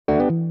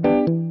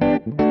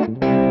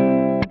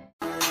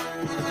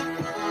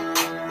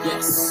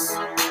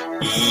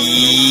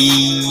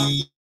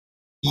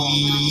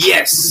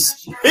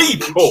Yes,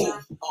 people,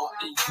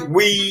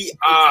 we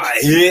are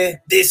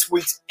here. This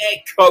week's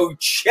Echo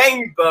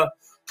Chamber,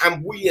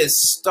 and we are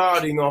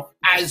starting off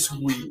as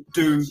we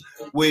do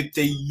with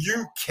the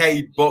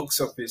UK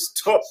box office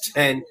top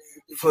 10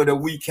 for the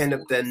weekend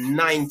of the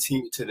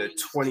 19th to the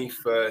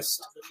 21st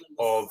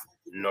of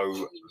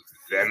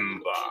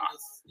November.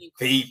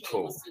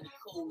 People,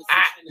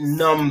 at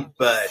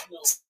number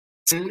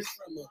 10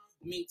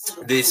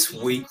 this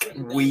week,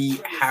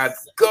 we have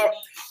got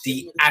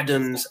the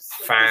Addams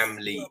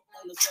Family.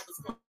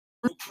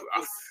 All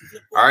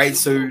right,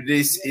 so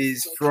this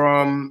is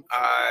from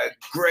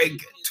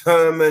Greg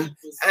Turman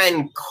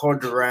and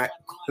Conrad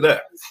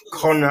Vernon.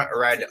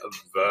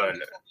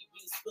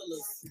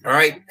 All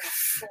right,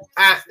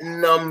 at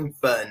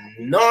number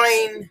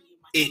 9,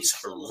 it's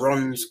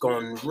Ron's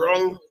Gone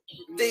Wrong.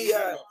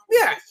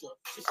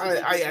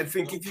 I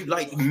think if you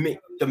like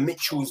the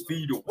Mitchells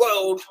v. the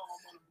World,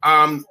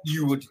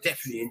 you would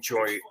definitely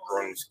enjoy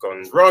Ron's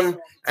Gone Wrong,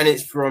 and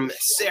it's from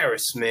Sarah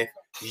Smith,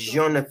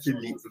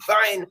 Jean-Philippe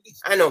Vine,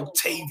 and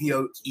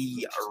Octavio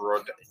E.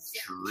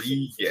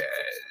 Rodriguez.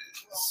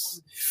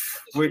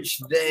 Which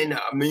then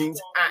means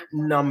at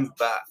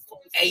number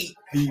 8,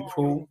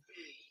 people,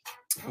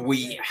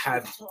 we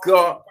have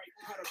got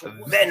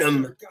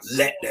Venom,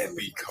 Let There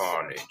Be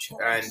Carnage,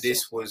 and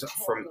this was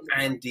from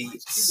Andy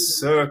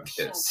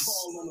Serkis,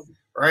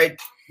 right?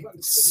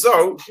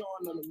 So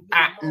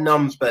at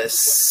number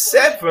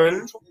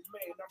 7,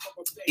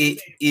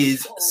 it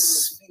is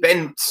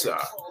Spencer,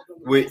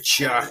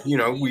 which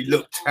we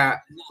looked at,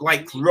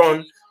 like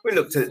Ron. We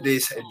looked at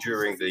this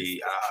during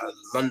the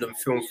London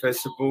Film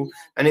Festival,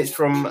 and it's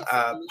from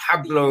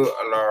Pablo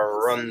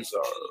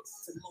Lorenzo,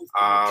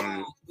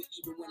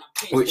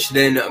 which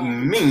then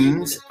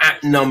means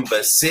at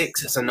number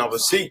 6, it's another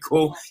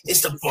sequel. It's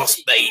The Boss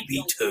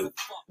Baby 2,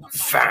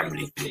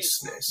 Family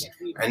Business,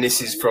 and this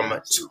is from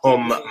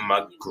Tom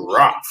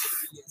McGrath.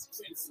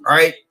 All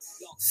right,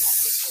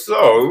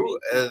 so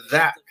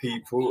that,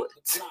 people,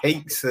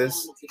 takes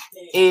us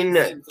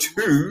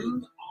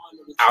into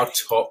our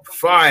top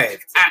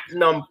 5. At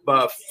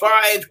number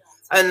 5,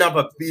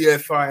 another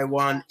BFI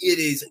one. It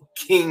is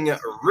King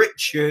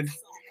Richard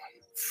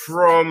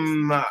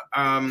from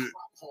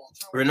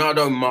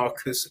Renato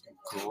Marcus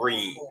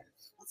Green.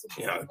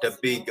 The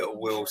big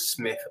Will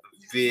Smith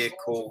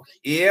vehicle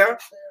here.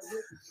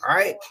 All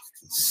right.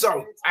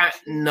 So at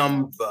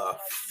number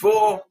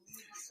 4,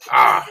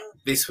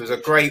 this was a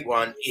great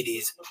one. It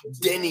is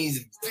Denis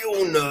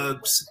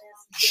Villeneuve's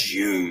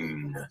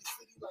June.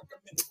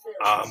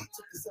 Oh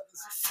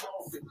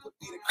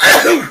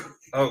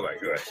my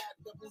gosh.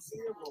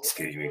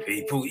 Excuse me,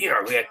 people. We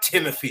had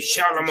Timothy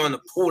Chalamet,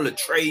 Paul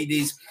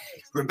Atreides,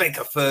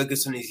 Rebecca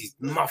Ferguson as his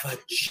mother,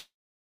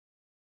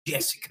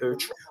 Jessica,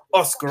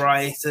 Oscar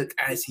Isaac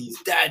as his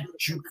dad,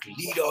 Duke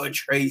Leto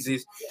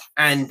Atreides,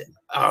 and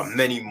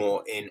many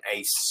more in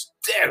a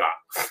stellar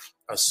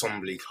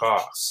ensemble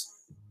cast.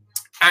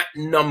 At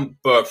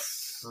number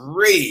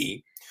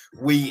 3,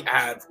 we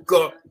have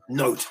got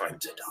No Time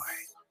to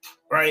Die,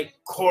 right?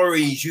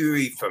 Corey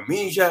Jury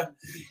Famija,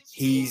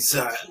 his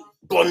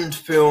Bond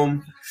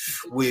film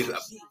with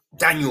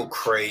Daniel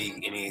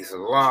Craig in his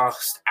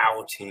last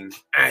outing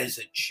as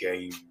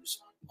James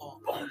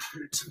Bond.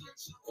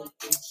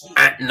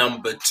 At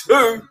number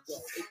 2,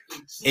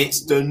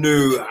 it's the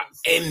new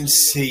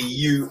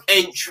MCU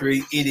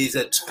entry. It is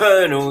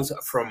Eternals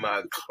from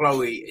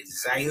Chloe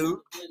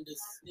Zhao.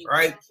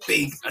 Right,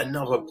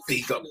 another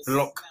big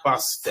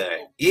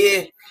blockbuster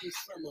here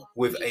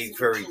with a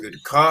very good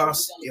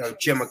cast.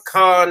 Gemma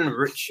Khan,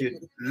 Richard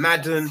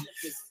Madden,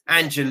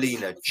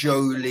 Angelina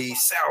Jolie,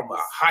 Salma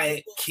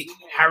Hayek, Kit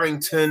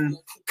Harington,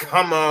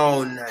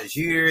 Kamal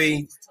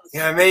Najiri. You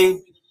know what I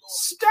mean?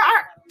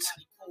 Stacked.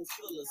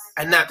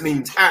 And that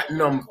means at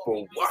number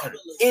 1,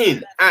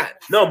 at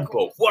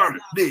number 1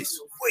 this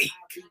week,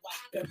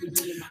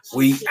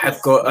 we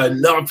have got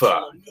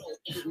another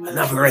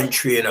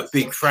entry in a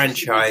big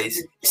franchise.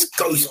 It's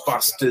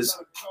Ghostbusters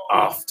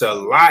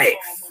Afterlife.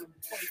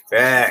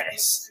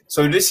 Yes.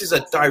 So this is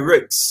a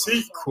direct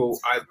sequel,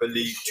 I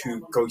believe, to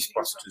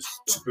Ghostbusters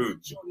 2.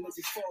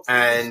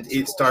 And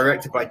it's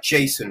directed by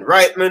Jason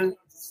Reitman.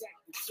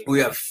 We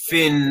have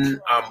Finn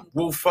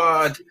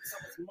Wolfhard,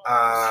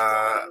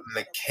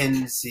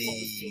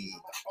 Mackenzie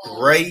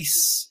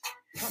Grace,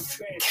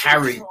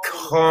 Carrie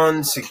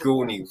Conn,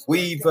 Sigourney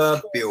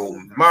Weaver, Bill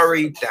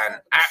Murray,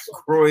 Dan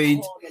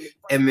Aykroyd,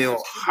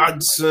 Emil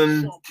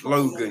Hudson,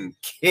 Logan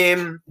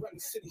Kim.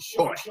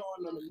 Boy.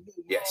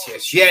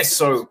 Yes.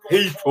 So,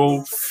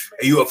 people,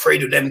 are you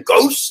afraid of them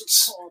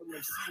ghosts?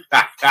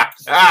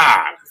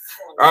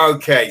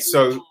 Okay,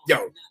 so,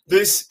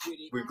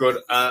 we've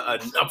got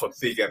another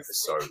big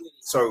episode.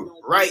 So,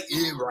 right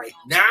here, right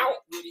now,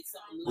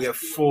 we have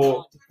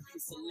 4.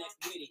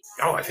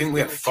 No, I think we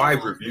have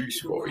 5 reviews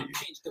for you.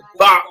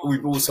 But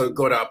we've also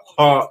got a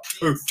part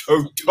 2.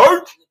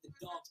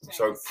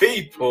 So,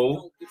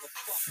 people,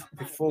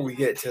 before we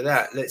get to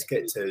that, let's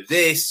get to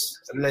this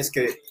and let's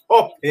get it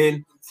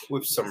popping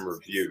with some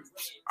reviews.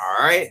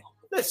 All right?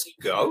 let's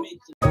go.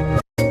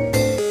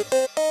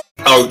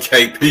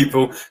 Okay,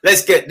 people,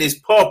 let's get this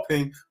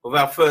popping with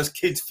our first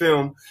kids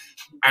film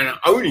and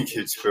only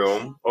kids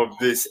film of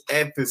this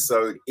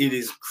episode. It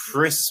is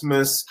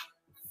Christmas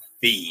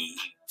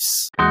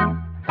Thieves.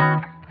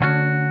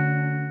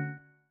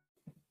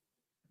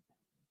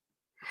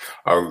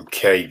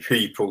 Okay,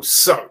 people,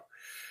 so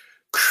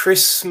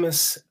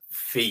Christmas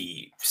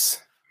Thieves.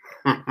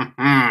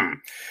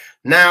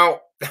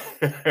 Now,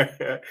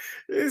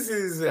 this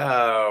is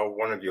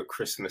one of your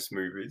Christmas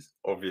movies,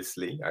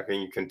 obviously. I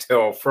think you can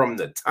tell from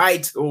the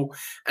title,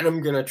 and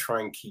I'm going to try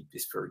and keep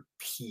this very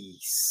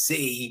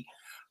PC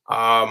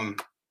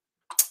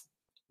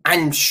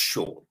and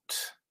short,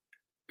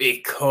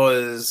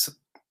 because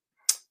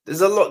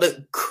there's a lot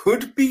that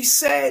could be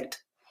said,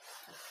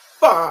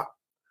 but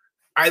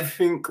I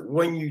think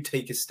when you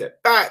take a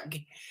step back,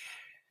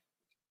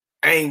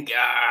 and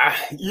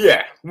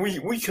yeah,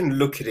 we can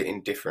look at it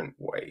in different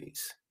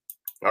ways.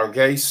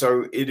 Okay,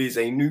 so it is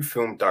a new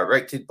film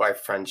directed by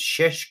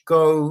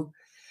Francesco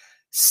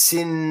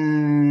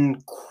Cinquemani.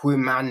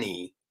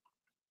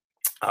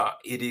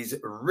 It is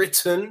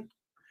written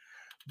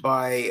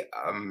by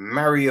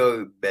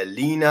Mario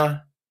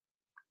Bellina,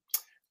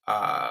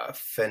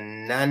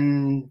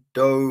 Fernando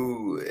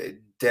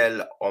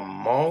Del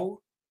Olmo,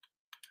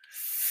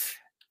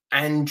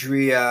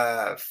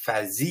 Andrea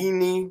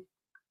Fazzini,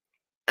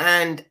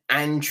 and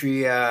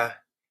Andrea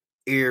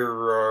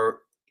Iravolino,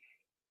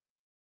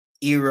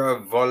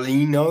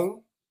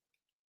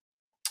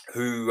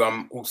 who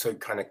also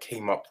kind of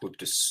came up with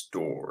the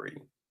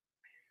story.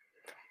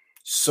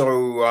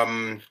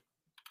 So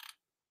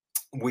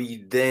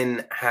we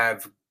then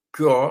have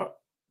got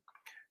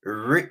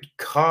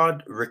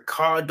Ricardo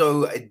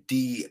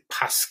Di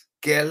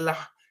Pasquella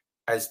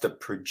as the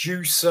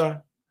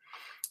producer.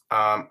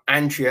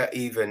 Andrea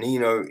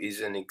Ivanino is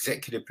an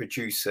executive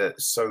producer,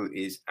 so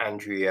is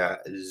Andrea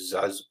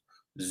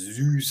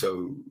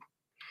Zuzo.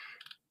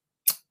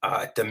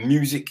 The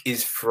music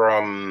is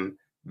from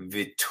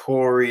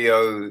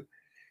Vittorio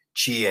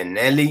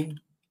Gianelli.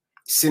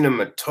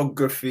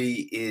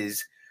 Cinematography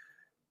is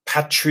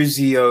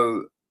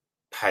Patrizio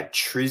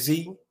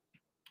Patrizzi.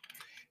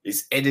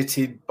 It's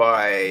edited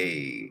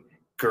by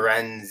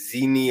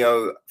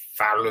Granzinho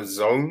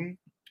Falzone.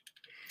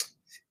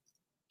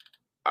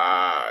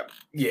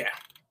 Yeah,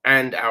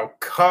 and our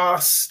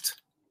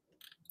cast,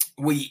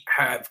 we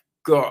have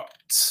got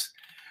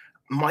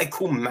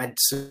Michael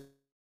Madsen.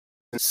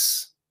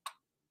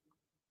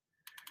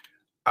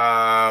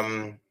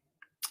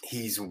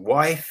 His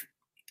wife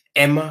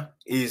Emma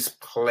is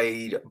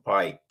played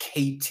by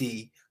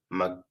Katie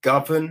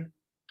McGovern.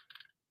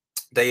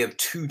 They have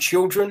two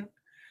children.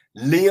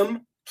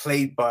 Liam,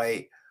 played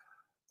by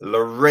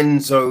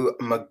Lorenzo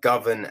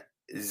McGovern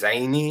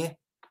Zaney,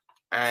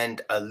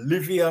 and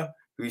Olivia,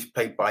 who's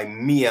played by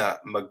Mia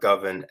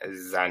McGovern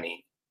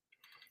Zaney.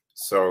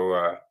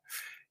 So,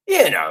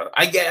 you know,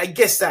 I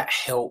guess that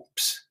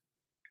helps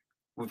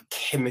with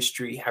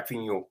chemistry,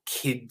 having your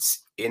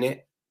kids in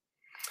it.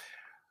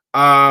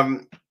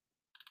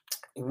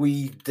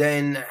 We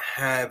then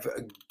have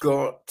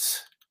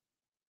got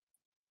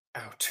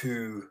our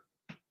two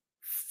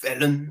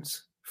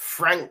villains,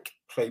 Frank,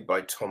 played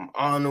by Tom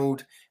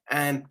Arnold,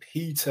 and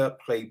Peter,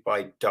 played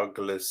by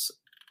Douglas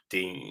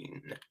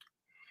Dean.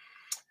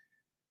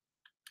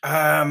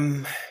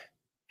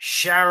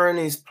 Sharon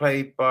is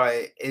played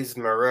by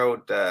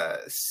Esmeralda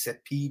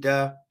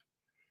Cepeda.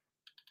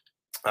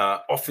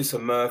 Officer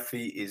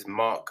Murphy is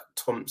Mark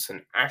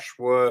Thompson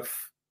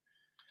Ashworth.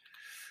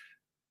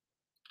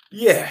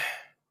 Yeah,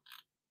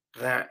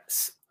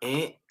 that's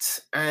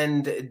it.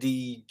 And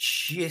the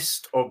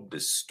gist of the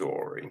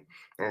story.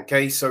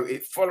 Okay, so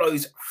it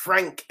follows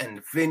Frank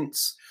and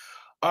Vince.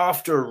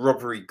 After a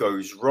robbery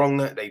goes wrong,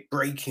 they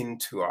break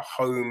into a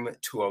home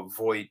to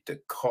avoid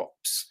the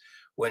cops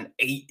when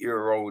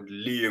 8-year-old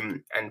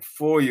Liam and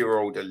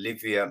 4-year-old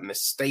Olivia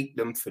mistake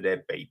them for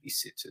their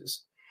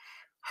babysitters.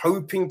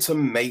 Hoping to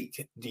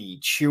make the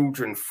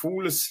children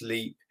fall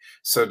asleep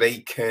so they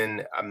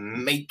can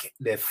make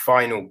their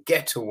final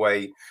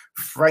getaway,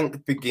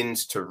 Frank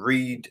begins to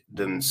read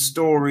them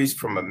stories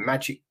from a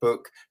magic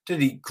book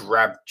that he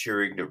grabbed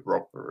during the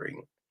robbery,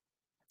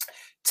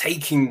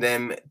 taking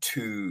them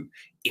to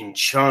the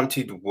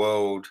enchanted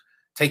world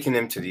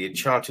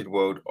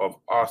of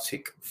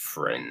Arctic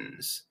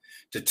friends.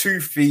 The two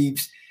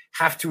thieves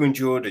have to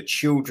endure the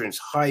children's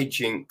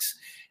hijinks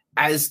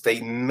as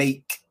they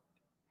make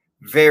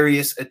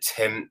various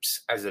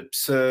attempts, as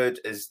absurd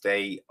as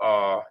they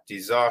are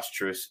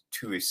disastrous,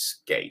 to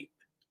escape.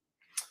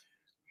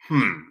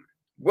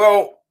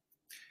 Well,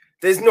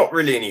 there's not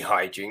really any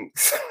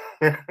hijinks.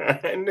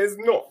 And there's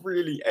not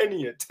really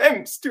any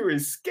attempts to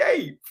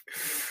escape.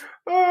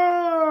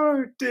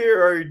 Oh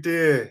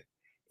dear.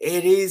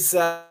 It is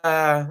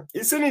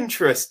it's an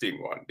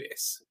interesting one,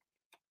 this.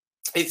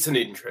 It's an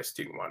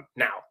interesting one.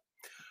 Now,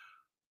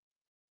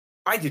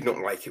 I did not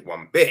like it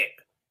one bit,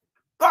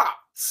 but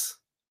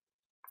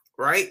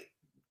right,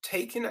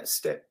 taking that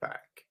step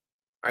back,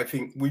 I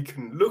think we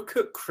can look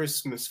at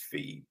Christmas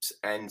Thieves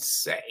and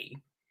say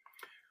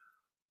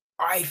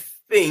I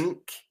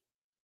think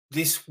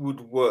this would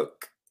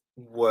work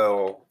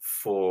well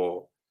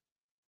for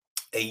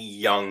a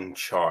young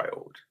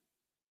child,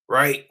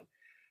 right?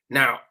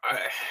 Now,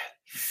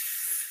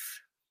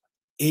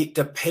 it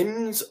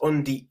depends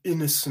on the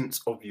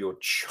innocence of your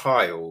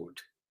child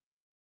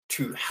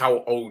to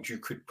how old you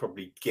could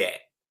probably get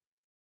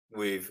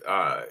with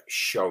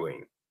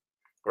showing,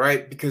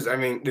 right? Because I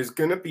mean, there's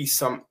gonna be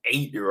some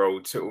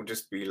 8-year-olds that will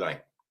just be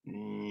like,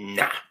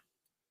 nah.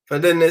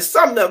 But then there's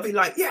some that'll be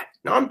like, yeah,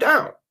 no, I'm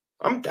down.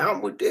 I'm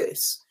down with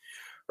this,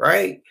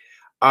 right?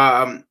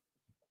 But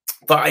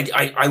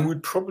I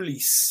would probably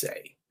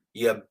say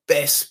your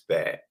best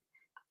bet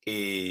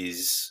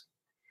is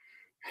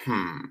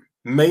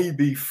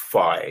maybe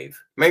 5,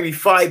 maybe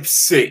 5,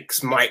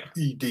 6 might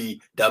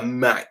be the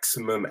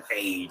maximum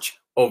age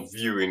of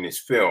viewing this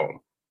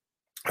film.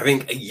 I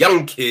think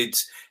young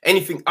kids,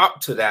 anything up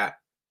to that,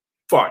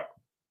 fine.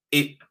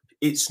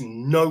 It's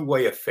no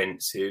way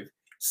offensive.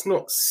 It's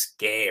not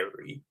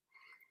scary.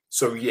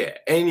 So yeah,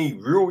 any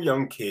real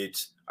young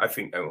kids, I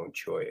think they'll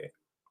enjoy it.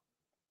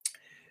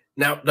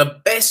 Now,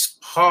 the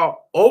best part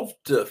of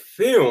the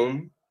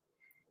film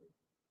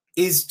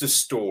is the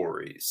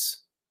stories.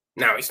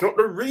 Now, it's not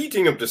the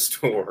reading of the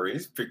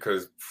stories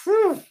because,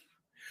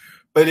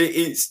 but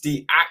it's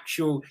the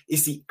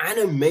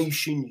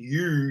animation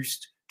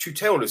used to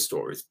tell the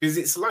stories, because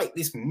it's like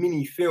this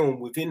mini film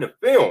within a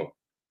film,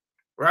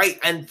 right?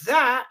 And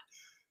that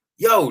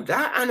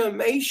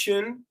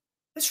animation,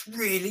 that's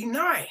really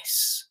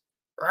nice,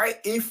 right?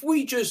 If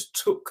we just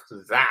took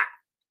that,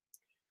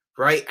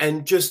 right,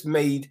 and just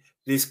made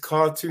this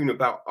cartoon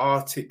about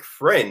Arctic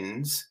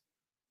friends,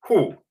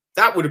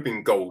 that would have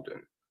been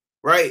golden,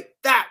 right?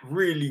 That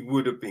really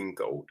would have been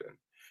golden.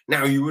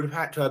 Now, you would have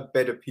had to have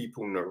better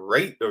people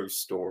narrate those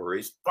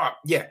stories, but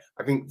yeah,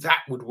 I think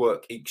that would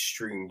work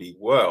extremely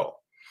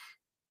well.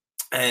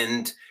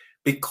 And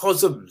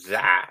because of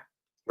that,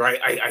 right,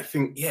 I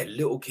think, yeah,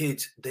 little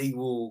kids, they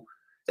will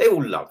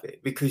love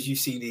it, because you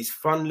see these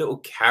fun little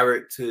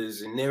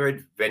characters and their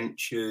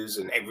adventures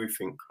and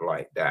everything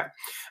like that.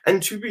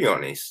 And to be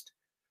honest,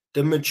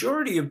 the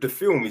majority of the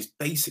film is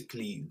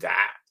basically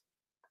that.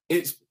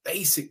 It's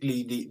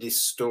basically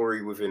this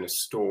story within a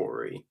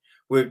story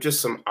with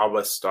just some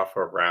other stuff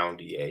around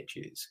the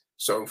edges.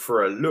 So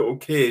for a little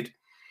kid,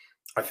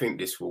 I think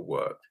this will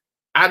work.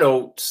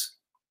 Adults,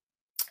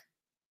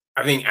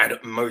 I think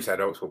most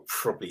adults will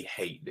probably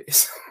hate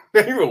this.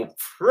 They will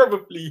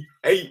probably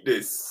hate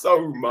this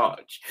so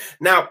much.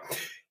 Now,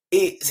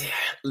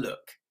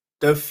 look,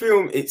 the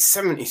film, it's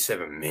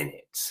 77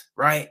 minutes,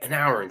 right? An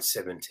hour and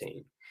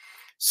 17.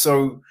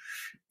 So,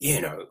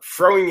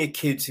 throwing your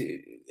kids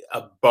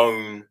a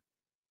bone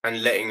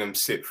and letting them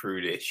sit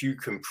through this, you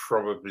can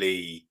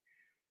probably,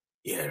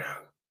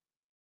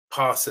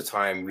 pass the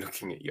time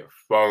looking at your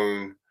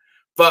phone.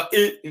 But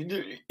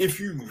if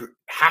you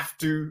have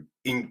to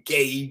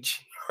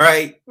engage,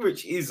 right,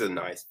 which is a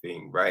nice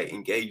thing, right?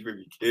 Engage with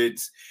your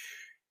kids.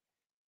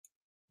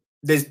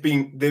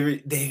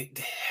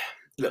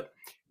 Look,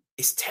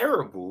 it's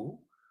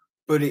terrible,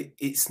 but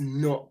it's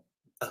not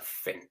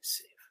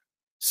offensive.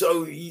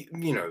 So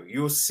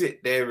you'll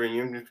sit there and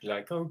you'll be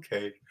like,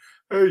 okay,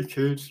 hey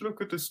kids,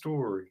 look at the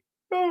story.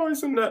 Oh,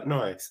 isn't that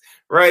nice,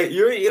 right?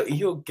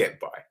 You'll get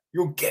by.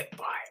 You'll get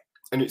by,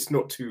 and it's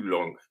not too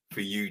long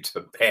for you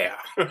to bear.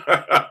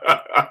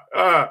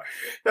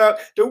 Now,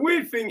 the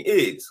weird thing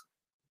is,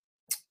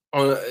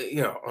 on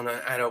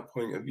an adult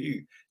point of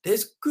view,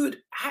 there's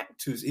good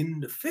actors in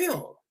the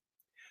film,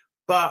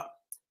 but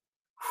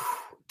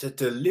the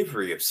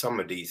delivery of some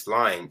of these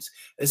lines,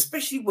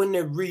 especially when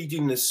they're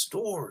reading the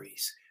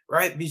stories,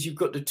 right? Because you've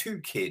got the two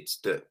kids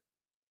that,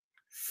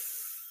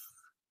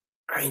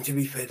 I mean, to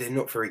be fair, they're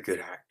not very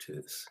good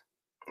actors,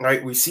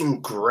 right? We've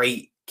seen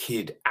great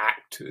kid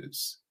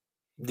actors.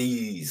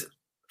 These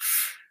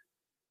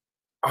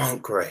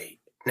aren't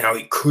great. Now,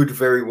 it could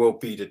very well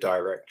be the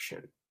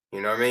direction.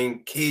 You know what I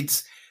mean?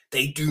 Kids,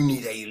 they do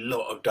need a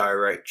lot of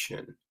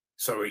direction.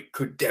 So it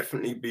could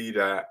definitely be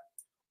that.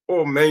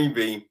 Or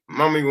maybe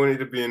mummy wanted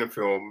to be in a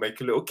film, make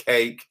a little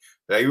cake.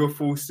 They were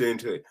forced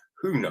into it.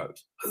 Who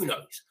knows? Who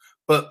knows?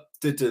 But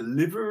the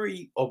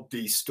delivery of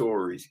these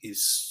stories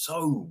is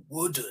so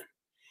wooden.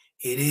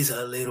 It is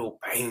a little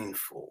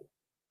painful,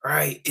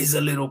 right? Is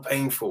a little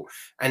painful.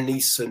 And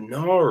these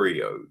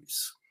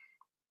scenarios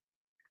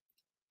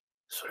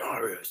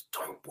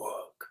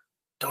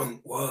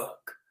don't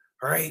work,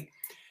 right?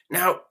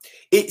 Now,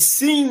 it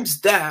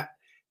seems that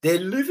they're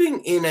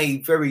living in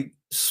a very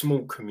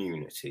small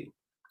community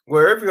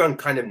where everyone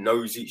kind of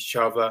knows each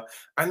other.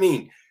 I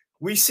mean,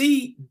 we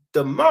see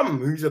the mum,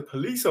 who's a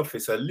police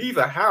officer, leave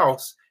her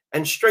house,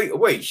 and straight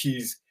away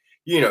she's,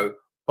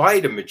 by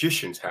the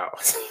magician's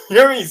house. You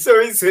know what I mean? So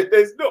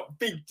there's not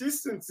big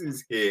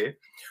distances here,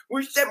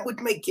 which then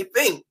would make you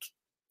think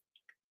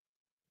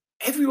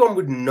everyone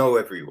would know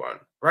everyone,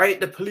 right?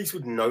 The police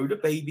would know the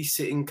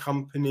babysitting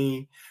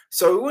company.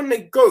 So when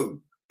they go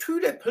to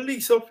their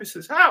police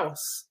officer's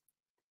house,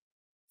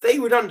 they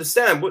would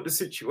understand what the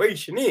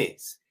situation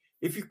is.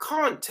 If you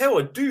can't tell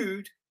a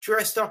dude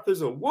dressed up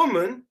as a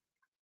woman,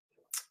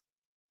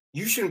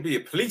 you shouldn't be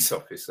a police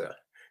officer.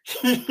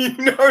 You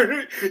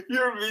know,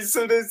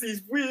 so there's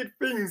these weird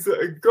things that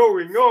are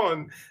going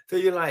on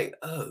that you're like,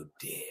 oh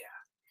dear.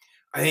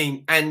 I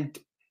mean, and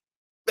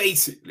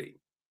basically,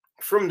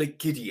 from the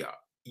giddy up,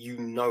 you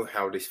know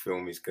how this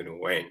film is going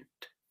to end.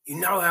 You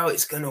know how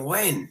it's going to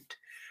end,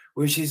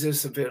 which is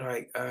just a bit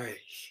like,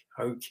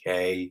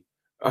 okay,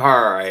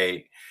 all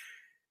right.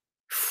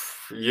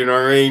 You know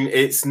what I mean?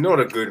 It's not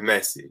a good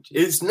message.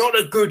 It's not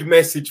a good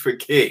message for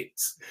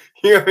kids.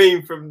 You know what I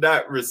mean? From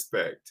that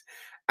respect.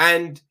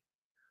 And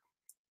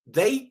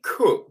they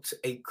cooked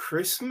a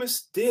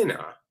Christmas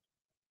dinner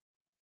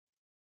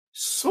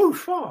so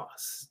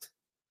fast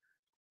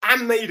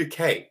and made a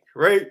cake,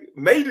 right?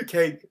 Made a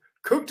cake,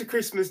 cooked a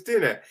Christmas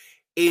dinner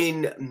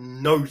in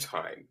no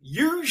time.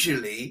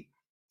 Usually,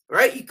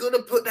 right, you got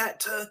to put that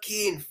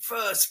turkey in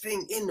first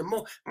thing in the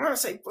morning. When I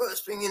say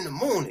first thing in the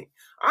morning,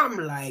 I'm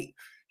like,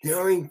 you know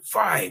what I mean,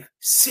 5,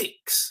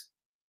 6,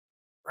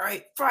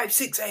 right? 5,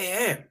 6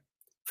 a.m.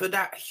 for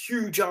that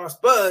huge ass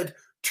bird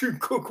to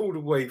cook all the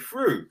way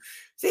through.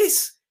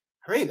 This,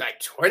 I mean, like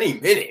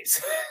 20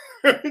 minutes.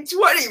 20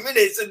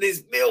 minutes and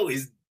this meal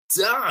is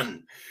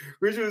done,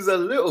 which was a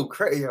little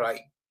crazy.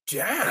 Like,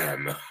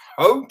 damn,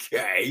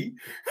 okay.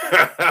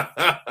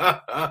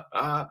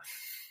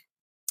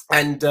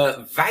 And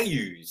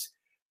values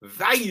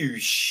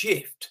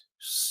shift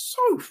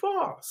so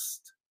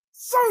fast.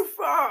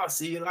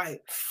 You're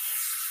like,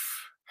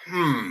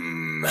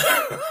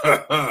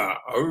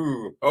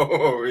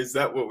 oh, is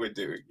that what we're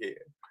doing here?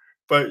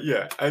 But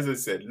yeah, as I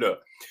said, look,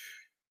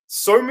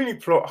 so many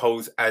plot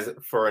holes as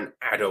for an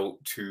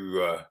adult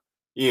to,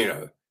 you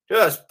know,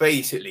 just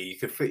basically you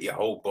could fit your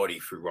whole body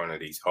through one of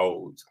these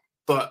holes.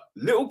 But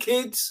little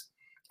kids,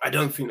 I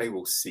don't think they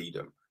will see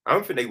them. I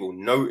don't think they will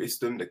notice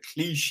them, the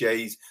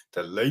cliches,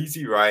 the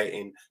lazy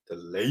writing, the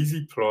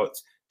lazy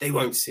plots. They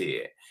won't see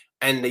it.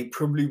 And they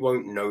probably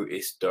won't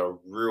notice the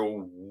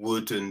real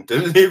wooden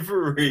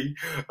delivery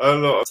a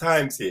lot of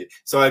times here.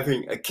 So I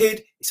think a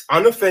kid is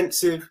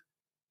unoffensive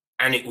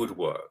and it would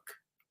work,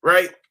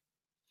 right?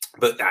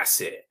 But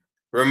that's it.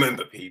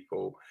 Remember,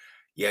 people,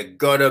 you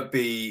gotta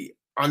be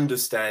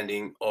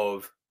understanding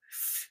of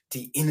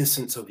the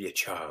innocence of your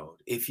child.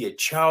 If your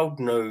child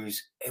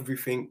knows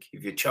everything,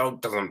 if your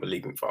child doesn't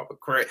believe in Father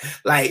Christ,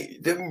 like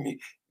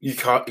you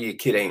can't, your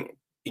kid ain't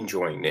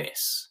enjoying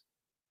this.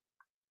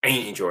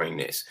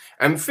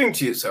 And think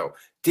to yourself,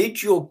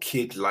 did your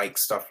kid like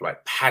stuff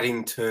like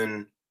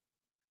Paddington,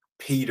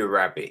 Peter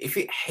Rabbit? If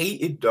it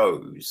hated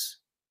those,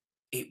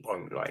 it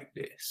won't like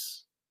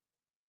this,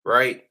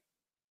 right?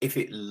 If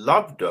it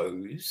loved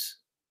those,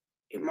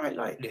 it might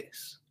like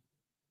this,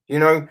 you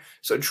know?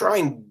 So try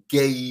and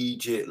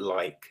gauge it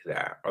like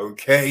that,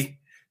 okay?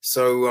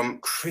 So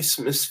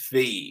Christmas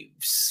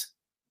Thieves.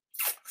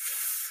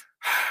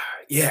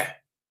 Yeah,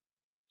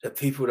 the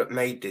people that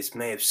made this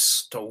may have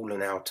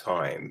stolen our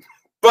time,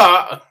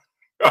 but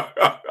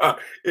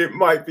it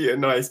might be a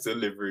nice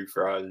delivery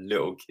for our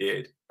little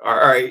kid. All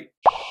right.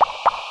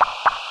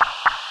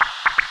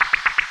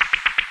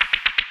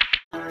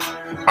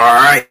 All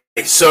right.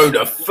 So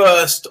the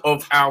first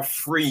of our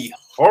 3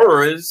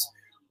 horrors,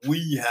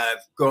 we have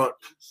got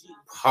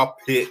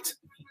Puppet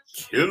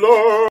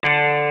Killer.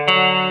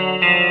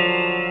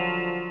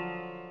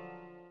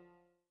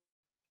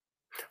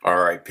 All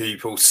right,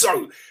 people.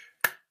 So,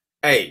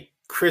 hey,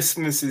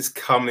 Christmas is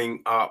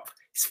coming up.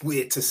 It's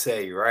weird to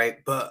say, right?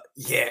 But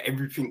yeah,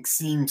 everything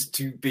seems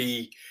to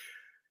be,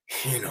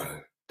 you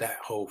know, that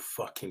whole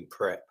fucking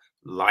prep.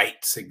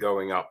 Lights are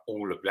going up,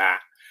 all of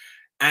that.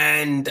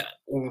 And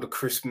all the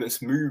Christmas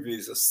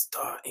movies are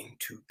starting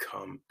to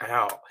come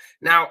out.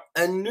 Now,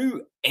 a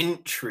new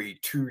entry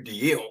to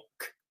the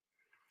ilk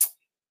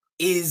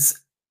is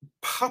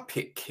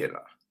Puppet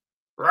Killer,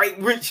 right?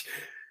 Which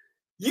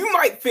you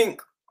might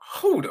think,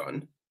 hold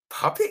on,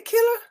 Puppet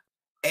Killer?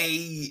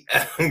 You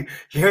know what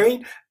I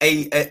mean?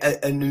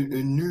 A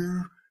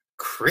new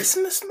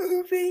Christmas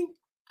movie?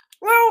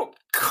 Well,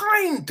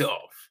 kind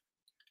of,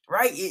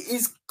 right? It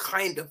is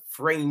kind of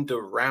framed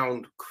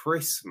around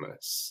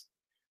Christmas.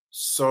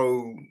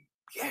 So,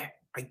 yeah,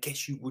 I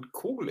guess you would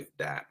call it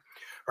that,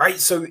 right?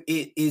 So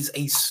it is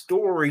a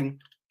story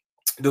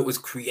that was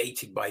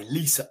created by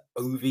Lisa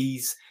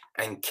Ovies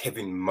and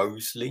Kevin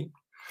Mosley.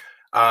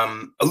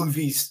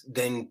 Ovies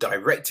then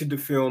directed the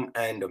film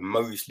and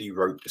Mosley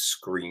wrote the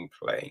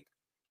screenplay.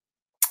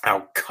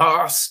 Our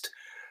cast,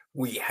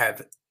 we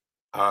have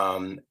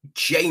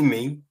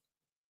Jamie,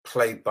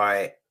 played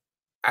by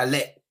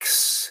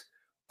Alex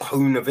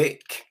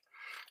Ponovic.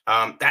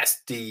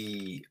 That's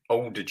the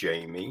older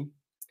Jamie.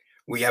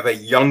 We have a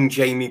young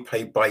Jamie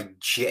played by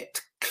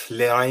Jet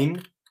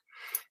Klein.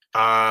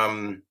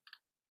 And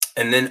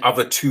then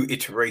other 2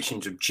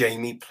 iterations of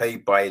Jamie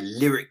played by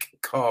Lyric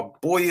Carr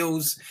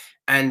Boyles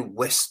and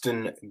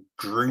Weston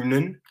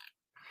Grunen.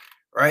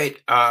 Right?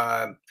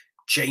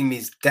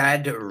 Jamie's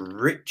dad,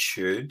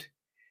 Richard,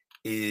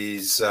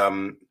 is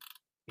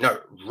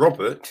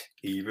Robert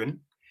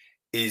even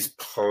is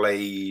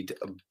played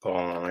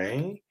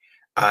by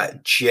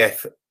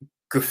Jeff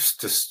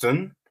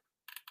Gustafson.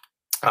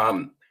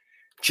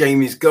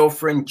 Jamie's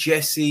girlfriend,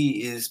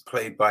 Jessie, is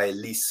played by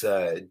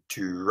Lisa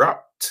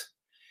Durupt.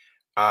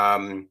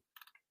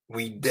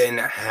 We then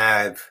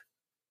have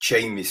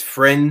Jamie's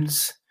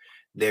friends.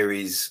 There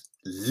is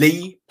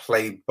Lee,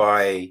 played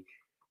by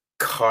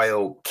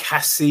Kyle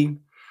Cassie,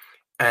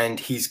 and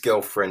his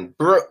girlfriend,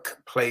 Brooke,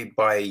 played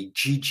by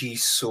Gigi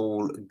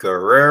Saul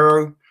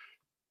Guerrero.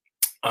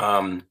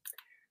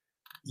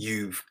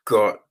 You've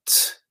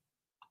got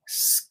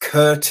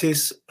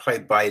Curtis,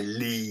 played by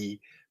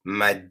Lee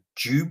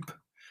Majub,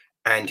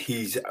 and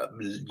his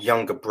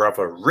younger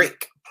brother,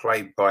 Rick,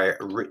 played by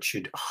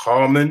Richard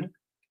Harmon.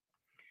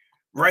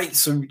 Right,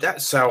 so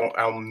that's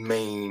our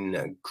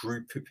main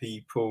group of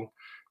people.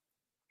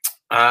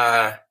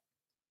 There's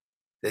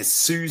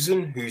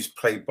Susan, who's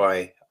played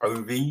by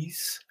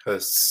Ovies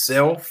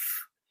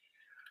herself.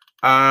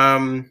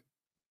 I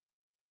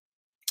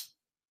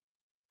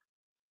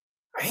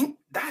think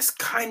that's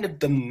kind of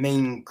the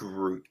main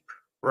group,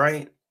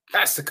 right?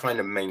 That's the kind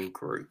of main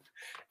group.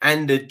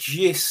 And the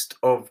gist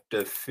of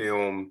the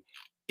film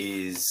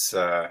is,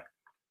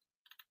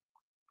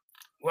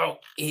 well,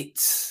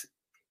 it's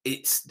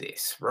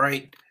this,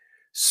 right?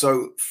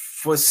 So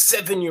for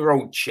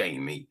 7-year-old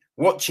Jamie,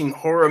 watching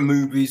horror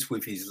movies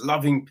with his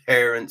loving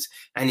parents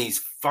and his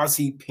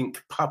fuzzy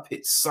pink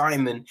puppet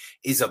Simon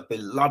is a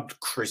beloved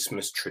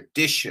Christmas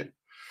tradition.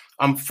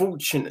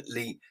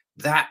 Unfortunately,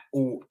 that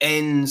all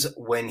ends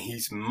when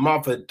his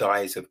mother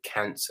dies of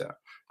cancer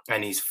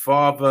and his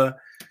father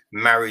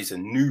marries a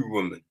new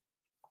woman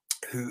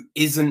who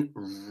isn't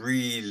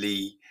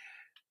really,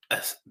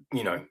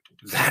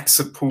 that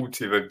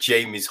supportive of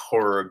Jamie's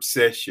horror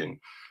obsession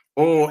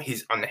or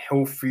his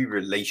unhealthy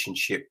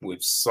relationship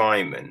with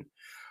Simon.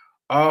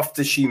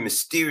 After she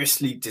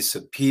mysteriously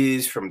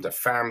disappears from the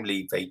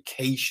family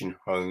vacation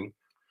home,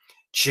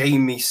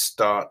 Jamie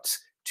starts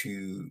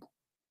to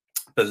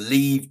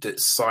believe that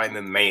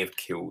Simon may have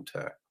killed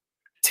her.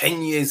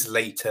 10 years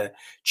later,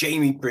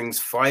 Jamie brings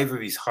 5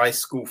 of his high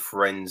school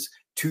friends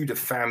to the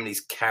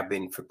family's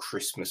cabin for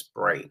Christmas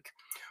break.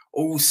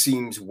 All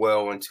seems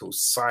well until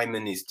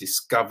Simon is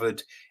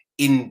discovered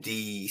in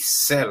the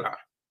cellar.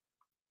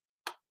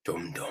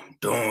 Dum dum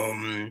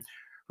dum.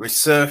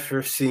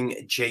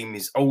 Resurfacing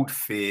Jamie's old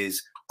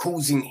fears,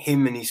 causing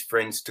him and his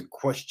friends to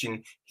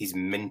question his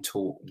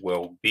mental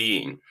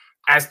well-being.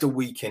 As the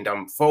weekend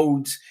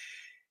unfolds,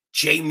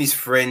 Jamie's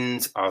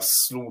friends are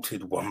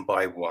slaughtered one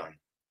by one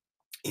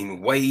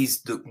in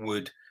ways that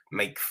would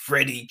make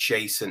Freddie,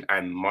 Jason,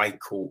 and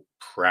Michael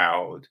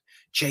proud.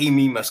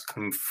 Jamie must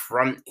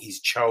confront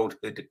his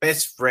childhood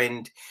best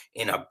friend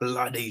in a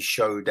bloody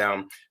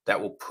showdown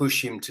that will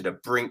push him to the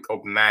brink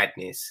of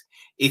madness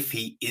if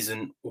he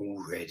isn't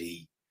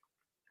already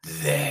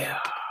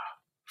there.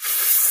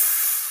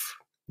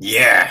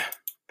 Yeah,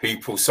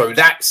 people. So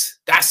that's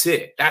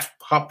it. That's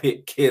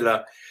Puppet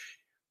Killer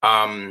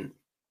in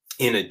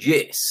a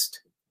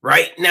gist.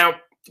 Right now,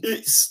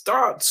 it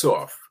starts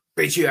off,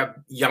 but you have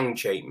young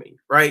Jamie,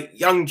 right?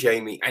 Young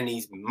Jamie, and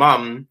his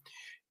mum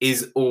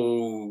is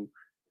all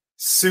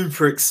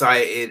super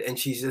excited, and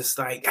she's just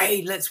like,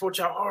 hey, let's watch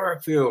a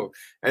horror film.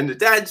 And the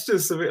dad's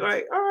just a bit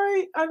like, all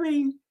right, I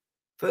mean,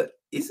 but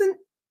isn't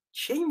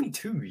Jamie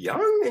too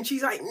young? And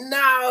she's like,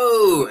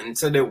 no. And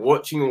so they're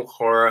watching all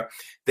horror.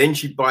 Then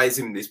she buys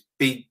him this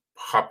big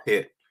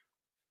puppet,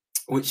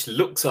 which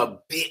looks a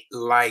bit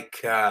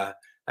like a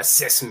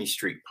Sesame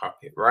Street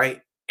puppet,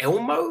 right?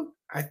 Elmo,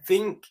 I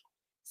think.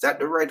 Is that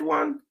the red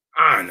one?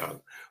 I don't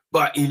know.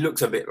 But he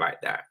looks a bit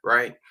like that,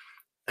 right?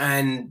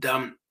 And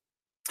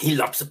he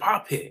loves the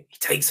puppet. He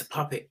takes the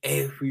puppet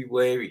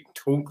everywhere. He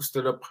talks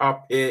to the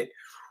puppet.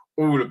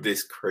 All of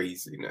this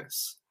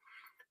craziness.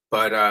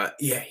 But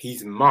yeah,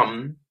 his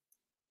mum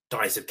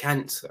dies of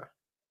cancer,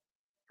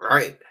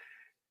 right?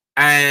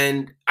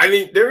 And I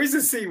mean, there is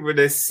a scene where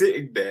they're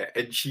sitting there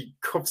and she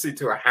coughs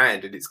into her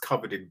hand and it's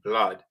covered in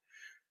blood.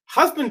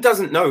 Husband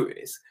doesn't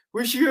notice,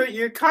 which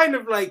you're kind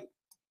of like,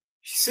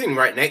 she's sitting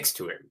right next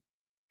to him.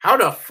 How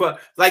the fuck?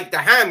 Like, the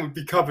hand would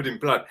be covered in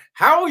blood.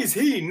 How is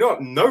he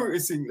not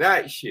noticing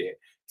that shit?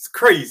 It's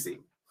crazy.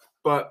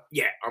 But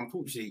yeah,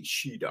 unfortunately,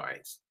 she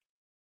dies.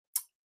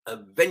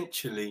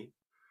 Eventually,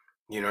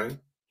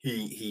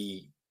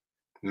 he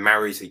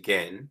marries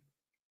again,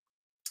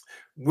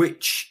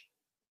 which,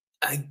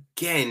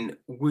 again,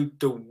 with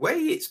the way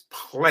it's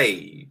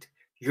played,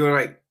 you're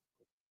like,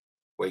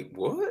 wait,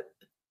 what?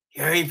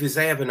 Yeah, because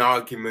they have an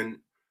argument.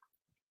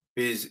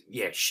 Because,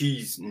 yeah,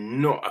 she's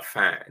not a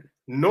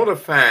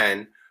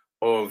fan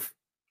of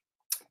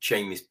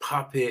Jamie's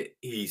puppet,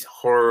 his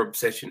horror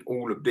obsession,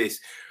 all of this,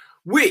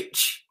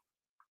 which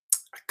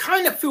I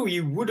kind of feel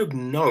you would have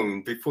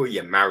known before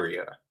you marry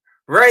her,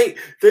 right?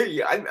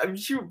 I'm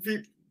sure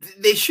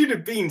there should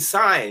have been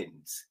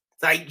signs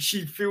like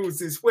she feels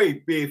this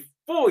way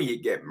before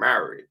you get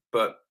married.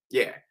 But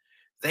yeah,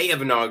 they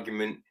have an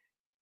argument.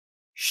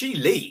 She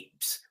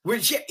leaves,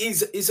 which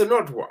is an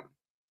odd one,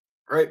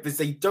 right? Because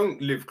they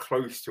don't live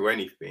close to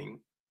anything.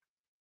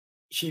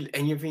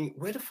 And you think,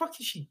 where the fuck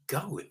is she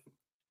going?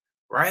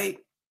 Right?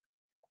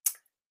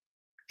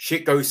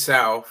 Shit goes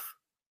south,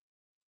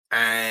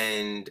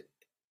 and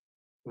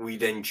we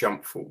then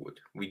jump forward.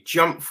 We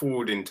jump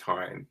forward in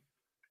time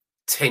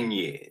 10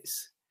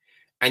 years.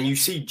 And you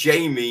see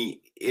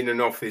Jamie in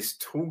an office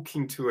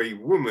talking to a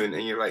woman,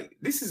 and you're like,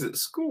 this is at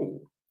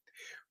school.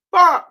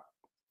 But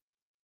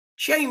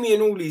Jamie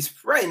and all his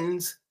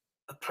friends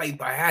are played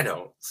by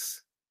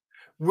adults,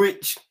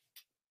 which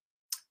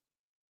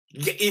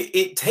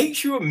it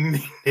takes you a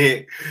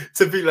minute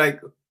to be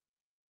like,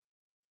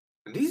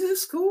 these are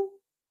school?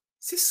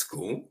 Is this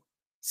school?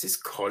 Is this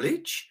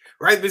college?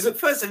 Right? Because at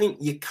first I think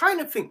you kind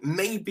of think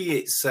maybe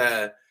it's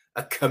a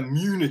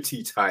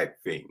community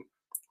type thing,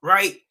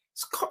 right?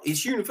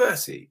 It's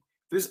university.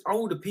 Because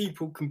older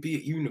people can be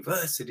at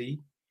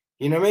university,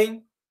 you know what I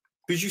mean?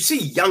 Because you see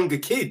younger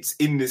kids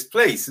in this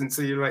place, and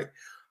so you're like,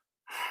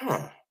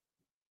 huh,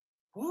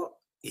 what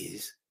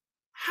is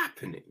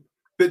happening?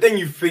 But then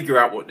you figure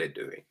out what they're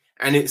doing,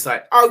 and it's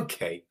like,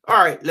 okay,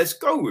 all right, let's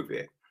go with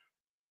it.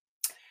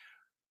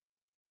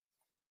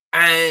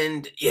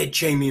 And yeah,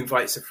 Jamie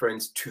invites her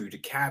friends to the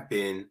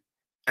cabin,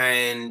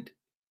 and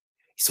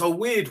it's a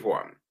weird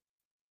one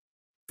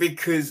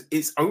because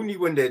it's only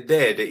when they're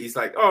there that he's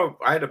like, oh,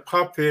 I had a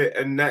puppet,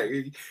 and that,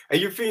 and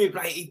you're thinking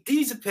like,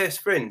 these are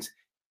best friends.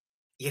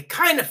 You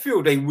kind of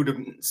feel they would have,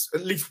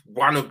 at least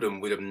one of them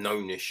would have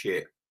known this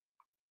shit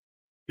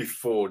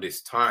before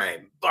this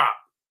time, but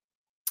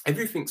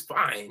everything's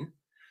fine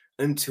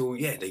until,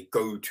 yeah, they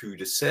go into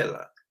the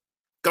cellar,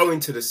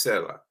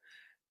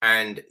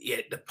 and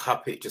yet the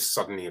puppet just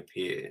suddenly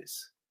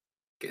appears,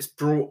 gets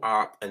brought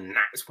up, and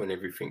that's when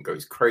everything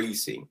goes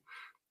crazy.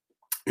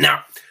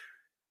 Now,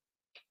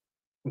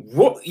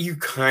 what you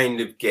kind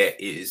of get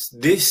is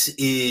this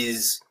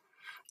is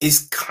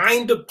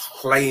kind of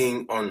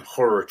playing on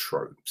horror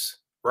tropes,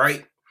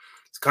 right?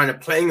 It's kind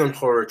of playing on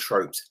horror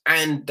tropes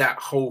and that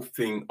whole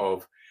thing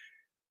of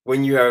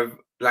when you have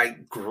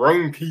like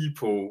grown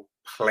people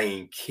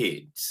playing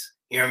kids.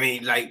 You know what I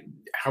mean? Like,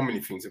 how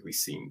many things have we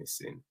seen this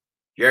in?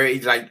 Yeah,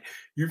 like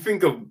you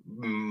think of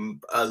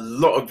a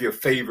lot of your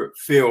favorite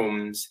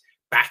films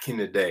back in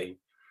the day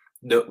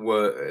that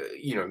were,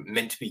 you know,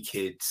 meant to be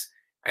kids,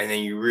 and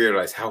then you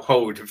realize how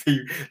old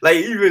people, like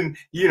even,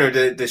 you know,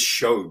 the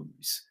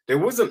shows. There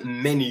wasn't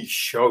many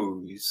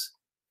shows,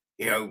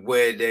 you know,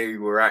 where they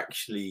were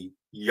actually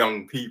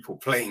young people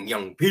playing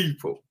young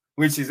people,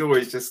 which is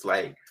always just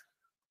like,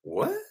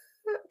 what?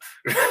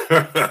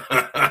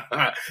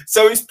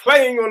 So it's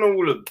playing on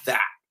all of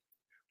that,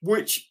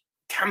 which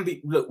can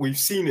be, look, we've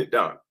seen it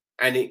done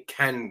and it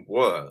can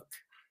work.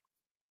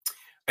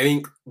 I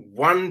think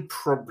one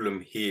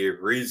problem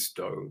here is,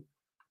 though,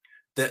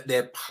 that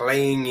they're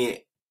playing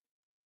it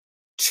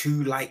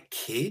too like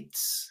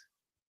kids.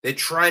 They're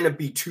trying to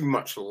be too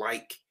much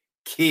like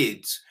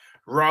kids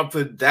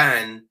rather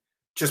than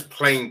just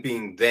playing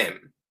being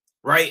them,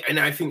 right? And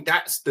I think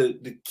that's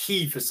the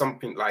key for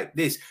something like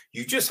this.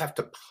 You just have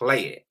to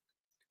play it,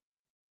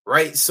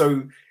 right?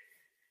 So,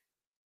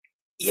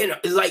 you know,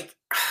 like,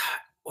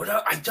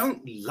 although I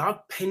don't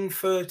love Pen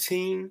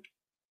 13,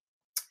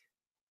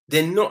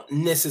 they're not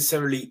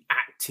necessarily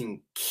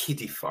acting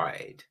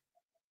kiddified,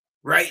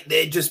 right?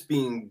 They're just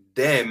being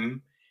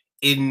them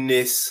in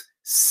this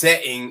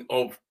setting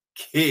of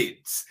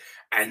kids.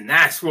 And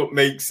that's what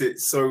makes it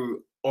so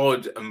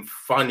odd and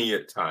funny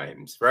at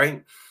times,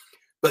 right?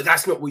 But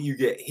that's not what you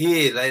get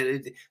here.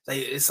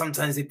 Like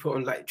sometimes they put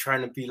on like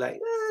trying to be like,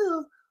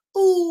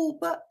 oh,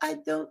 but I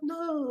don't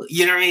know.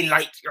 You know what I mean?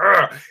 Like,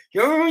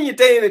 you know when you're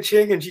dating a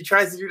chick and she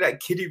tries to do that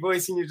kiddie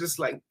voice and you're just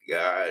like,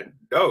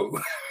 no.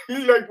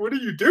 You're like, what are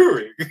you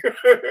doing?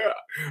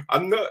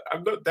 I'm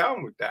not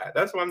down with that.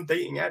 That's why I'm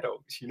dating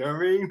adults. You know what I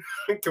mean?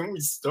 Can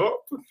we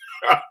stop?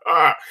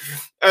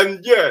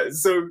 And yeah,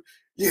 so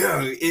you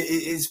know,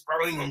 it's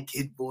throwing on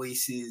kid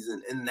voices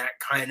and that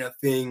kind of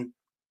thing.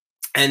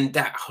 And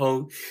that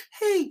whole,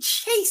 hey,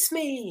 chase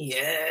me.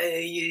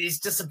 It's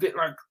just a bit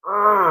like,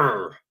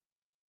 I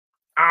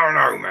don't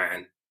know,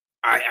 man.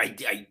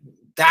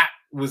 That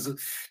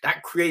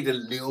created a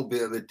little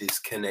bit of a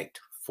disconnect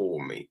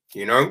for me,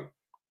 you know?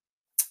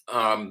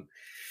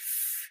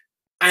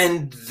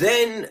 And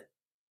then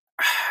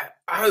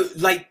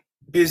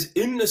because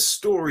in the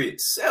story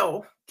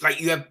itself, like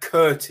you have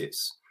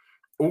Curtis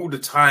all the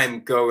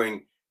time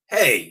going,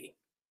 hey,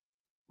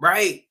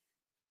 right?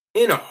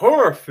 In a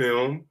horror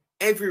film,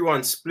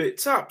 everyone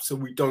splits up, so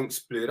we don't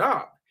split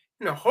up.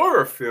 In a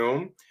horror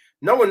film,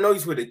 no one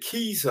knows where the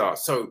keys are.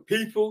 So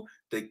people,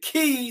 the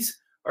keys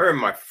are in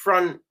my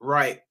front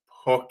right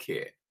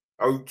pocket.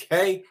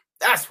 Okay,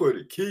 that's where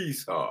the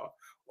keys are.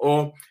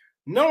 Or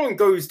no one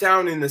goes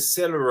down in the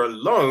cellar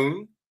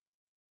alone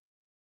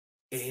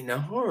in a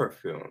horror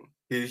film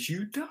because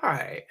you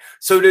die.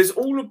 So there's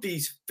all of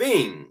these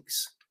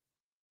things.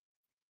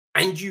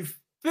 And you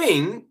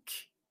think,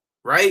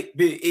 right,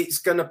 it's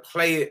going to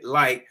play it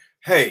like,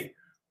 hey,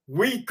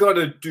 we got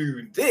to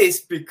do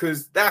this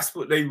because that's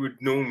what they would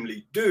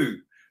normally do.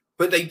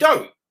 But they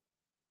don't.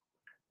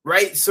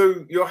 Right?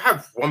 So you'll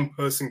have one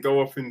person go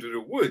off into the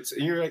woods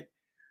and you're like,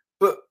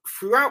 but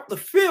throughout the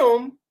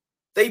film,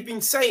 they've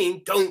been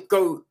saying, don't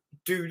go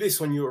do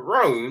this on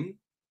your own.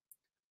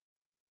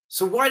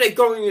 So why are they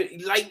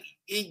going, like,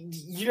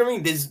 you know what I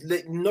mean?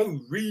 There's no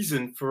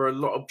reason for a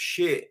lot of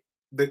shit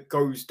that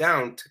goes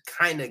down to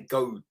kind of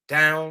go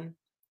down.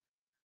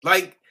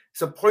 Like,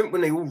 it's a point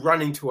when they all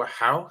run into a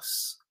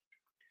house,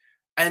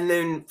 and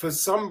then for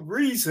some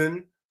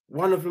reason,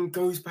 one of them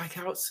goes back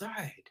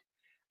outside.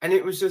 And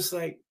it was just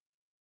like,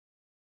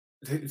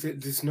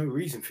 there's no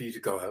reason for you to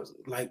go out.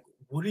 Like,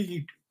 what are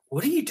you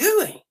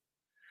doing?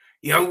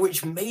 You know,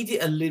 which made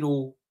it a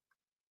little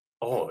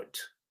odd.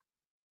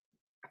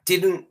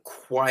 Didn't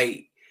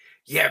quite,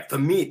 yeah, for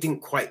me, it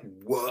didn't quite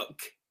work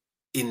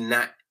in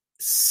that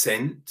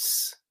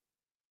sense.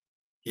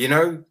 You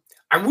know,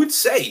 I would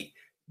say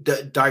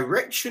that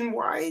direction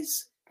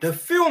wise, the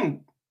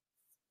film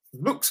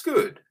looks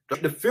good.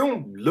 The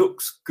film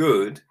looks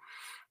good,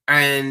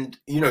 and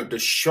you know, the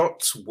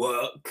shots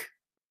work,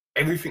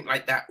 everything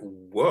like that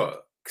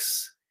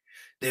works.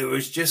 There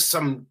was just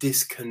some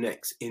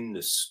disconnects in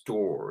the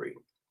story.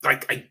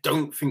 Like, I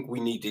don't think we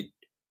needed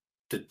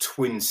the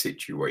twin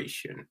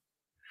situation,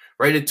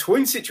 right? The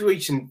twin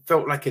situation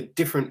felt like a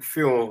different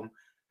film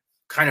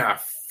kind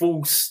of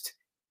forced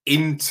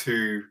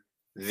into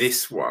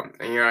this one.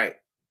 And you're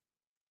like,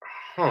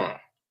 huh.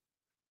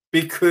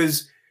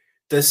 Because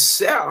the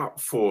setup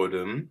for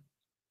them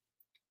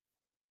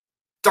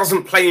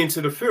doesn't play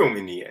into the film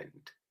in the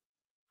end,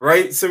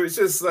 right? So it's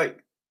just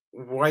like,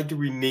 why do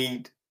we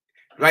need,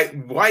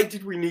 like, why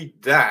did we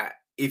need that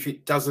if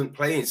it doesn't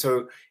play in?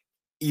 So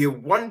you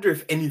wonder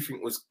if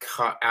anything was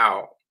cut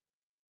out.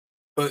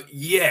 But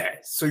yeah,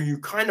 so you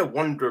kind of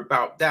wonder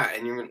about that,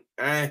 and you're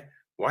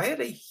why are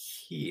they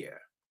here?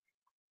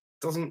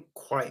 Doesn't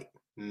quite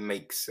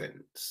make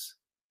sense.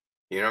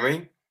 You know what I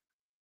mean?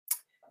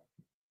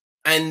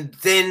 And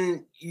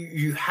then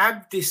you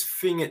have this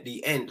thing at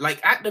the end,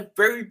 like at the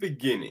very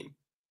beginning,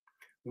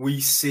 we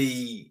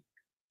see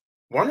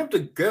one of the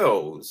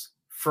girls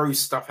throw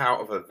stuff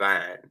out of a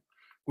van,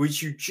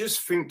 which you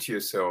just think to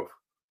yourself,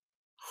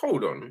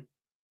 hold on,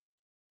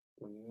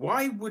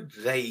 why would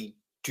they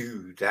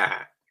do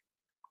that?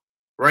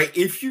 Right?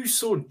 If you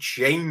saw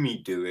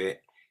Jamie do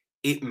it,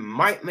 it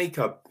might make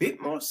a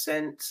bit more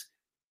sense,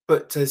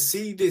 but to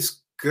see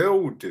this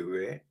girl do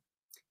it,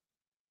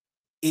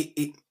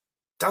 it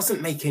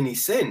doesn't make any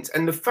sense.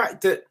 And the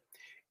fact that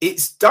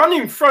it's done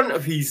in front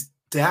of his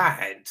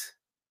dad,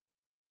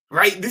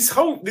 right? This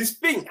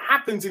thing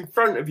happens in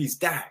front of his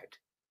dad,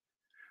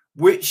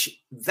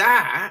 which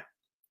that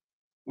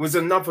was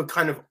another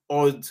kind of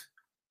odd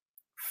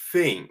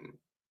thing,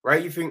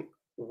 right? You think,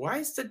 why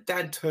is the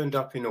dad turned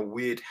up in a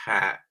weird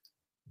hat?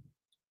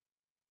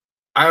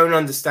 I don't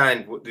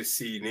understand what this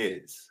scene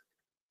is,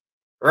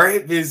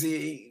 right? Because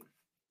it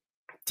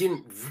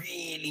didn't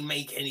really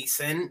make any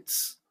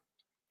sense.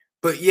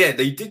 But yeah,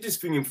 they did this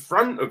thing in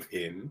front of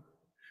him.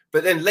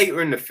 But then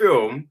later in the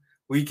film,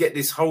 we get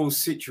this whole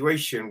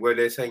situation where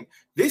they're saying,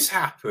 this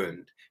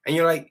happened. And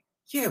you're like,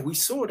 yeah, we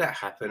saw that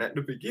happen at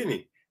the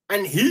beginning.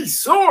 And he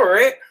saw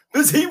it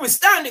because he was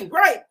standing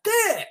right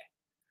there.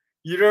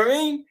 You know what I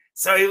mean?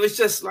 So it was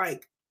just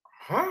like,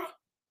 huh?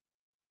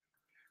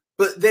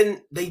 But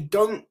then they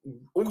don't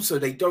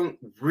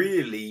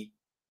really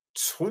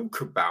talk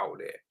about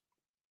it.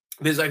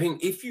 Because I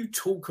think if you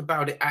talk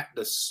about it at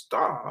the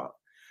start,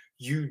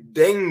 you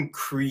then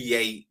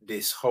create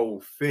this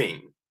whole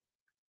thing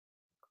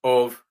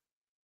of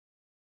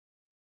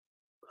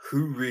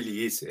who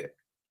really is it,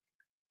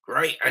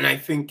 right? And I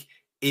think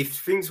if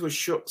things were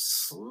shot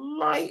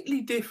slightly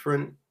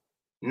different,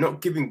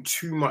 not giving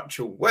too much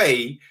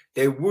away,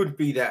 there would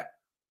be that,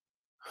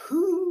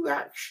 who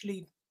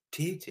actually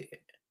did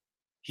it?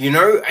 You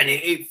know, and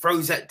it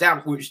throws that down,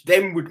 which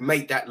then would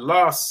make that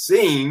last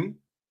scene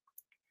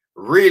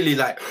really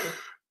like,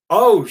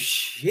 oh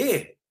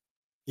shit,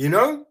 you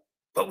know?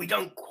 But we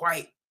don't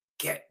quite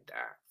get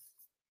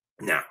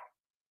that. Now,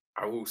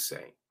 I will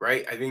say,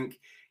 right? I think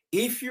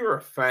if you're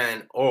a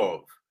fan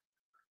of,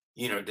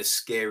 you know, the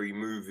scary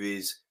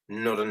movies,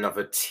 not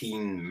another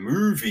teen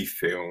movie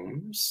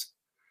films,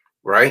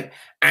 right?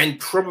 And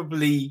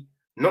probably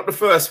not the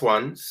first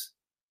ones,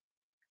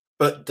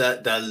 but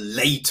the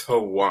later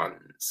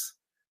ones,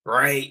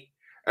 right?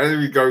 And then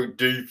we go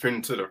deep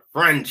into the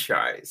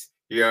franchise,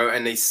 you know,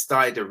 and they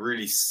started to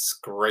really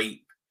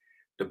scrape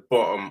the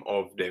bottom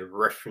of their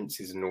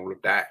references and all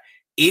of that.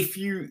 If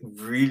you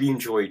really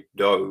enjoyed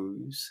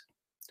those,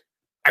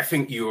 I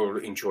think you'll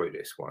enjoy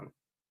this one.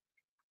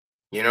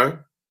 You know,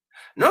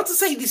 not to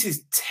say this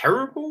is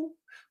terrible,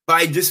 but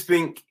I just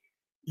think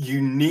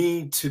you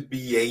need to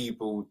be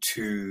able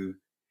to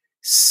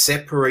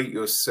separate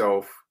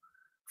yourself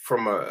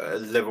from a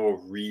level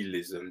of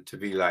realism to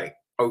be like,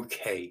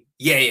 okay,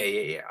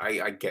 yeah,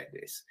 I get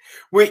this.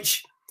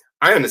 Which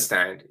I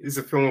understand is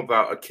a film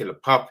about a killer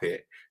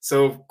puppet.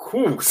 So of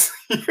course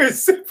you're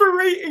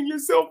separating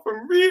yourself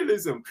from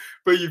realism,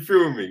 but you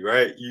feel me,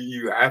 right?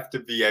 You have to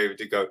be able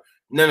to go,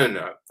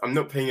 no, I'm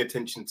not paying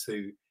attention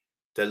to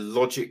the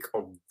logic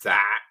of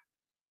that.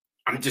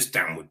 I'm just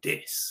down with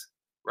this,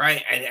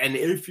 right? And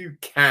if you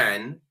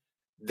can,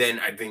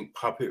 then I think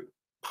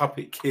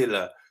Puppet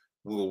Killer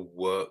will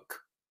work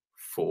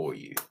for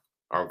you,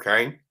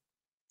 okay?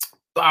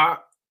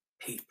 But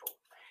people,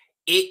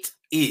 it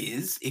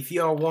is, if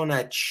you want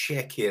to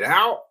check it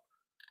out,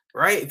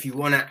 right? If you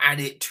want to add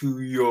it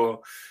to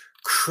your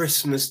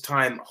Christmas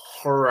time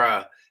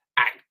horror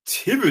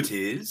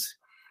activities,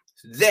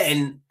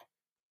 then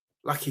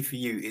lucky for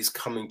you, it's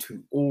coming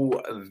to all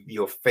of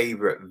your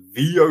favorite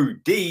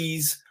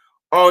VODs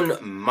on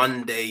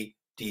Monday,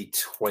 the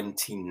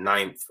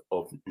 29th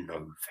of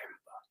November.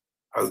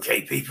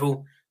 Okay,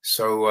 people.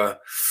 So,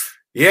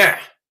 yeah.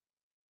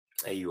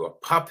 Are you a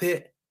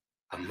puppet,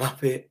 a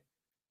muppet?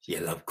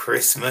 You love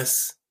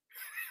Christmas?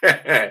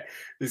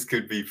 This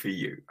could be for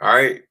you. All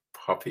right,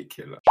 Puppet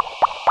Killer.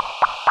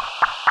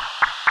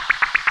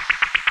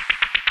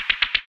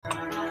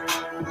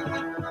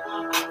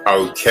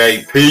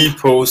 Okay,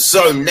 people.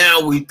 So now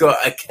we've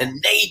got a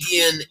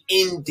Canadian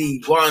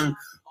indie one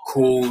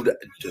called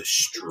The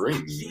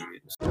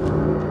Strings.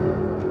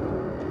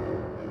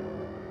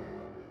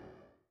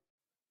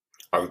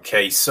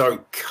 Okay,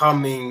 so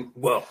coming,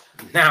 well,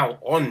 now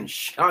on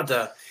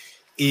Shudder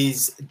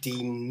is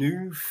the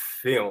new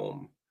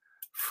film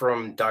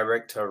from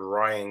director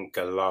Ryan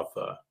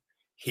Glover.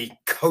 He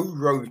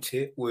co-wrote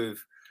it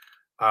with,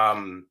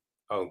 oh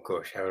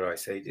gosh, how do I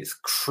say this?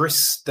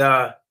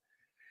 Krista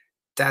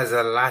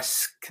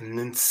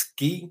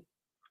Dazalaskninsky.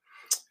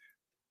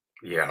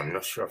 Yeah, I'm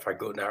not sure if I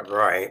got that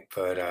right,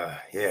 but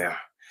yeah.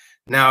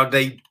 Now,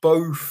 they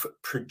both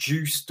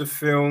produced the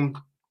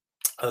film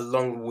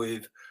along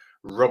with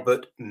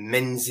Robert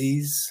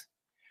Menzies,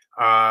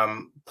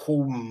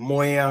 Paul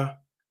Moyer,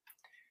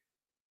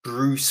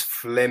 Bruce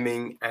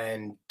Fleming,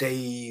 and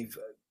Dave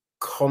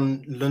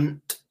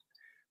Conlon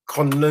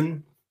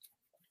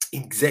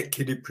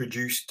executive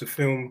produced the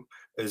film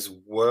as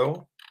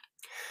well.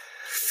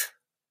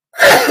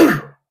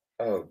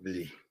 Oh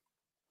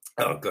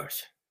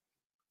gosh,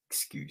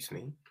 excuse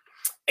me.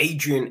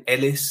 Adrian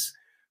Ellis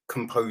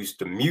composed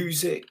the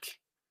music.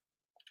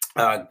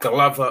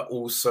 Glover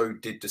also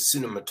did the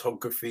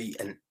cinematography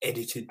and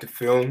edited the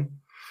film.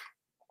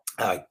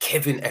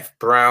 Kevin F.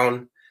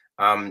 Brown,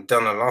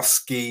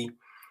 Donalowski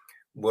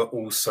were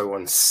also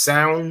on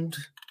sound.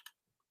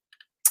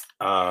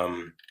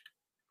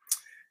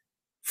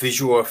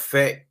 Visual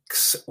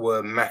effects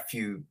were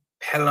Matthew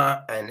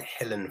Peller and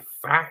Helen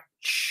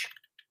Thatch.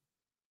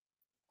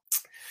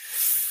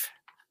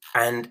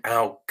 And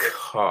our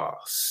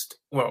cast,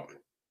 well,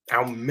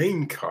 our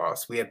main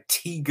cast, we have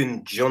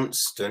Tegan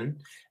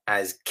Johnston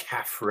as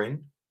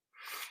Catherine,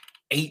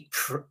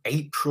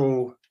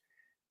 April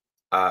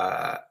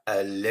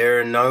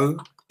Lerno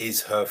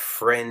is her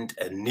friend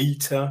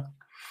Anita,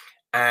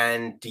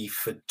 and the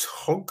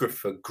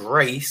photographer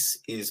Grace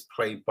is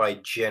played by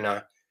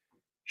Jenna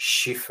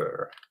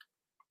Schiffer.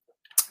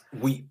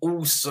 We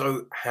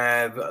also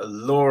have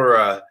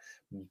Laura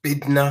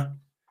Bidner.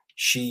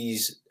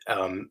 She's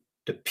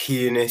the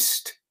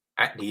pianist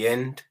at the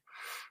end.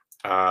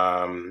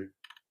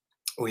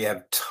 We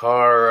have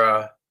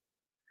Tara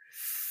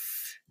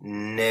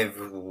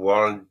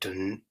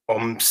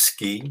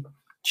Nevwaldomsky.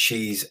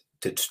 She's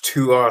the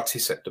two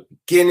artists at the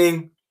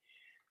beginning.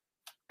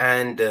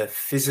 And the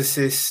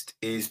physicist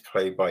is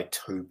played by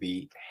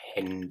Toby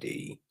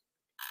Hendy.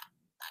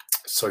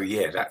 So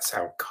yeah, that's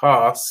our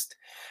cast.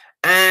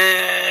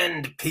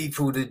 And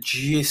people, the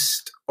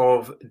gist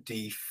of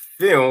the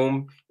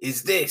film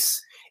is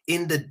this.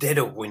 In the dead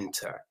of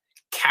winter,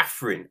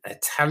 Catherine, a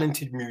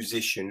talented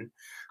musician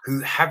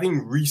who,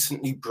 having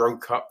recently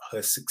broke up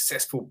her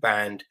successful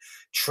band,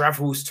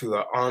 travels to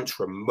her aunt's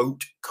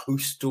remote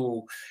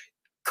coastal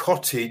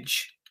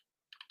cottage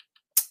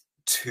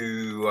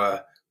to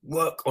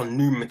work on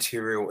new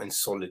material in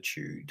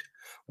solitude.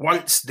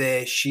 Once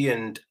there, she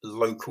and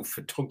local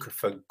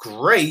photographer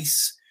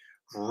Grace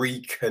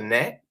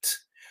reconnect,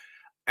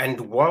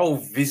 and while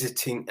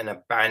visiting an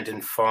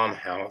abandoned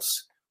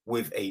farmhouse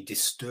with a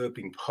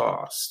disturbing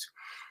past,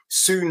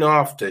 soon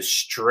after,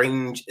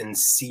 strange and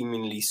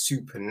seemingly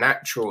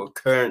supernatural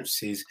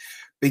occurrences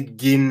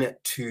begin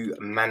to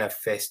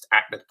manifest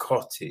at the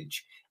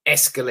cottage,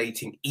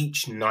 escalating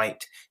each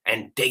night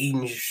and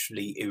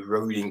dangerously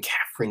eroding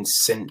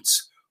Catherine's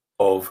sense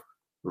of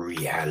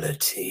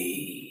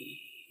reality.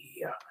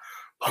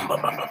 Bum,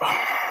 bum, bum, bum, bum.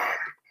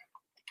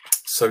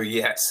 So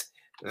yes,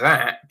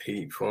 that,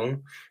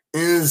 people,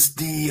 is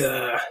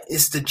the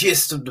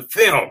gist of the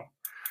film,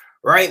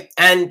 right?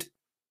 And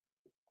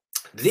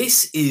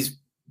this is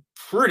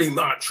pretty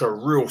much a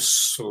real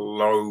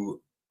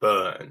slow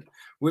burn,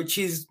 which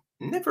is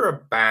never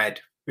a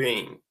bad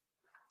thing.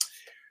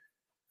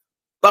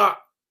 But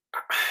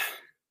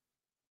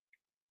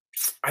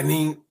I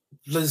mean,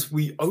 as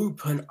we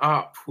open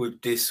up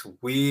with this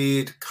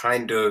weird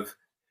kind of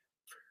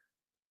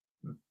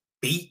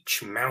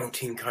beach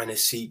mountain kind of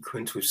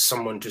sequence with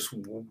someone just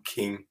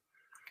walking,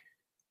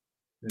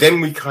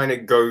 then we kind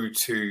of go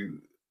to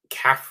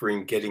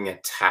Catherine getting a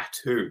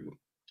tattoo,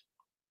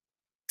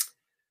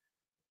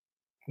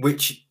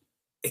 which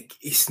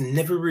it's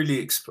never really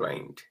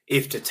explained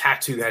if the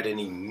tattoo had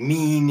any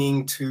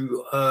meaning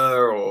to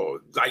her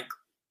or like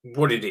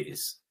what it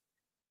is,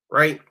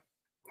 right?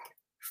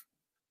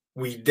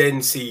 We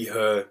then see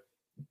her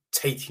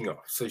taking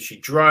off. So she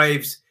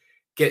drives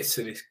gets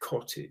to this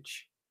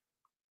cottage.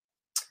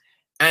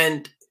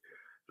 And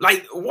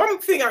like, one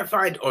thing I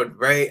find odd,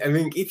 right? I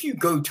mean, if you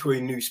go to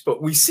a new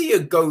spot, we see her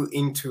go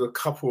into a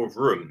couple of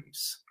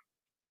rooms,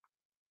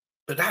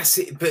 but that's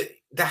it. But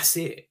that's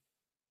it.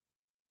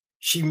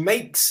 She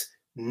makes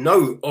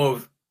note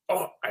of,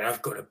 oh, and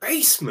I've got a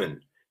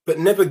basement, but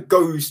never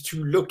goes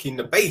to look in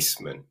the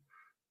basement,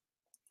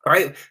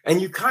 right?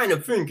 And you kind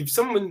of think if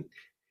someone,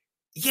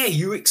 yeah,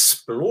 you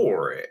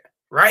explore it,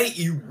 right?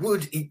 You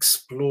would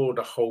explore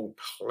the whole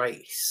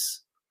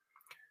place.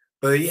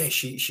 But yeah,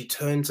 she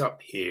turns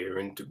up here,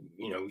 and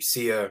we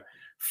see her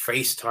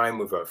FaceTime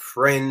with her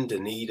friend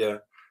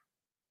Anita,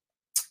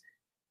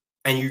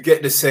 and you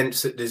get the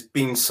sense that there's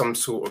been some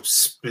sort of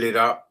split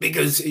up,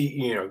 because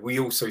we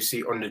also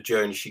see on the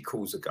journey she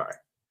calls a guy,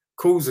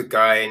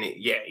 and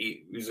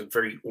it was a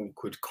very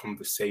awkward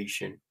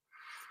conversation.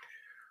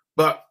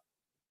 But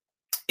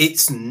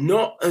it's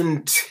not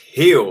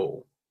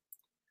until,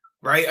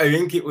 right, I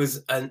think it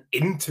was an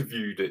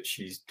interview that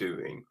she's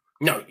doing.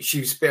 No,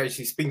 she's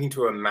speaking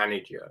to a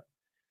manager,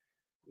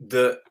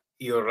 that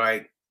you're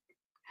like,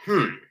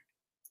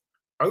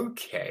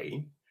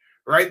 okay,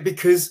 right?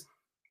 Because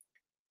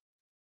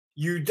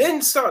you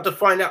then start to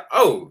find out,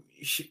 oh,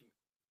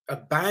 a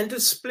band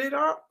has split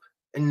up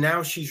and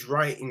now she's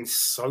writing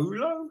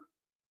solo.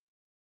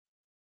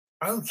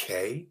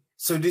 Okay,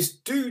 so this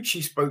dude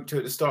she spoke to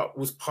at the start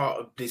was part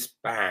of this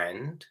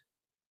band.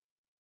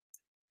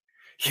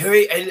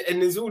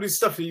 And there's all this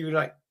stuff that you're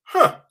like,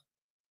 all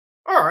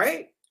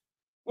right.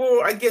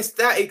 Well, I guess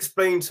that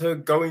explains her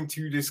going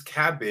to this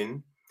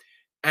cabin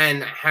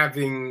and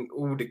having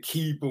all the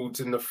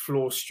keyboards in the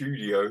floor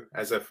studio,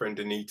 as her friend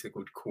Anita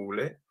would call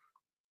it.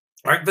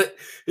 Right, but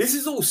this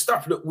is all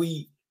stuff that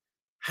we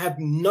have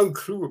no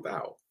clue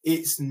about.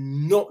 It's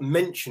not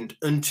mentioned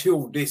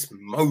until this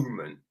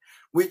moment,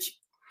 which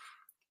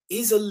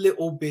is a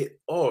little bit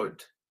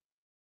odd,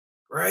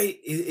 right?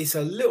 It's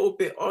a little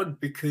bit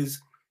odd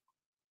because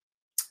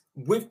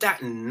with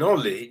that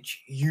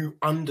knowledge, you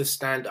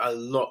understand a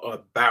lot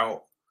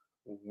about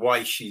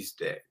why she's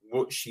there,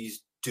 what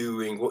she's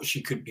doing, what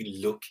she could be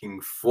looking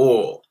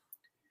for.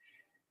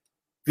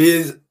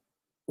 Because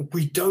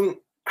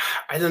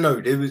I don't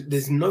know,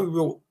 there's no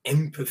real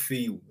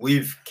empathy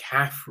with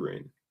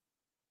Catherine,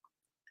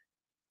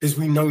 because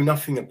we know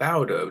nothing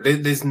about her.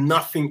 There's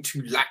nothing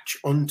to latch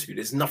onto.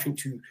 There's nothing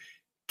to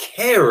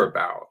care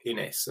about, in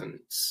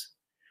essence,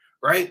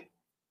 right?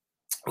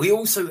 We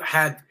also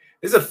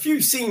there's a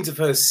few scenes of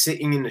her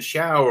sitting in the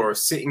shower or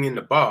sitting in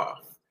the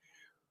bath,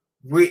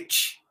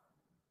 which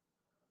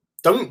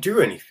don't do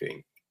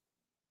anything,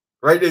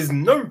 right? There's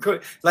no,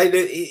 like,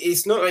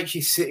 it's not like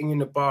she's sitting in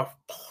the bath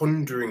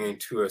pondering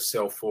into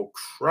herself or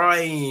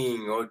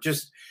crying or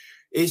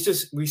it's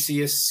just we see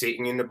her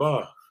sitting in the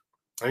bath.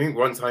 I think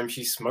one time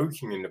she's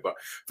smoking in the bath,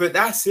 but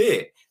that's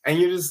it. And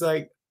you're just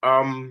like,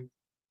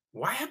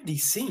 why have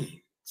these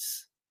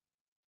scenes,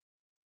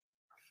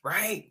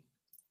 right?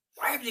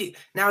 Why have they?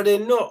 Now,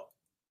 they're not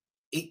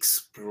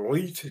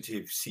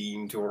exploitative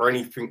scenes or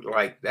anything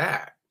like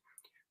that,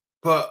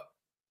 but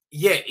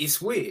yeah,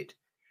 it's weird.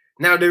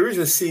 Now, there is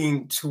a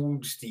scene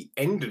towards the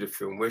end of the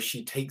film where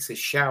she takes a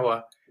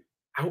shower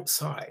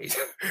outside,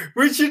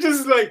 which is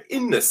just like,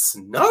 in the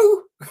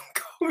snow.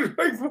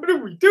 Like, what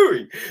are we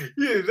doing?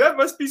 Yeah, that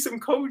must be some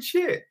cold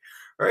shit,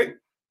 right?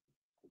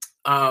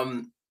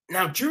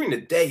 Now, during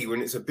the day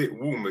when it's a bit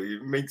warmer,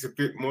 it makes a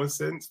bit more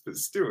sense, but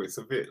still, it's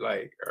a bit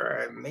like,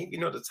 maybe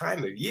not the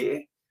time of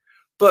year.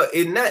 But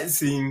in that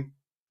scene,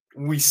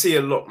 we see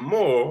a lot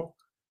more,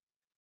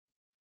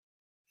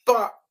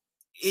 but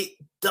it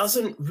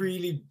doesn't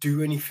really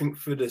do anything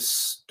for the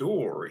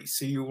story.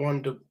 So you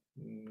wonder,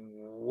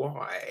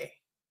 why?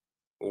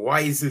 Why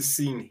is this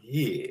scene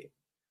here?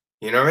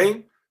 You know what I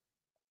mean?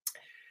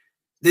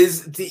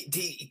 There's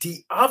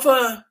the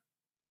other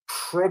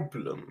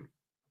problem,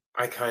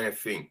 I kind of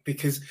think,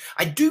 because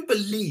I do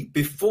believe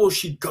before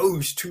she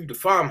goes to the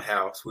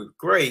farmhouse with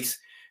Grace,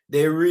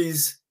 there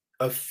is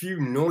a few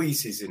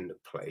noises in the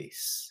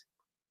place,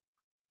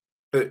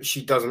 but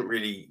she doesn't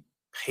really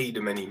pay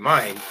them any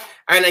mind.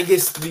 And I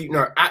guess,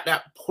 at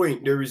that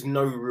point, there is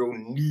no real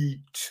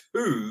need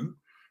to.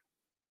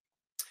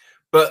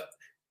 But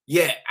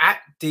yeah, at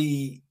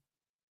the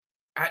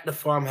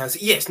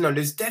farmhouse, yes, no,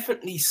 there's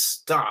definitely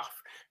stuff,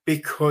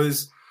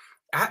 because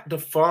at the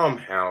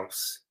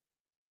farmhouse,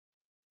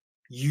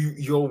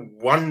 you're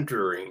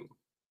wondering,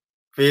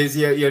 because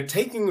you're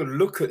taking a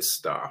look at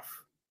stuff,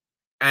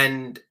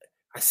 and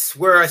I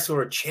swear I saw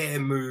a chair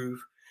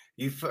move.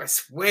 I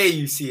swear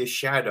you see a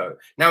shadow.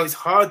 Now, it's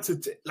hard to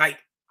like,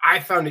 I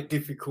found it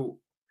difficult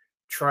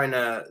trying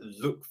to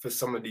look for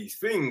some of these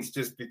things,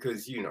 just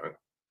because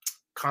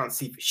can't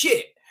see for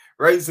shit,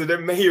 right? So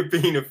there may have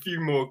been a few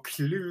more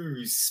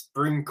clues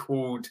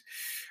sprinkled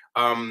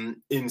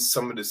in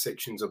some of the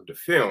sections of the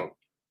film.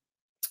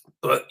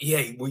 But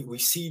yeah, we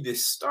see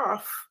this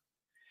stuff,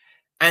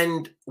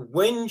 and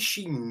when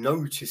she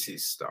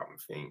notices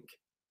something,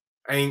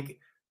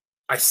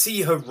 I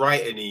see her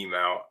write an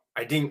email,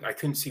 I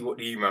couldn't see what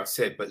the email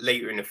said, but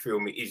later in the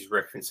film it is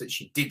referenced that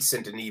she did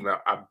send an email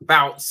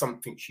about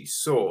something she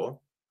saw.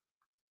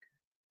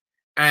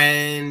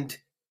 And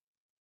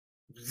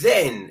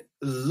then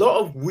a lot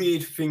of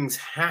weird things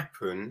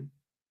happen,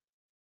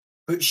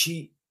 but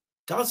she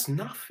does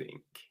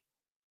nothing,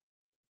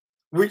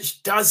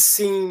 which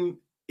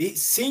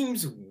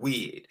seems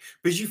weird,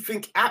 because you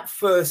think at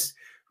first,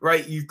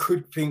 right, you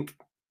could think,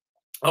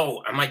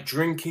 oh, am I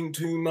drinking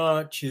too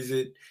much? Is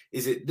it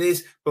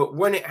this? But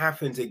when it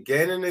happens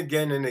again and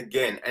again and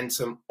again, and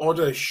some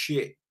odder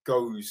shit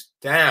goes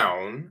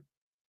down,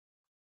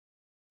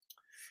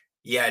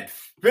 you'd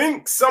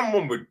think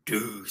someone would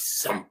do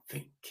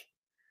something.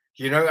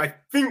 You know, I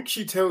think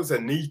she tells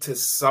Anita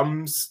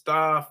some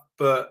stuff,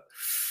 but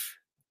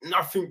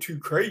nothing too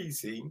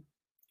crazy.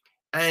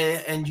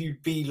 And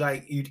you'd be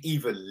like, you'd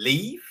either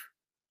leave,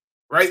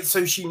 right?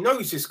 So she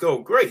knows this girl,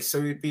 Grace. So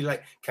it'd be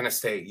like, can I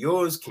stay at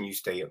yours? Can you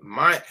stay at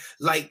mine?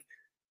 Like,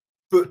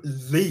 but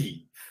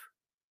leave.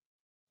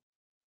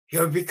 You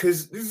know,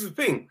 because this is the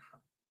thing.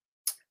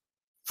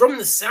 From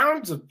the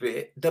sounds of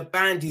it, the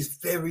band is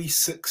very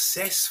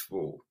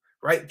successful,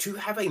 right? To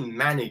have a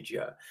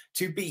manager,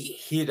 to be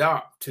hit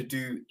up, to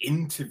do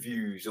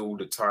interviews all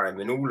the time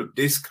and all of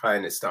this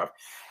kind of stuff,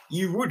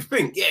 you would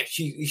think, yeah,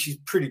 she's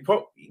pretty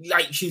pop,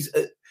 like she's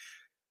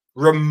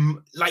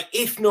like,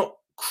 if not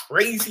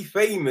crazy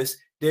famous,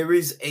 there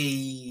is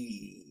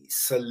a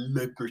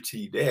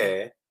celebrity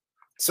there,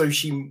 so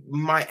she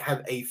might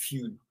have a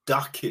few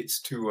ducats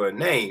to her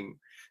name.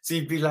 So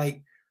you'd be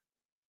like,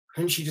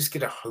 couldn't she just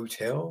get a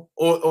hotel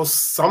or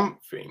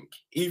something?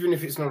 Even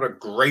if it's not a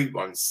great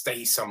one,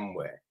 stay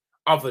somewhere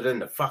other than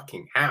the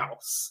fucking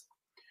house.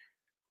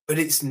 But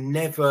it's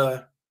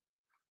never,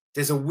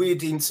 there's a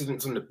weird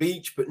incident on the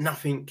beach, but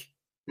nothing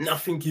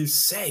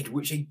is said,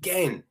 which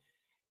again,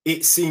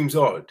 it seems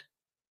odd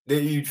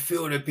that you'd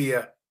feel there'd be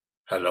a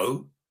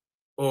hello,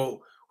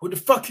 or what the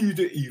fuck are you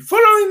doing? Are you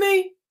following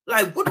me?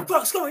 Like, what the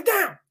fuck's going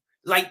down?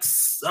 Like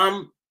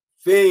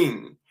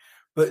something.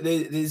 But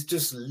there's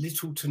just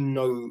little to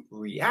no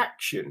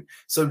reaction.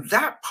 So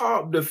that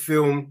part of the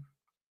film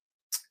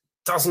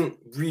doesn't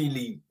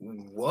really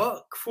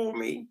work for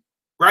me,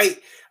 right?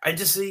 I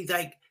just see,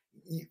 like,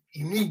 you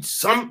need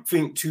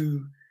something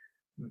to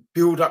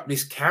build up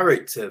this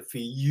character for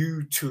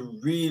you to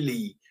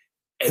really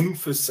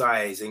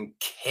emphasize and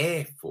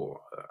care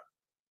for her,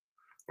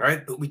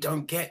 right? But we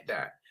don't get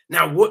that.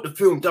 Now, what the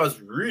film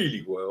does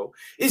really well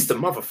is the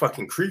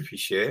motherfucking creepy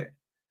shit,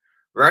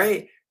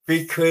 right?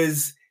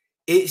 Because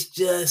it's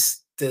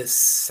just the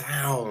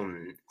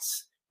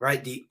sounds,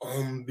 right? The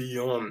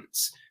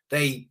ambience.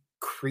 They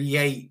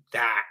create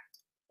that.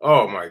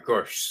 Oh my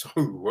gosh, so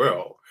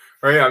well,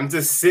 right? I'm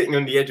just sitting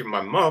on the edge of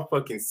my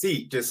motherfucking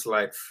seat, just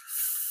like,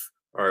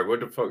 all right, what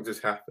the fuck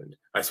just happened?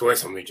 I swear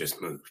something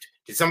just moved.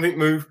 Did something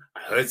move?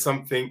 I heard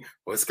something.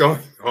 What's going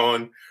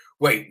on?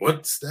 Wait,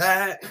 what's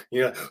that?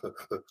 You know,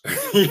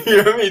 you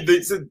know what I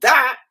mean? So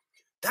that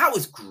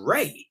was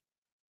great.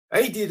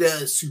 They did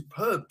a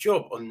superb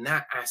job on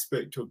that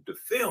aspect of the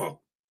film,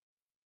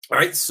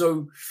 right?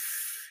 So,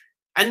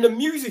 and the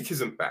music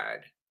isn't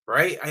bad,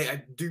 right?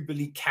 I do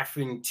believe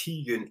Catherine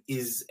Tegan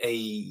is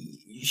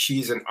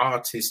she's an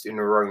artist in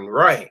her own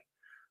right,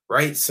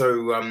 right?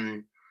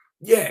 So,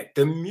 yeah,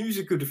 the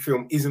music of the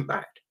film isn't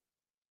bad.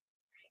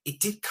 It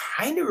did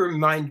kind of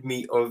remind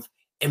me of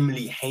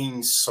Emily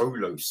Haines'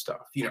 solo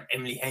stuff. You know,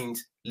 Emily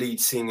Haines, lead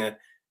singer,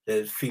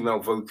 the female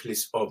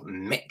vocalist of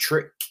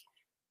Metric,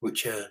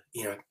 which are,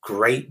 you know,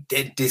 great.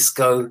 Dead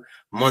Disco,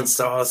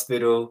 Monster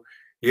Hospital,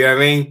 you know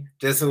what I mean?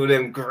 Just all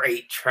them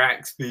great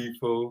tracks,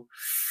 people.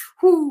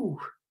 Whoo.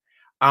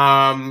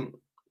 And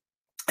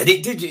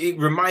it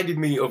reminded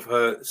me of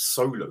her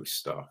solo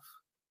stuff.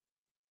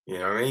 You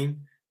know what I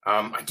mean?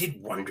 I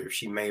did wonder if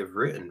she may have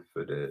written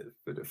for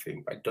the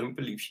thing, but I don't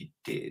believe she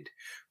did.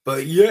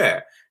 But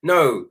yeah,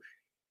 no.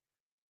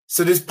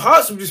 So there's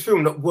parts of this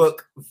film that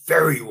work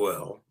very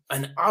well,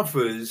 and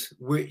others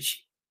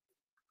which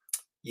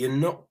you're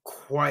not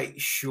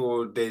quite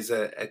sure there's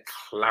a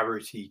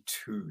clarity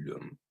to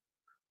them,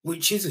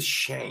 which is a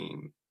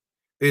shame.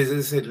 Because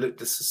as I said, look,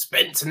 the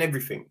suspense and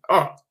everything,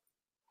 oh,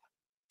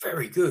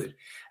 very good.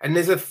 And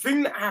there's a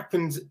thing that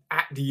happens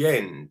at the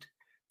end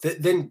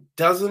that then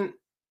doesn't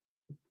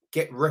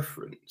get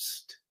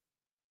referenced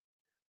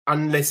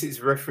unless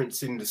it's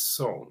referenced in the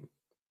song,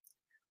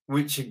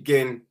 which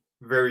again,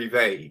 very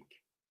vague,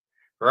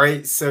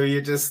 right? So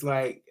you're just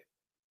like,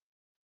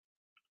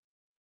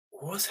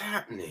 what's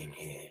happening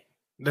here?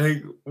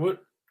 Like,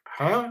 what?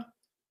 Huh?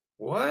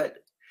 What?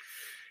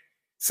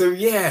 So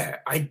yeah,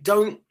 I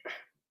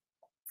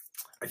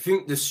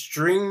think the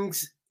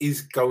Strings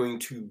is going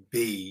to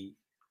be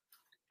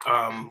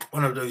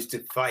one of those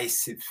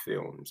divisive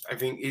films. I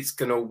think it's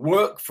going to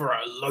work for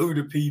a load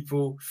of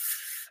people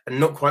and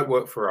not quite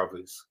work for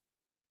others,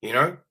 you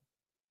know?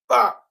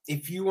 But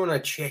if you want to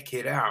check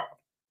it out,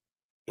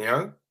 you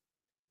know,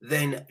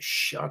 then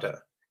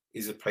Shudder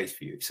is a place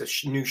for you. It's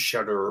a new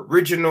Shudder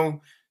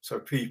original. So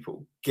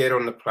people, get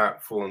on the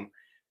platform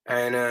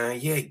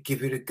and yeah,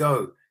 give it a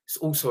go. It's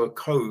also a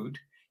code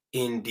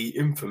in the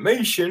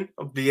information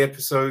of the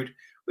episode,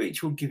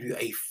 which will give you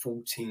a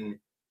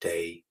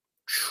 14-day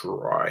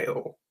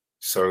trial.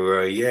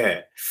 So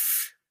yeah,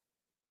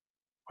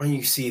 why don't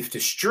you see if the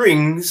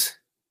strings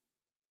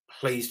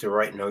plays the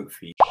right note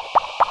for you.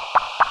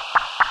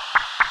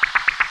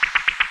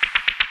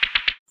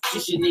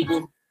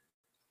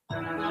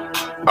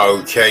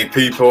 Okay,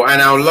 people,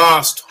 and our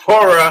last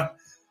horror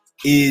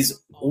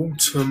is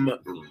Autumn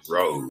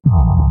Road.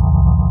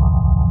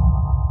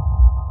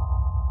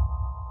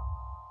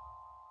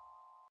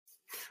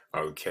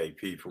 Okay,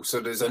 people,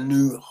 so there's a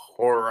new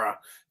horror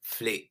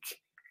flick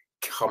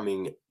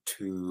coming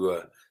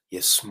to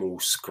your small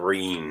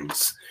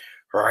screens,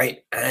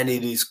 right? And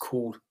it is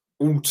called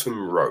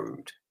Autumn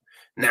Road.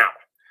 Now,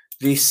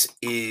 this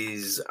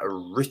is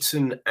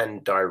written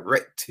and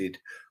directed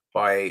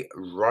by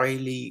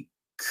Riley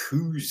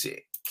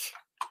Cusick.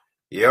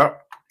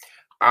 Yep.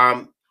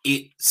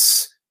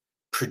 It's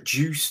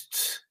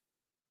produced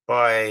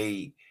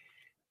by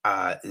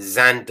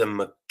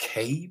Xander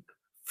McCabe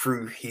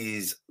through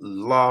his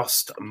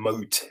Last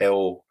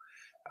Motel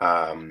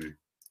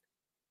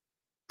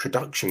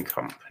production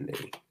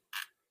company.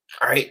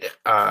 Right?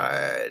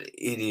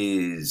 It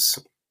is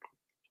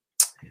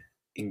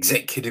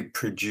executive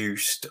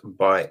produced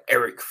by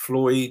Eric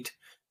Floyd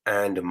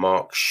and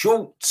Mark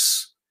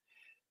Schultz,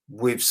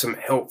 with some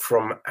help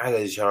from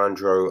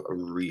Alejandro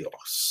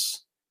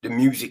Rios. The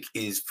music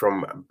is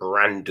from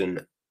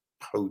Brandon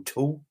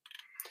Potel.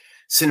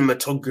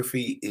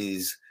 Cinematography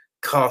is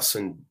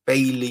Carson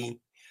Bailey.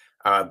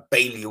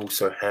 Bailey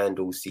also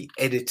handles the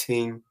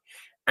editing.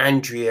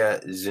 Andrea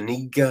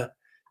Zuniga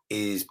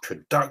is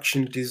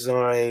production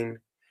design.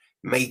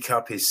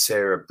 Makeup is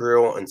Sarah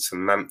Brill and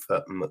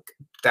Samantha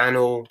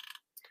McDaniel.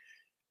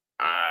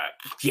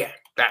 Yeah,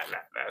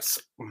 that's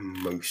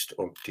most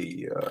of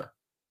the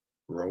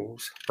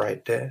roles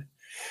right there.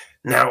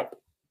 Now,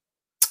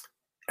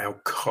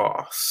 our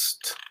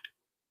cast.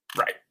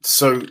 Right,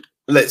 so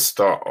let's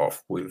start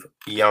off with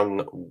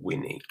young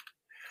Winnie,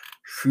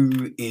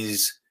 who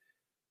is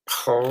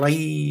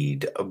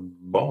played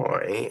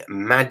by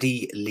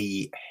Maddie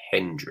Lee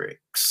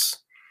Hendricks.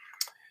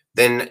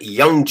 Then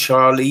young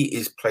Charlie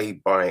is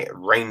played by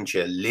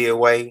Ranger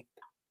Leaway,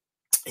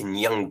 and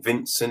young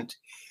Vincent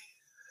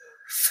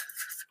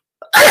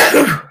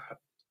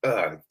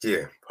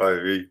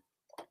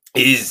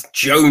is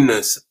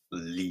Jonas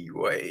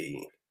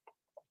Leeway.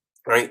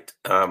 Right?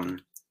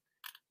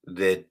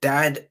 Their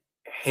dad,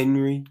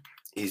 Henry,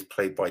 is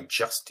played by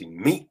Justin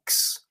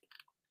Meeks.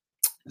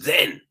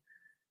 Then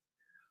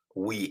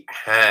we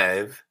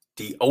have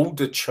the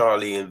older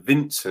Charlie and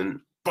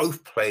Vincent,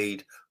 both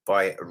played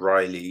by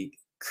Riley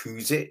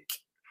Cusick.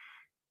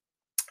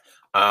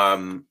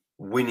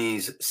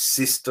 Winnie's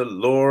sister,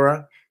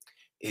 Laura,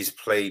 is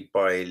played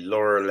by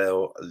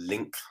Laurel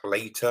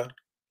Linklater.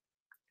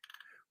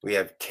 We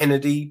have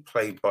Kennedy,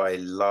 played by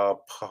La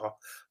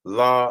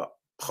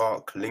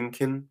Park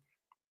Lincoln.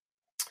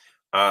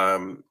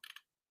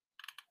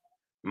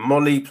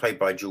 Molly, played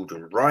by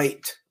Jordan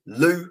Wright.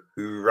 Lou,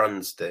 who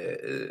runs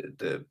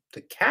the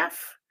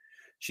CAF,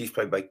 she's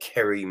played by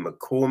Kerry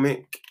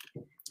McCormick.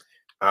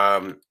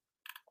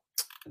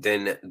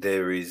 Then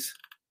there is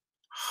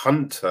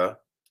Hunter,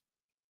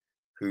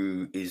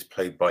 who is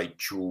played by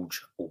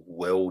George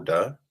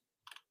Welder.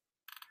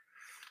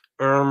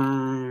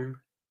 I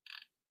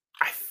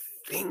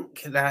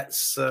think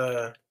that's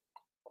the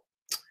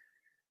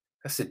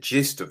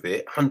gist of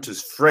it.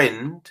 Hunter's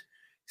friend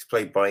is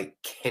played by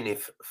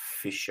Kenneth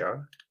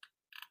Fisher.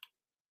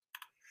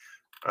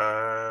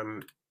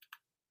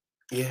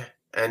 Yeah,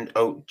 and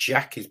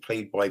Jack is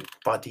played by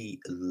Buddy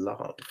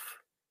Love.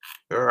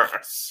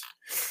 Yes.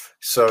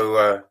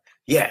 So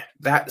yeah,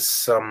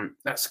 that's the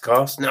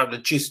cast. Now the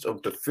gist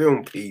of the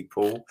film,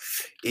 people,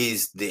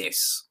 is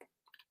this: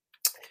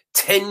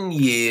 10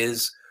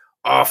 years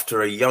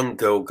after a young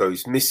girl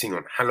goes missing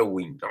on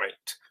Halloween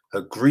night,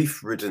 her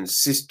grief-ridden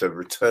sister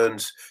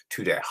returns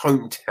to their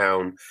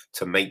hometown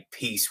to make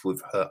peace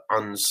with her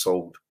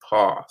unsolved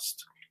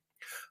past.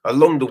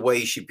 Along the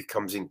way, she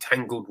becomes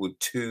entangled with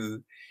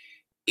two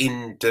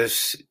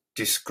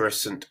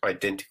indiscrepant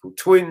identical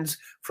twins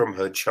from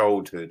her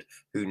childhood,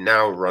 who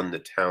now run the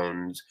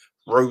town's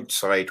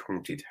roadside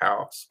haunted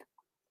house.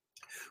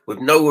 With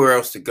nowhere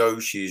else to go,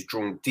 she is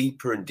drawn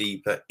deeper and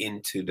deeper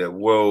into the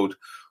world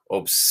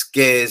of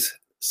scares,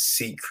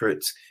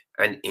 secrets,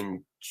 and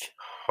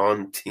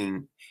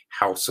enchanting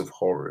house of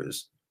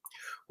horrors.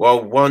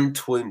 While one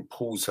twin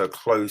pulls her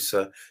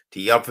closer,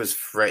 the other's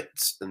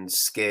threats and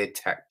scare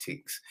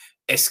tactics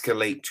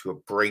escalate to a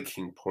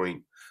breaking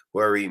point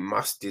where he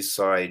must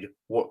decide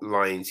what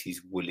lines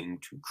he's willing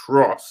to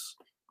cross.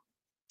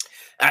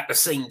 At the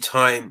same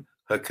time,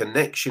 her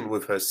connection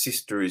with her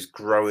sister is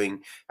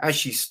growing as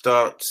she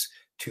starts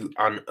to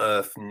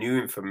unearth new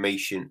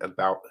information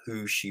about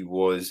who she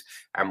was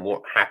and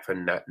what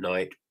happened that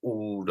night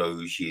all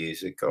those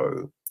years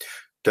ago.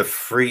 The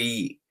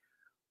three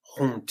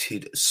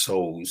haunted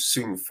souls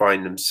soon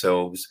find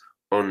themselves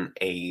on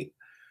a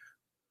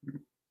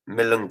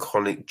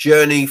melancholic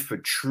journey for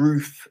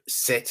truth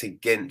set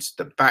against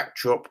the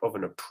backdrop of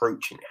an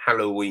approaching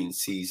Halloween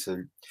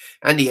season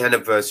and the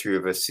anniversary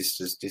of her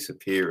sister's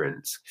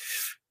disappearance.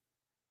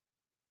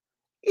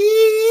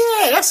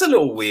 Yeah, that's a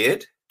little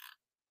weird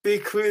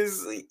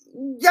because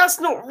that's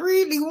not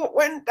really what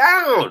went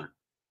down.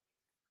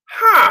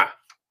 Huh.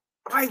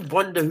 I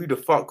wonder who the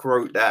fuck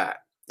wrote that.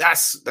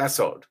 That's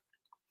odd.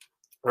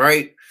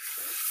 Right?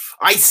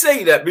 I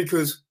say that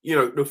because, you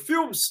know, the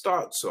film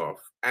starts off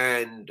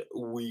and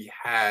we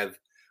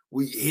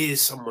hear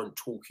someone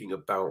talking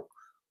about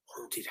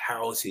haunted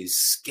houses,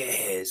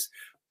 scares,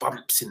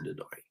 bumps in the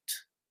night,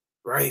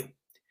 right?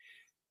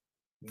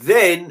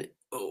 Then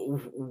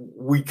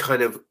we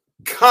kind of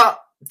cut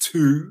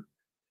to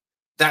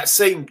that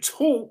same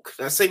talk,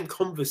 that same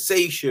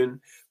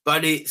conversation,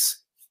 but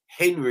it's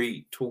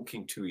Henry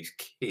talking to his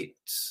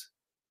kids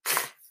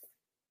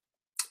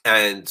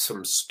and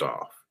some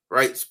staff,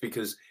 right? It's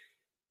because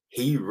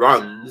he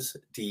runs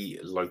the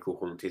local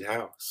haunted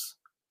house,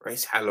 right?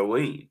 It's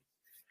Halloween.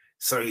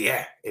 So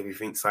yeah,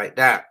 everything's like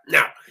that.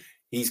 Now,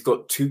 he's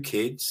got 2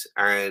 kids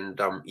and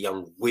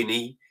young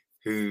Winnie,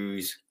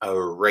 who's a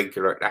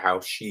regular at the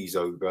house. She's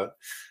over,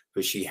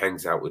 but she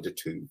hangs out with the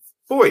 2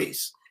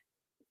 boys.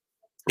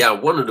 Now,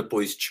 one of the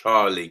boys,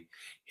 Charlie,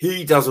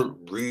 he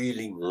doesn't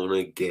really want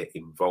to get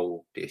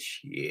involved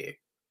this year,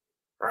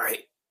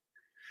 right?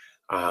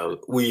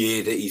 We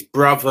hear that his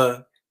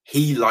brother,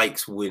 he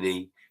likes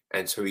Winnie,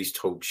 and so he's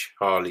told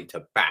Charlie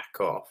to back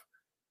off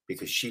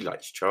because she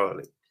likes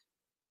Charlie.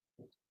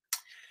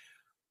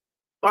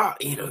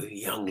 But, you know,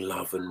 young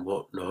love and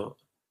whatnot.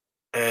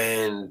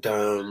 And,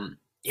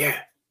 yeah,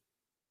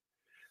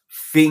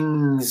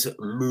 things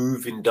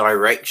move in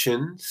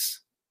directions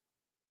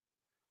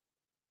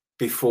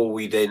before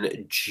we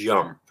then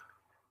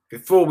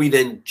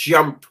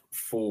jump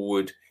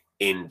forward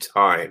in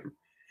time.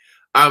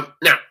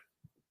 Now,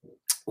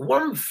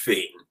 one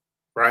thing,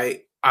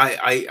 right,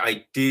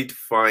 I did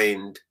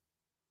find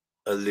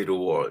a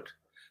little odd.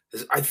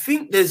 I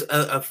think there's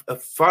a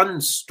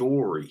fun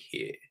story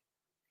here,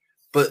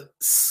 but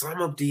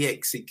some of the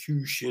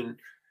execution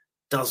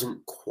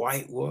doesn't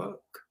quite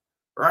work,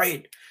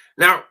 right?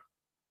 Now,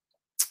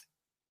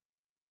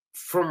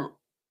 from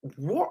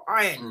what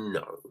I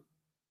know,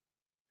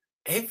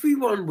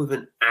 everyone with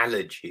an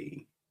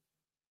allergy,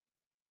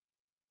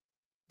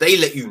 they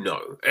let you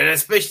know, and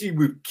especially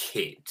with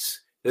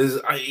kids. As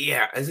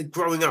a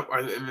growing up, I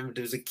remember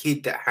there was a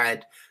kid that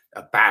had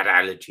a bad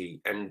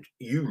allergy, and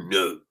you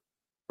knew,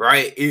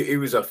 right? It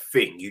was a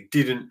thing.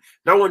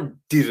 No one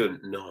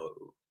didn't know.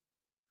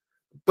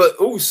 But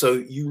also,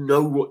 you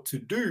know what to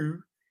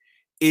do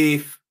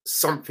if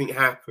something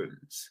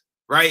happens,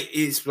 right?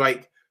 It's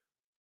like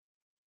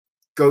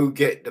go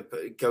get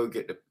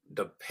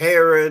the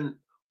parent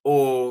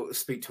or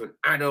speak to an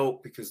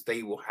adult because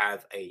they will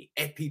have a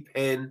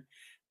EpiPen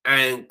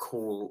and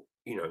call,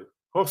 you know,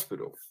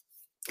 hospital.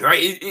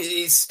 Right?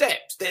 It's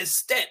steps. There's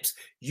steps.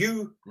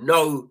 You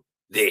know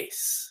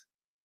this.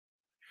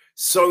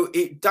 So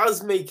it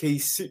does make a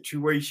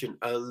situation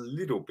a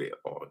little bit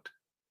odd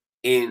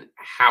in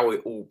how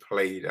it all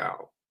played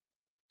out.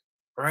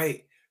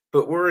 Right?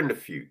 But we're in the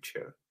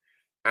future.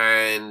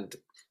 And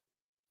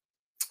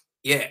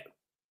yeah,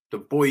 the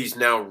boys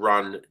now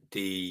run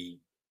the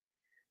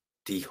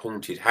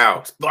haunted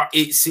house, but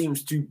it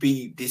seems to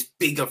be this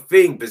bigger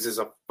thing because there's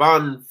a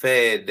fun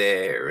fair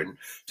there and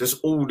just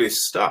all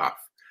this stuff.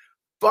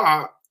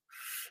 But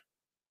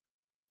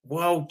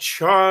while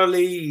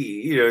Charlie,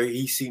 you know,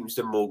 he seems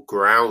the more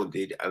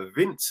grounded, and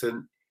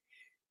Vincent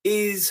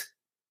is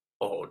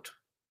odd.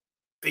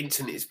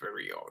 Vincent is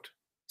very odd.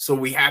 So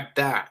we have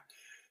that.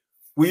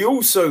 We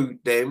also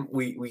then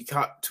we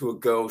cut to a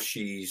girl.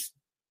 She's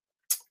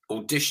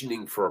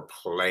auditioning for a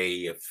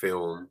play, a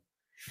film,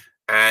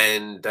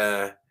 and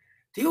the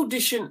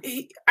audition.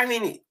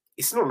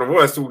 It's not the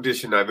worst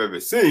audition I've ever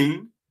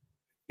seen,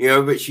 you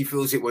know. But she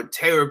feels it went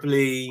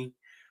terribly.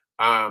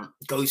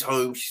 Goes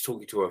home. She's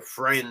talking to her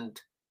friend,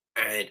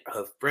 and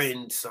her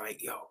friend's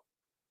like, "Yo,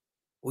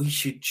 we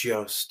should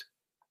just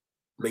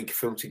make a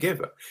film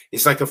together."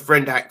 It's like a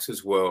friend acts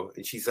as well,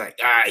 and she's like,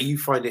 you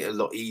find it a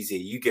lot easier.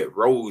 You get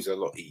roles a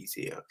lot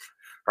easier,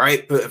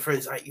 right? But her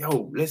friend's like,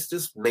 "Yo, let's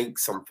just make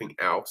something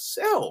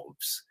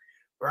ourselves,"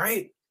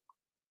 right?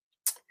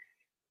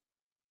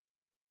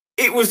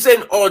 It was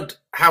then odd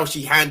how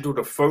she handled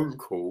a phone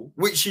call,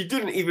 which she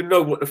didn't even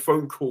know what the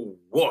phone call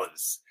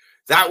was.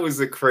 That was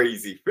a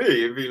crazy thing.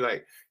 It'd be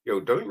like, "Yo,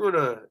 don't you want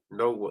to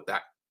know what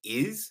that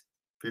is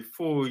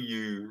before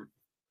you..."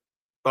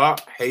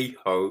 But hey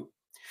ho.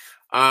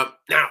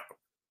 Now,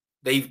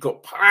 they've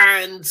got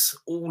plans,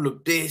 all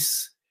of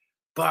this,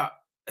 but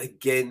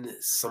again,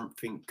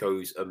 something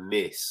goes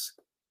amiss,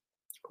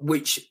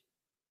 which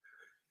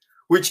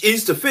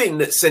is the thing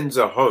that sends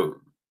her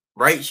home,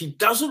 right? She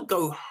doesn't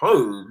go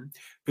home,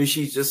 but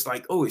she's just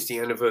like, "Oh, it's the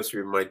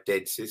anniversary of my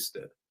dead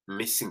sister,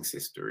 missing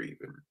sister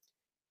even."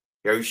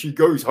 You know, she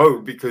goes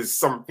home because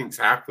something's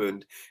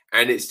happened,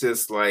 and it's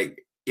just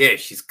like, yeah,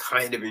 she's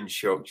kind of in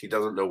shock. She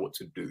doesn't know what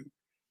to do.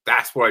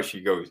 That's why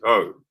she goes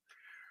home.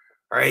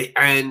 right?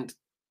 And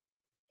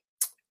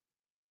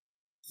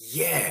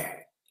yeah,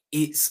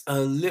 it's a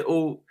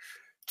little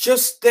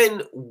just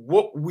then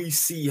what we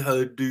see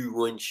her do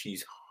when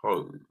she's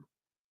home,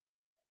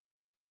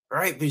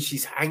 right? But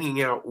she's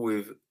hanging out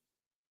with,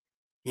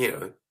 you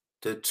know,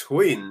 the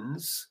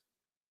twins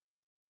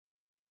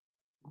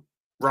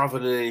rather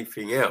than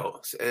anything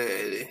else.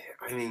 I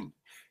mean,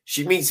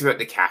 she meets him at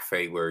the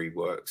cafe where he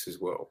works as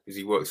well, because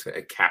he works at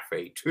a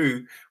cafe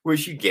too,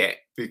 which you get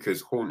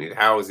because haunted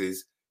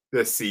houses,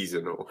 they're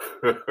seasonal.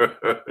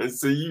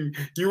 So you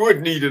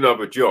would need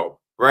another job,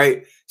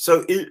 right?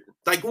 So it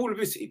like all of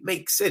this, it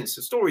makes sense.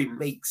 The story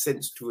makes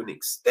sense to an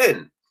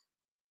extent,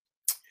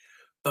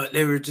 but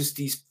there are just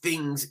these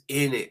things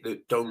in it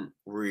that don't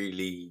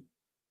really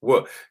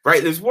work.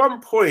 Right? There's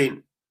one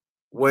point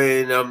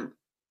when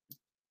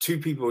two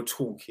people are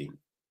talking.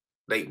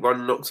 Like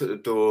one knocks at the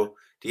door,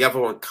 the other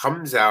one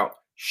comes out,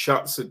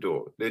 shuts the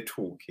door. They're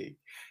talking,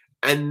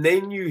 and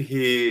then you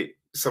hear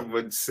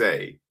someone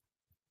say,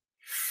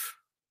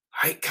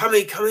 "Hey, come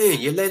in, come in.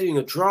 You're letting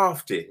a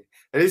draft in."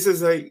 And it's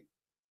just like,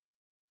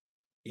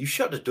 you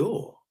shut the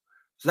door.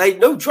 Like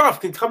no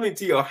draft can come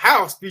into your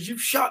house because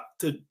you've shut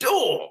the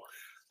door.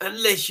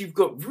 Unless you've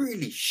got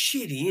really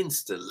shitty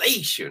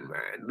installation,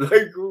 man.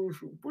 Like,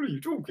 what are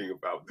you talking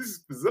about? This is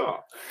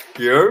bizarre.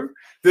 You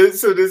know?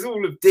 So there's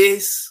all of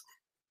this,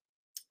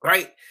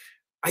 right?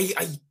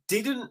 I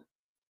didn't.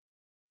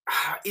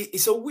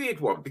 It's a weird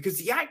one because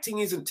the acting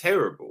isn't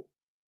terrible,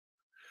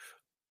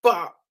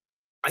 but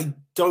I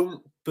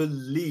don't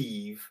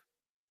believe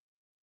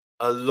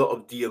a lot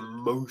of the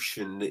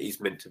emotion that is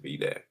meant to be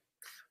there.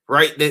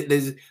 Right?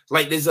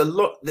 There's a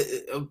lot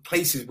of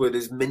places where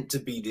there's meant to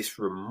be this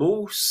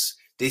remorse,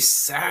 this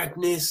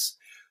sadness,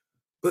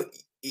 but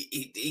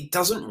it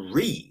doesn't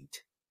read.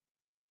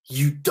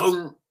 You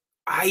don't.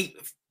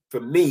 For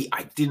me,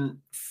 I didn't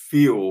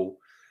feel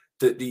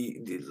that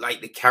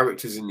the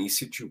characters in these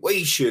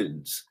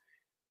situations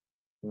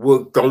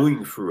were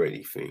going through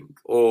anything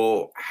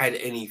or had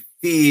any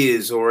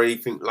fears or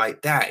anything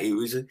like that. It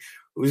was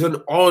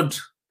an odd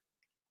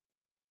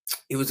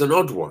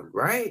one,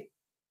 right?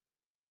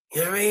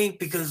 You know what I mean?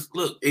 Because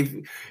look,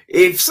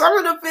 if some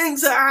of the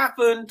things that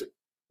happened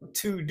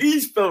to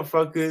these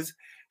motherfuckers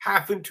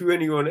happened to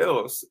anyone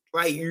else,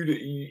 like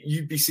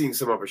you'd be seeing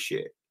some other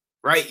shit,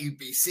 right? You'd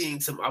be seeing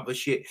some other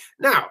shit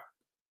now,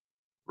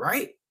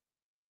 right?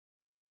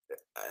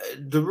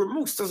 The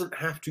remorse doesn't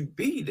have to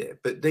be there,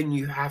 but then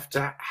you have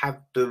to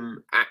have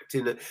them act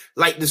in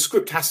like the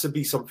script has to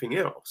be something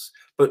else.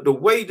 But the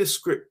way the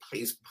script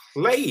is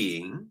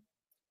playing,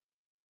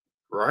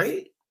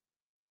 right?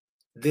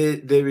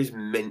 There is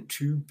meant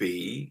to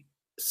be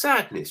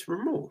sadness,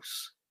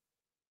 remorse,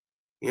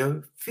 you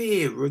know,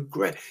 fear,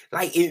 regret.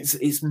 Like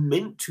it's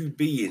meant to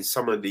be in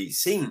some of these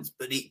scenes,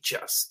 but it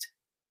just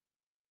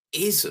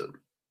isn't.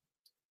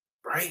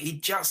 Right?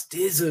 It just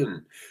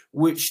isn't,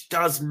 which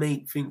does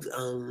make things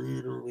a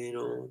little bit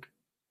odd.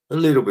 A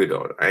little bit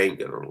odd, I ain't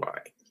gonna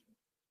lie.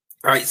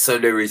 Right, so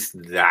there is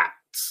that.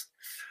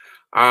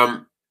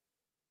 Um,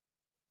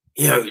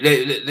 you know,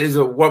 there's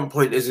a one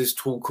point there's this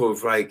talk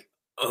of like,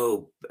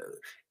 oh,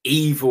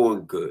 evil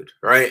and good,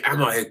 right?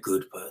 Am I a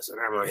good person?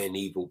 Am I an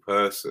evil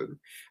person?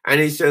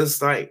 And it's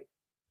just like,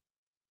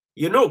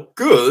 you're not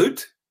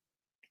good,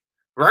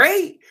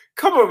 right?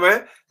 Come on,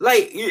 man.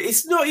 Like,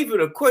 it's not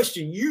even a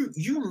question.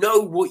 You know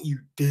what you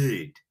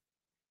did.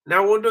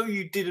 Now, although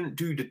you didn't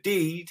do the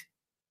deed,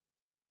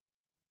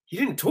 you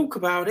didn't talk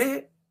about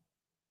it,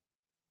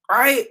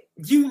 right?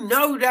 You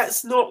know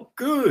that's not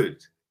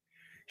good.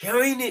 You know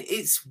what I mean?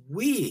 It's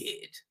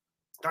weird.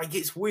 Like,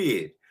 it's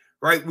weird,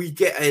 right? We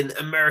get an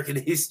American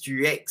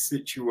History X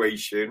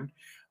situation,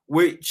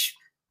 which,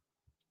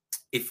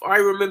 if I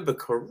remember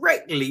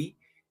correctly,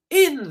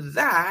 in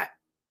that,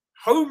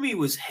 Homie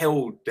was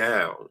held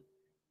down.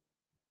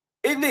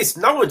 In this,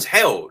 no one's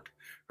held,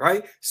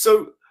 right?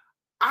 So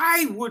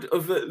I would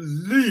have at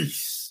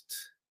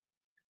least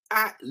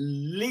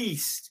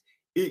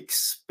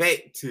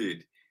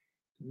expected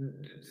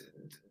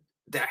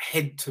that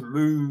head to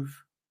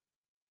move.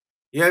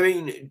 You know what I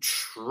mean?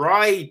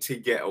 Try to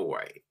get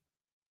away,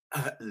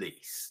 at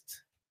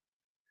least.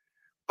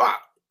 But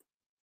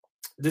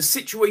the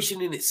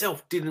situation in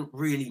itself didn't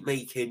really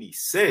make any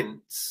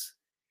sense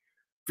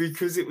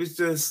because it was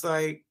just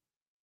like,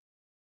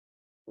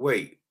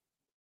 wait,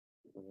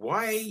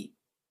 why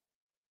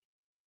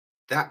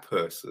that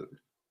person?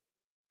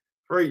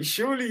 Right?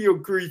 Surely your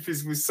grief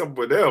is with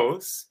someone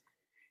else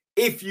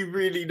if you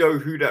really know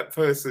who that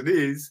person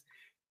is.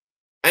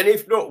 And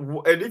if not,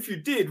 and if you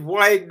did,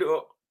 why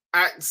not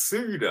act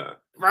sooner?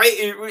 Right?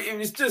 It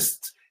was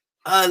just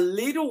a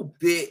little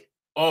bit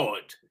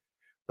odd.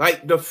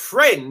 Like the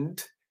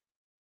friend,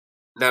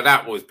 now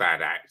that was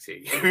bad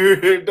acting.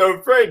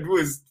 The friend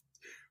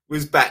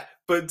was bad.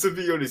 But to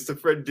be honest, the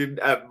friend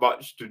didn't have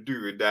much to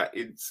do in that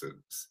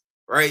instance.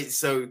 Right?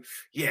 So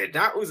yeah,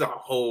 that was a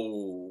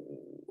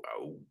whole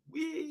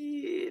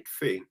weird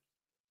thing.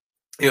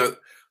 You know,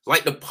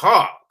 like the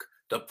park.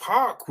 The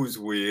park was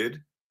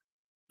weird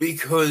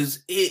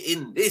because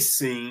in this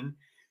scene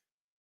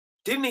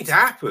didn't need to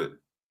happen.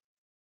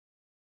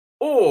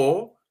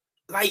 Or,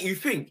 like, you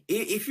think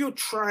if you're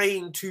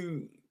trying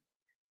to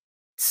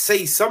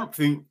say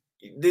something,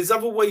 there's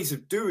other ways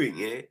of doing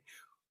it,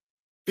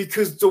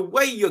 because the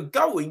way you're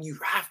going, you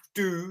have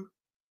to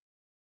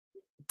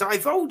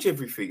divulge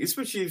everything,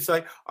 especially if you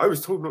say, I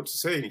was told not to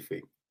say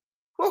anything.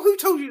 Well, who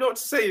told you not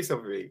to say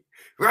something?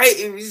 Right?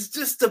 It was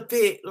just a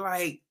bit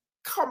like,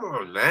 come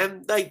on,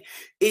 man. Like,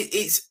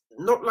 it's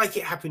not like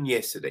it happened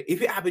yesterday.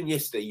 If it happened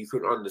yesterday, you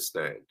could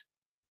understand.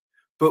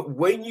 But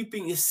when you've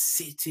been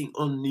sitting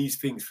on these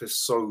things for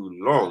so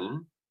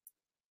long,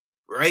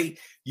 right,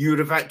 you would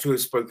have had to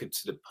have spoken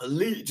to the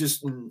police,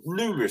 just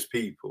numerous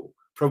people,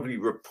 probably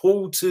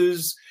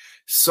reporters.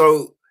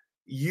 So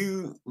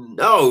you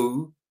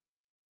know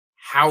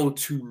how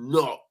to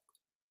not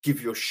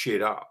give your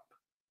shit up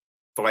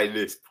by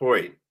this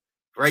point,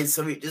 right?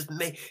 So it just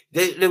made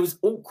there was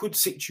awkward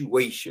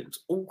situations,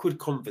 awkward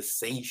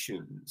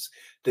conversations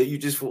that you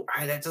just thought,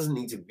 that doesn't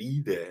need to be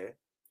there,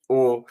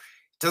 or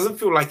it doesn't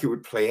feel like it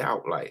would play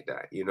out like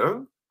that, you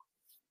know?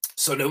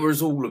 So there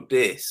was all of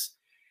this.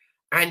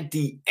 And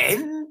the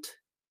end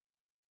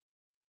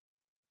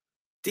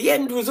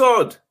was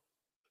odd.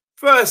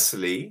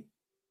 Firstly,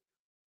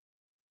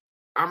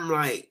 I'm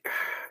like,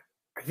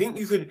 I think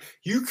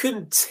you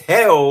can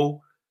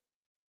tell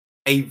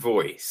a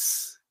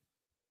voice,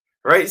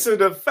 right? So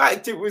the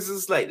fact it was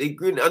just like they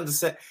couldn't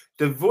understand,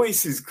 the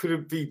voices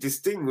couldn't be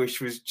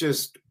distinguished, was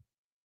just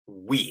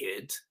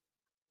weird.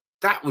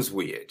 That was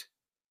weird.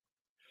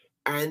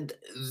 And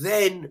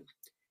then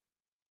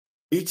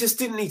it just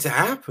didn't need to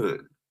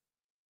happen.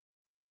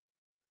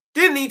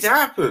 Didn't need to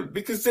happen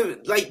because they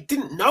like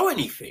didn't know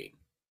anything.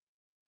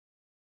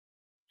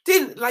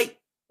 Didn't like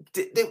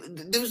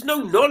there was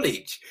no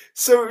knowledge.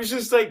 So it was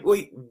just like,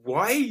 wait,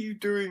 why are you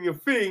doing a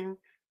thing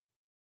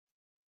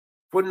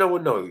when no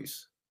one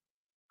knows?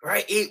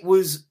 Right? It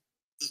was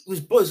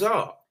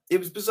bizarre. It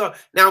was bizarre.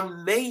 Now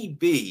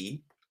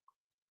maybe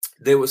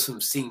there were some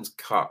scenes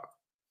cut,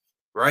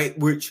 right,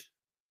 which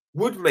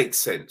would make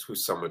sense with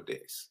some of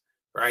this,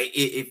 right?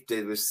 If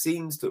there were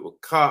scenes that were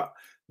cut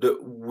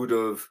that would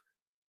have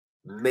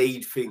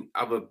made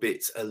other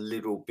bits a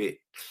little bit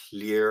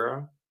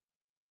clearer,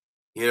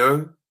 you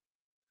know.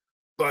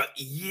 But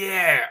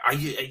yeah,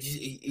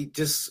 it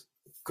just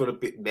got a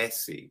bit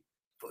messy.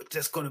 It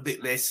just got a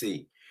bit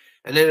messy,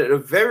 and then at the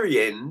very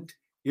end,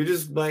 you're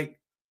just like,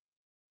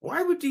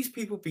 why would these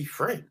people be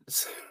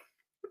friends?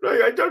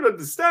 Like, I don't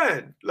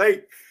understand.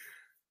 Like,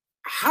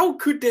 how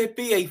could there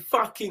be a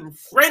fucking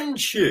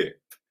friendship?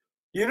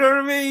 You know what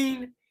I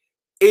mean?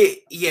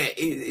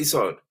 It's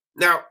odd.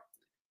 Now,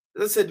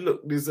 as I said,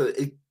 look, there's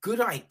a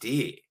good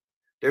idea.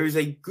 There is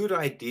a good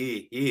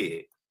idea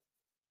here.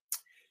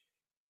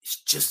 It's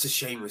just a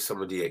shame with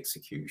some of the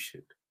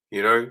execution,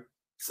 you know?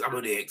 Some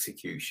of the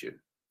execution.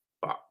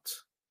 But,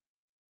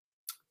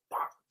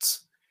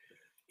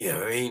 you know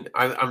what I mean?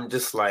 I'm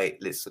just like,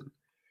 listen,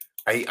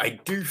 I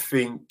do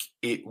think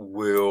it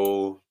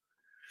will,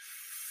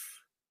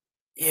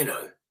 you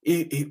know,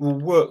 it will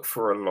work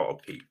for a lot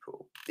of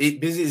people.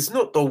 Because it's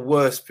not the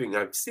worst thing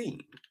I've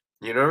seen.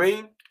 You know what I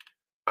mean?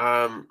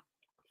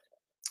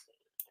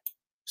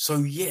 So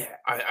yeah,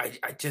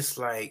 I just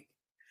like,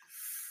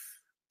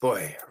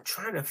 boy, I'm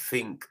trying to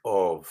think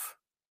of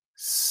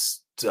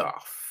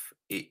stuff.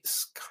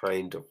 It's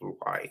kind of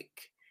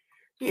like,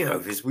 you know,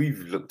 because we've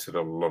looked at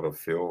a lot of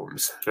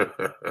films,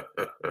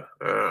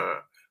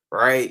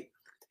 right?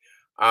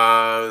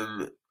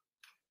 Oh,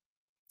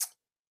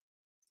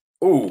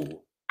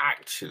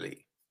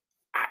 actually,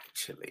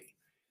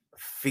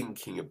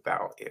 thinking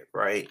about it,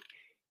 right?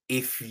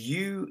 If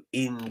you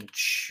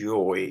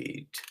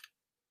enjoyed,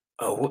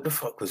 oh, what the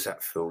fuck was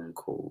that film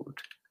called?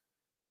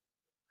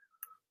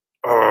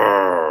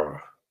 Oh,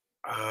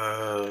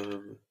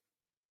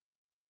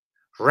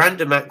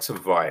 Random Acts of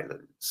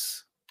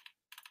Violence,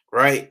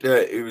 right?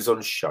 It was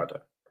on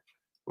Shudder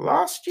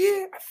last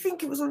year. I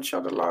think it was on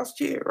Shudder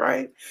last year,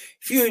 right?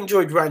 If you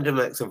enjoyed Random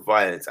Acts of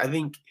Violence, I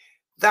think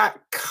that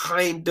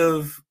kind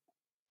of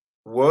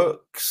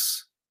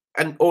works,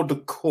 and or The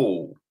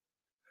Call,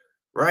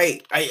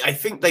 right? I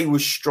think they were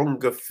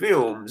stronger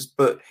films,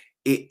 but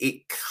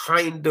it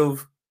kind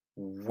of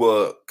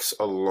works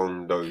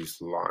along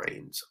those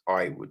lines,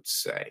 I would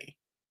say,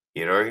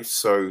 you know.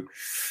 So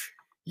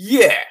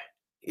yeah,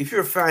 if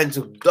you're fans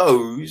of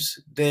those,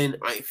 then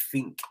I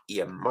think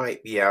you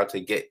might be able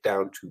to get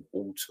down to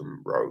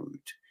Autumn Road.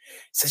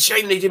 It's a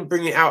shame they didn't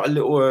bring it out a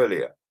little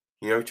earlier,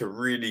 you know, to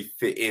really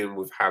fit in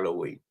with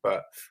Halloween.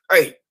 But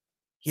hey,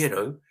 you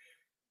know,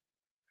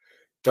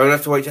 don't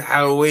have to wait till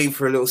Halloween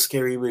for a little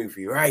scary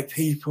movie, right,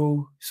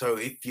 people? So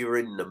if you're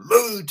in the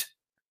mood,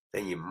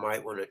 then you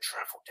might want to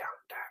travel down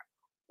that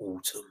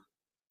Autumn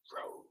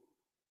Road.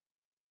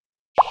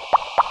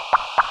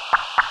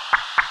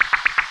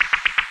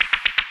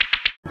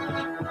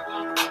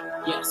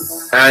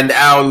 Yes. And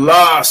our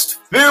last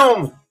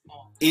film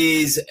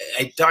is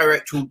a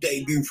directorial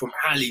debut from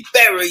Halle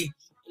Berry.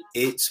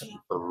 It's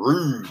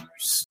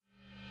Bruise.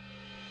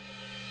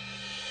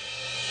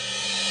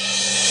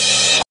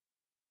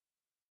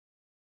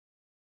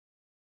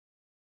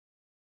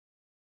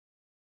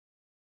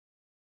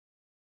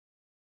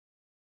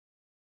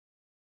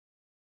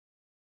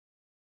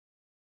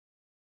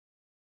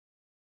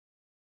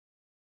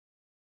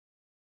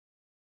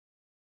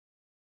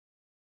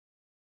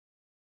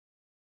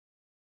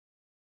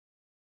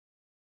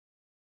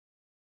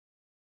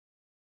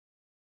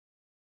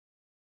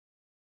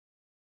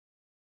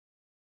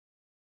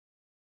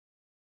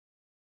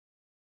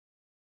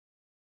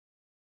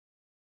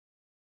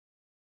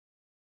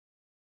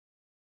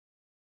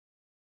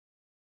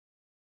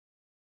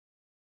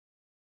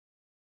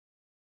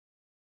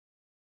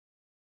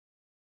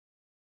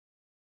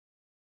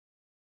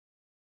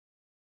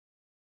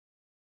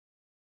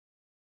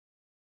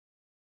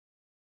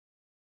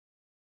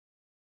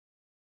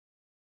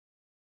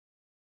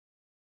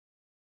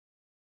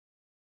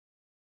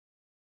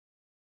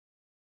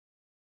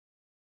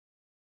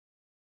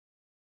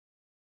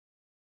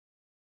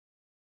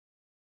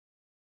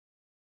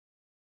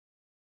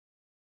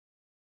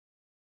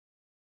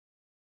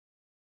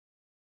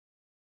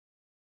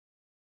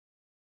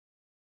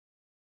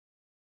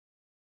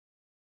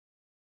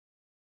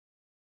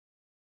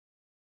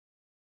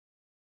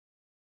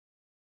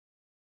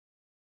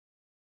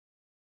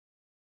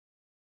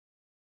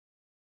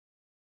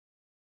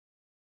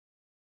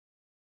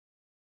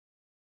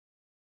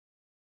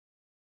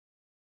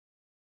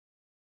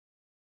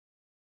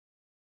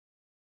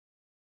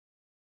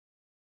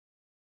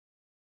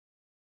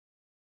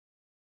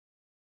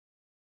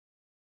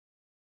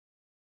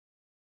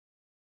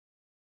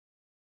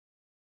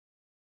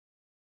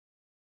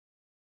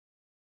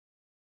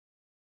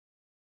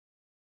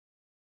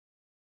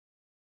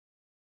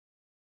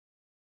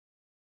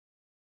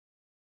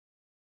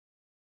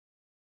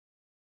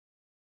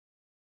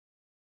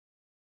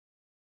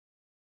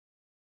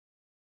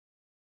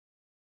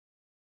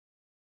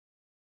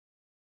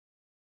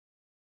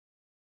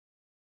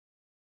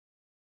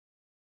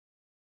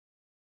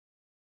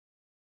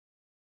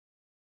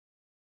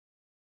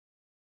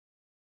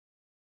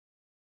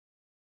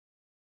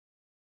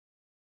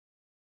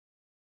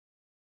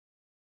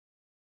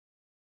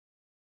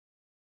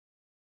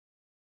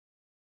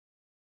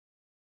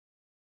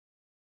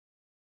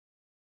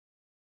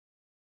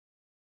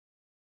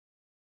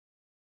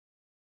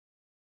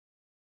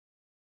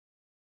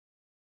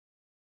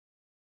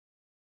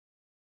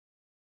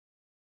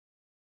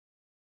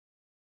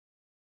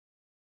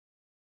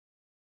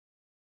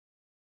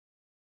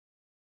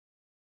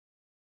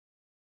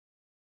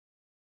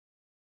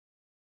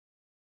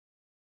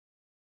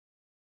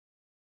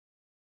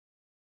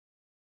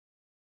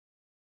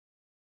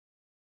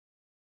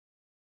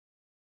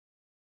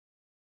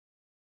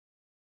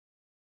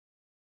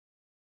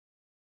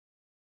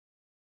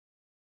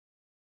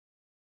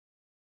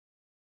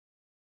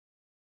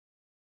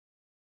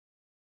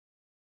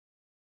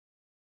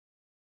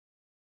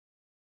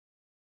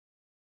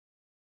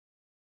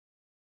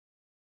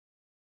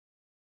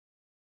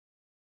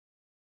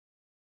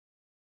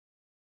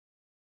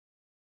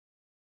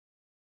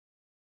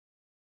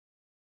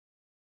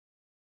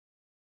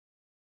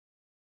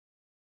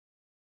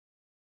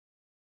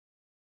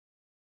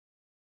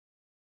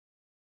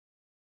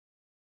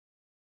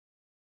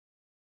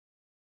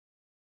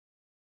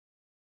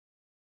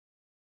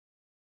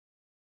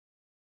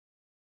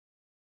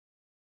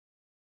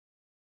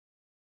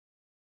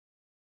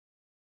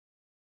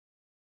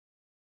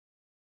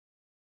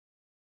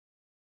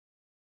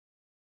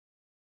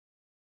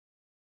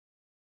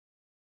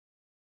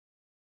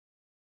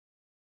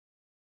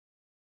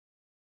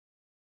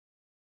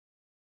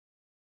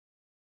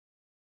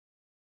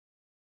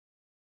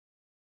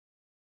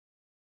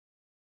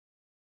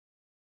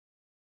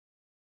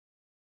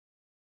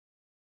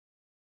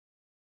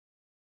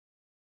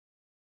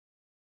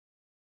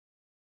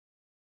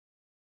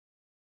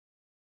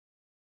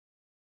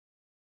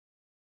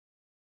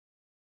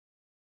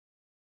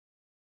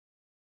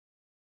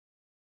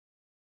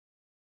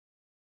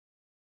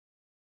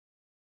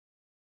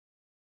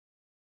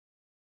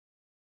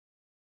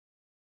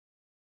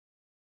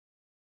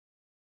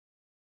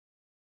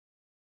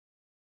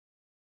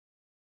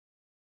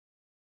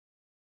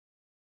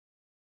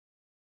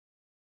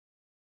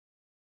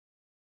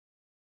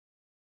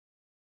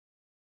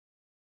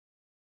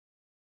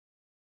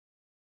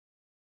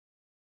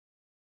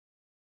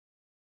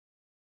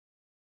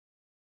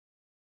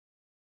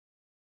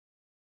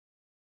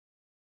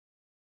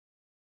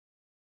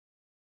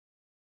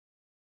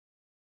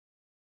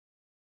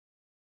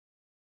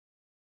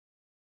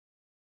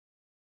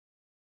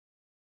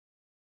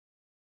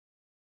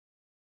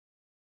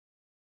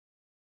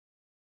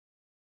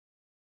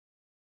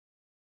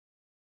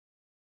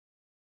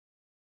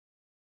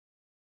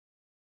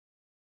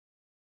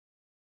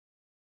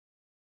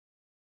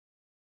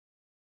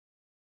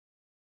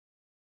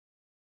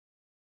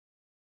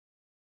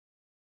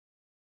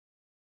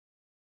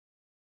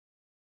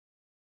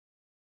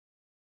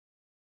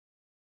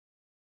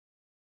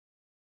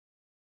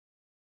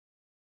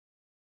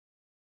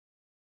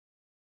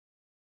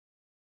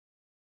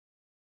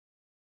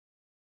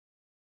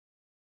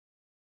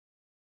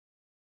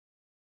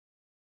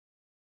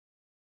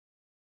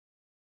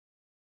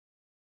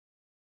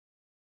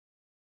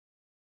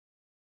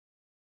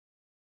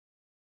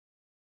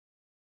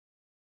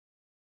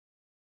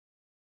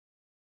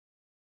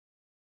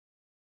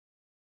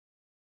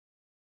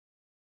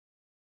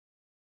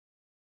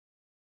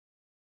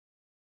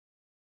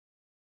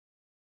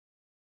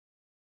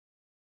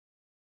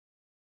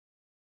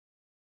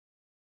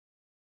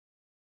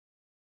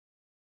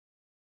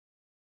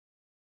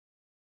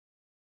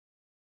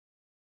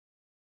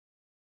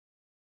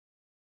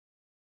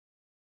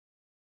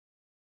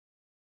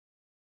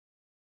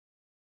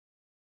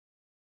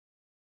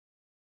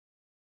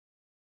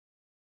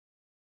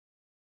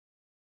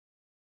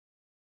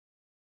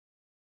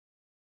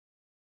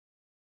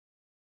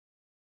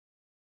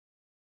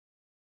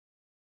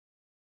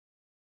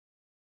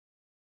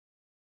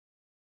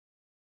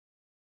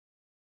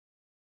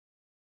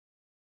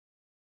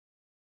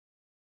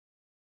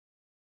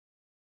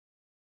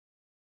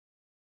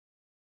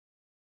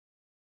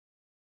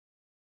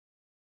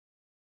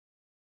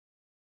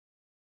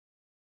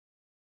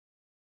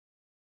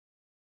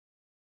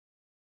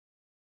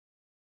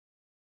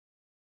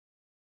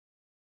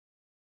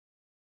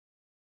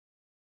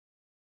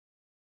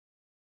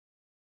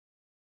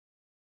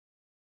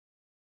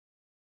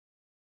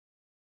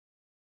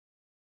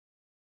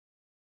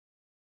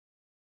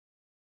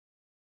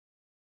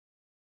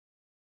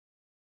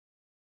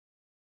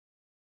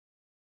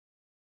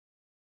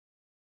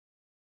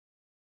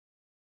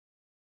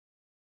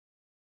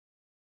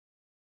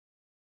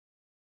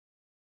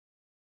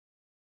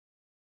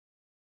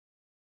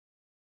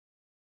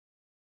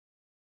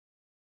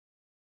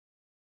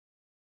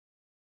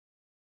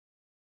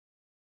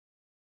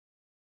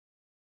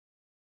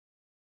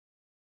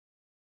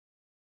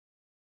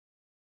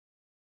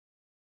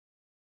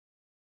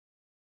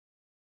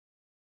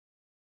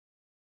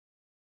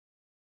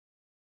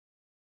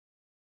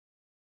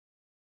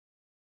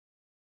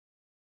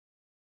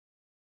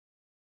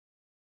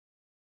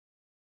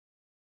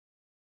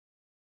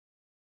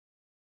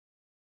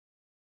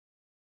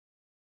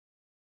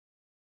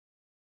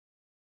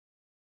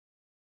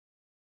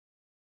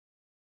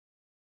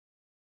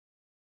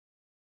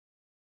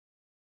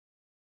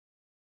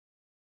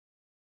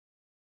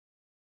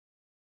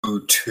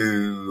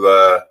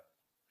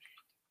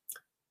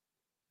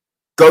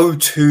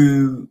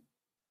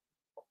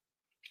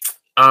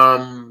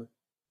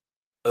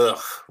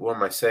 what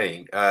am I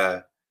saying?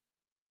 Yeah,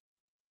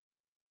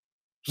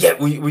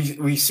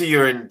 we see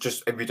her in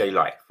just everyday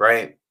life,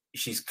 right?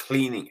 She's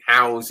cleaning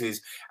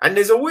houses, and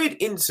there's a weird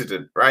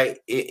incident, right?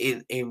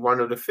 In one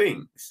of the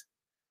things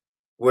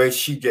where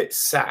she gets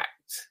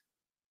sacked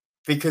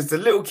because the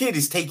little kid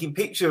is taking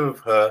picture of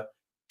her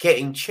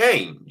getting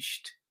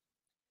changed.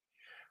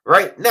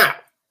 Right now,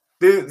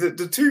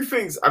 the two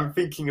things I'm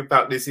thinking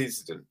about this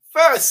incident.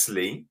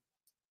 Firstly,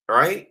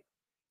 right?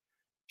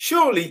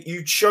 Surely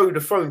you'd show the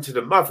phone to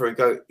the mother and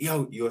go,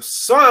 yo, your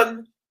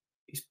son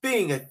is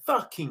being a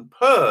fucking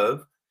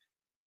perv,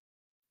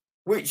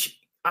 which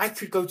I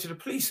could go to the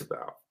police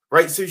about,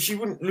 right? So she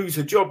wouldn't lose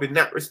her job in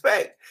that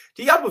respect.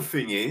 The other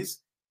thing is,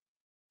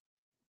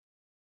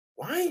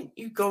 why aren't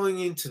you going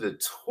into the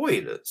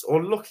toilets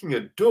or locking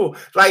a door?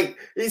 Like,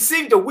 it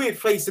seemed a weird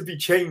place to be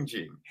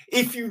changing.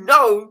 If you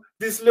know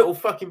this little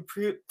fucking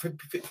perv,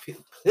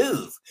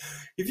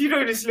 if you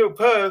know this little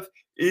perv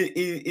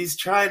is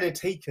trying to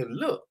take a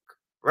look,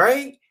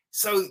 right?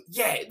 So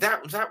yeah,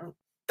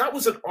 that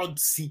was an odd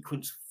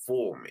sequence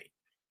for me,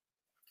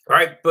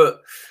 right?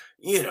 But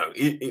you know,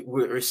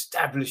 we're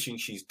establishing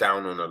she's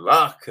down on her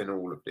luck and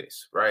all of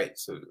this, right?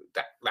 So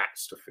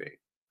that's the thing.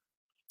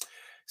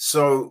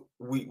 So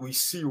we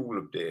see all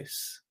of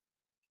this,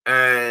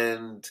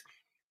 and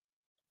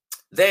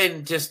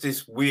then just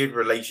this weird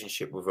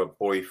relationship with her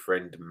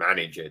boyfriend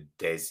manager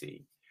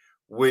Desi,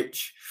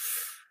 which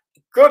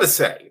gotta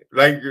say,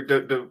 like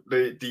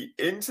the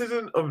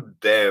incident of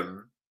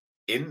them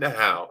in the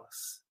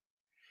house,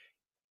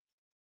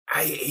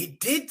 it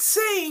did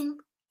seem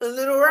a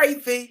little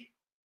rapey.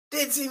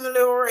 Did seem a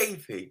little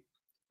rapey,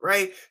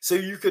 right? So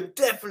you can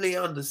definitely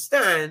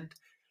understand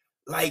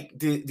like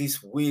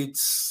this weird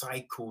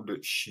cycle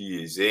that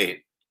she is in,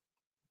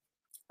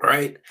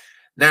 right?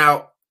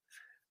 Now,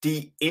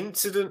 the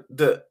incident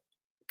that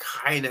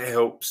kind of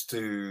helps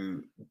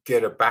to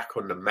get her back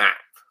on the map,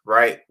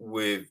 right,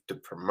 with the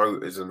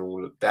promoters and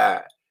all of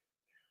that.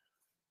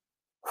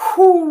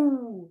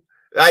 Whew,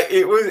 like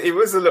it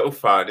was a little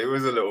fun. It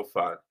was a little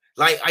fun.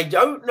 Like I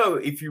don't know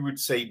if you would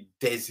say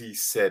Desi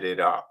set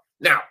it up.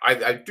 Now,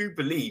 I do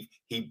believe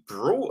he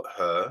brought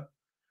her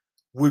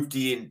with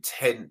the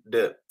intent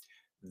that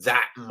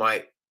that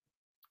might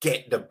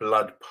get the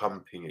blood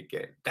pumping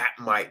again. That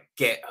might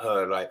get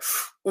her like,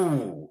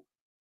 ooh,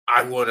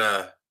 I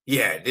wanna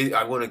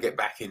get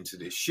back into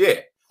this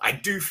shit. I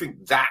do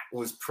think that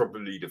was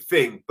probably the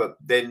thing, but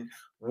then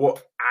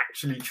what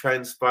actually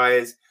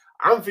transpires,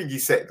 I don't think he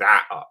set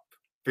that up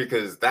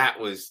because that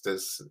was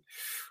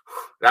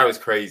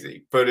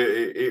crazy. But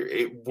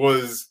it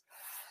was,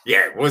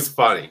 yeah, it was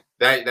funny.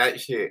 That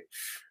shit.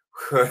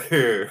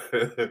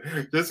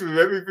 Just with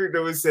everything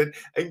that was said,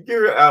 and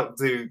give it out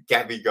to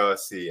Gabby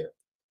Garcia,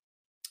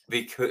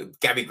 because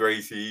Gabby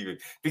Gracie, even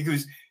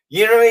because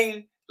you know what I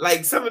mean.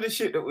 Like some of the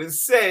shit that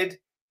was said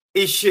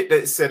is shit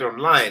that's said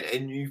online,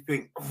 and you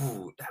think,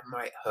 oh, that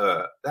might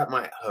hurt. That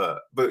might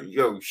hurt. But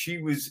yo,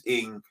 she was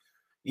in.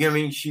 You know what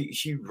I mean?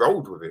 She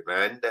rolled with it,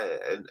 man,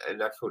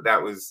 and I thought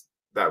that was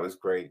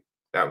great.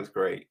 That was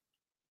great.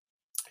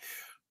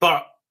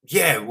 But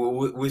yeah,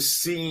 we're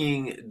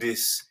seeing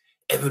this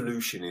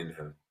evolution in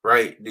her,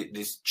 right?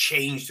 This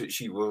change that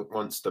she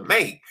wants to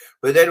make.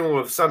 But then all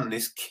of a sudden,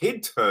 this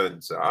kid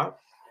turns up,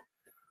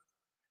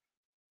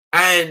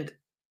 and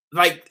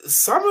like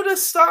some of the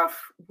stuff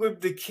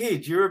with the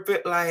kid, you're a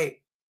bit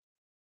like,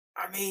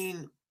 I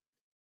mean,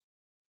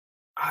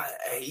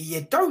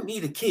 you don't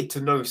need a kid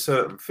to know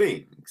certain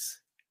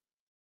things,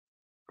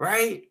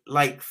 right?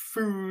 Like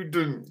food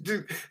and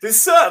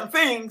there's certain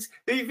things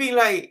that you be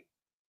like,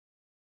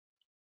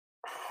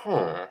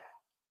 huh,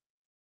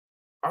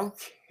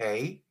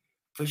 okay,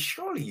 but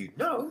surely you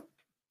know.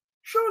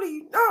 Surely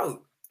you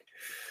know.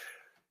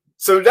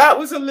 So that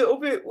was a little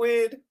bit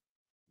weird,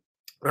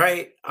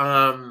 right?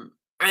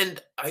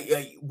 And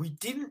we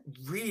didn't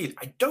really,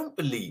 I don't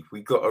believe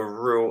we got a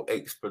real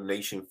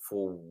explanation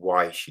for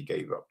why she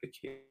gave up the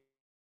kid.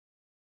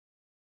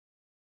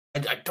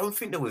 I don't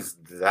think there was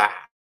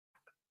that,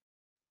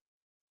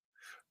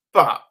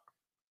 but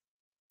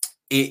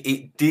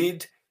it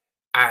did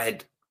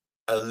add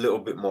a little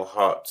bit more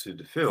heart to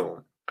the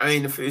film. I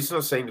mean, it's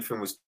not saying the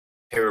film was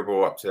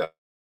terrible up to that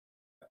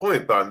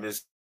point, but I'm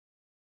just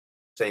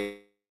saying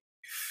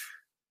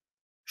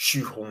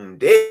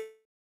shoehorned in.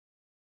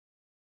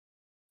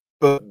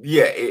 But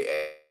yeah,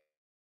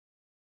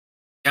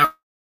 now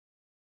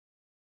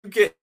you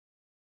get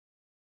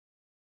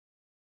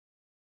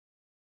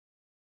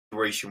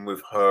situation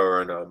with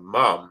her and her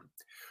mum,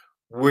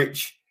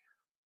 which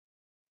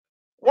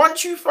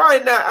once you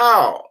find that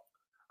out,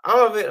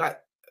 I'm a bit like,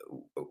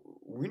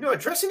 we not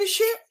addressing this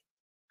shit?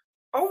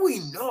 Are we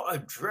not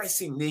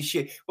addressing this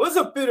shit? It was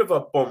a bit of a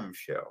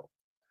bombshell,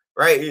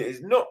 right? It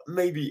is not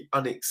maybe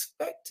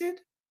unexpected,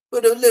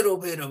 but a little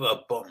bit of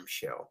a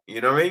bombshell. You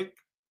know what I mean?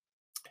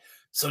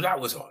 So that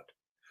was odd.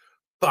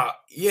 But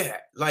yeah,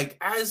 like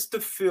as the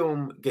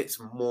film gets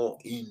more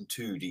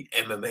into the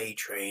MMA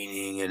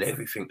training and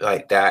everything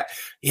like that,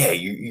 yeah,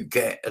 you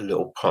get a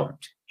little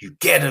pumped. You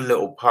get a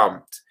little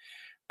pumped.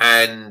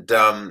 And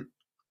I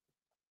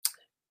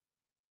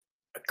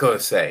gotta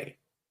say,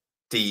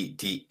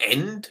 the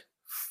end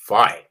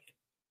fight,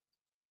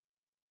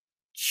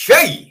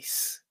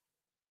 jeez,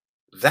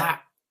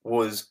 that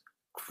was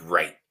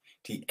great.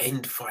 The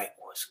end fight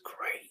was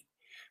great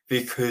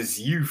because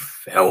you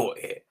felt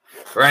it,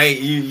 right?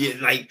 You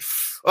like,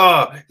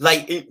 oh,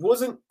 like it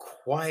wasn't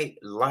quite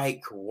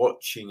like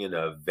watching an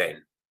event,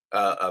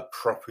 a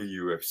proper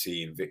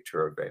UFC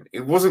Invicta event.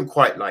 It wasn't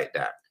quite like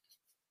that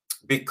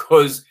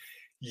because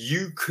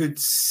you could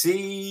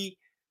see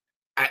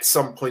at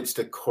some points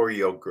the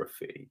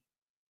choreography,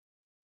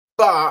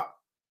 but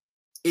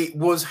it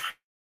was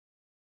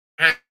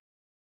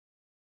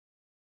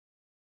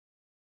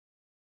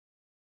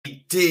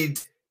it did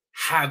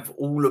have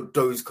all of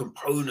those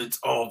components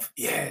of,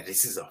 yeah,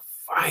 this is a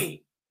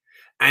fight.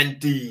 And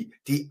the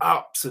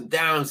ups and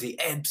downs, the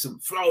ebbs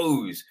and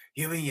flows.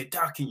 You mean you're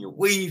ducking, you're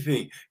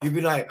weaving. You'd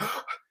be like,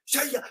 oh,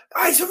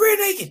 it's a rear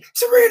naked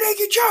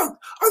choke.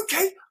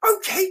 Okay,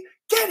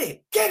 get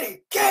it.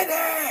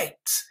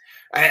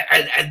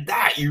 And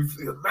that you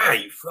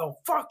felt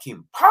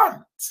fucking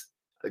pumped.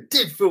 I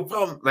did feel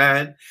pumped,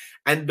 man.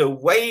 And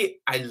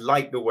I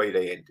like the way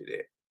they ended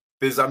it.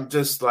 Because I'm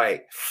just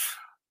like,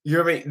 you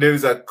know what I mean?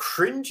 There's a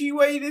cringy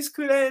way this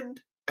could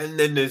end, and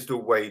then there's the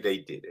way they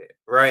did it,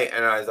 right?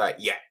 And I was like,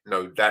 yeah,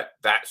 no,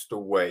 that's the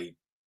way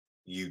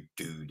you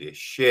do this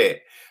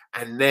shit.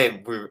 And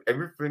then with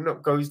everything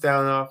that goes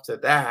down after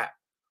that,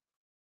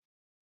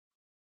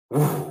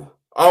 woo,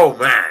 oh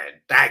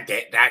man, that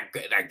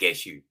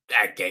gets you.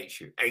 That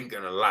gets you. Ain't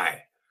gonna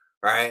lie,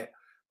 right?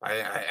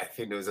 I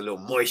think there was a little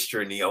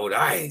moisture in the old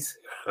eyes.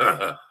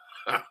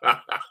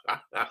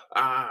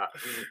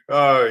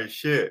 Oh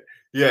shit.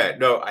 Yeah,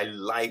 no, I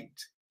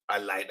liked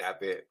that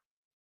bit.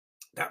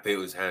 That bit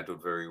was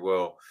handled very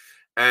well.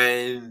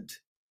 And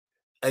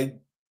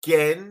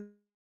again,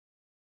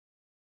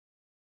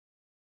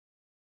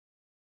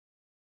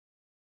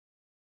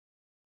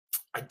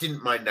 I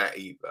didn't mind that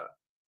either.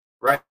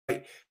 Right?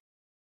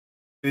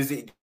 Because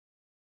it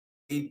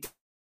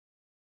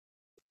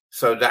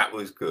so that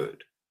was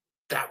good.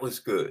 That was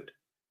good.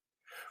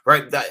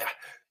 Right?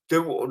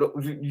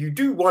 You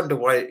do wonder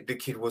why the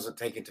kid wasn't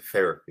taken to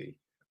therapy.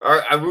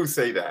 I will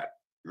say that,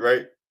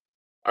 right?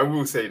 I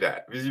will say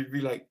that. Because you'd be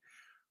like,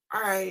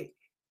 all right,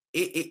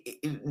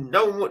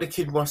 knowing what the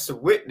kid must have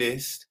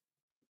witnessed,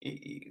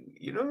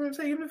 you're not gonna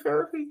take him to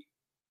therapy,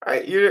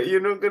 right? You're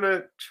not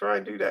gonna try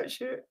and do that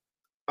shit.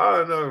 I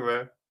don't know,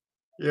 man.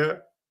 Yeah,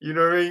 you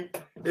know what I mean.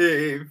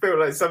 It felt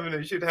like something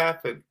that should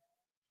happen,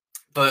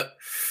 but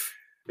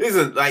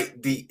isn't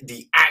like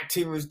the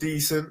acting was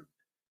decent.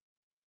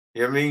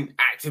 You know what I mean?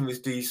 Acting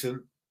was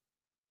decent.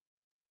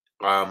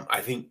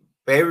 I think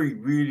Berry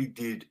really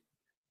did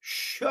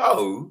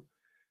show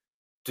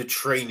the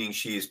training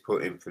she has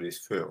put in for this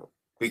film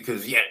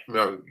because yeah,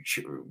 no,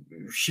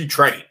 she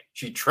trained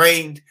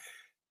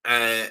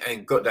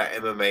and got that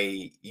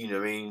MMA, you know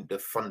what I mean, the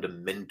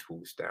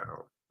fundamentals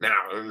down. Now,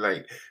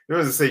 like, you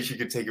know, to say she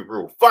could take a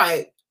real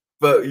fight,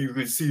 but you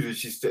could see that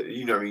she's,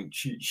 you know, what I mean,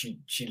 she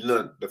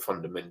learned the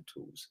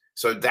fundamentals,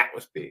 so that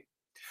was big.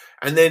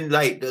 And then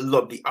like a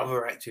lot of the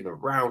other acting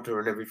around her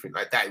and everything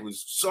like that, it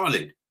was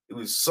solid. It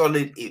was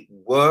solid. It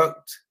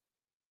worked,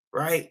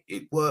 right?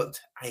 It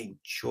worked. I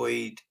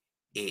enjoyed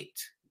it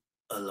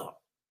a lot.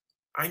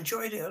 I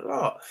enjoyed it a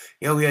lot.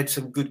 You know, we had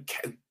some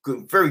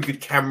very good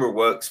camera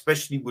work,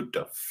 especially with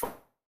the.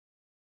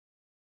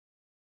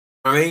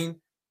 I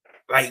mean,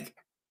 like,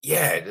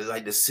 yeah,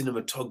 like the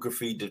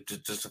cinematography, the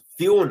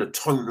feel and the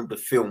tone of the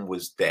film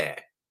was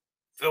there.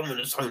 Film and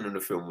the tone of the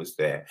film was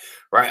there,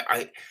 right?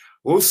 I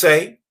will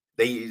say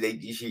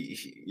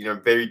you know,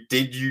 very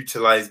did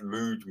utilize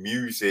mood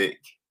music,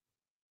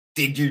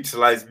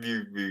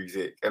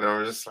 and I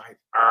was just like,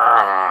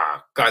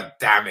 god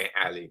damn it,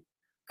 Ali,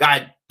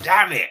 god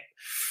damn it,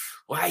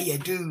 why you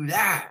do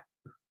that,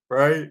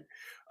 right?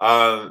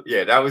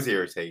 Yeah, that was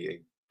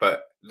irritating.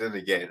 But then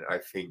again, I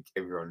think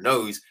everyone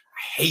knows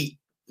I hate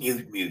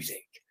nude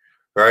music,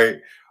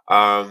 right?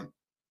 But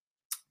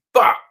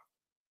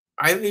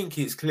I think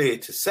it's clear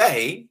to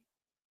say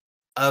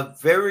a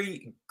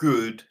very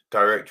good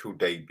directorial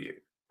debut,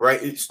 right?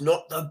 It's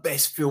not the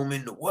best film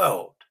in the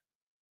world,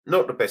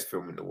 not the best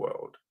film in the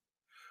world,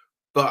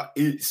 but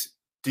it's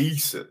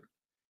decent,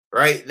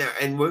 right? Now,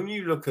 and when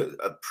you look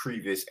at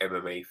previous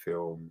MMA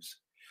films,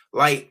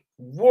 like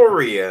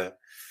Warrior,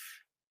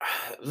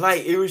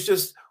 like it was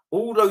just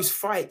all those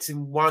fights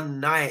in one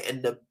night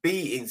and the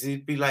beatings,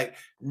 it'd be like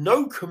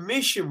no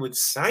commission would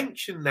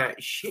sanction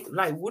that shit.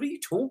 Like, what are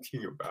you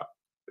talking about?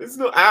 It's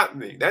not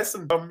happening. That's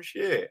some dumb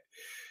shit.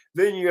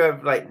 Then you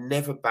have like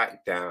Never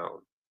Back Down,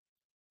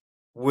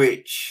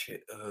 which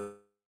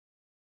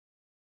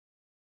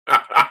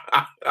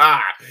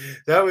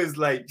that was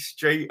like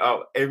straight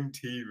up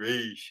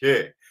MTV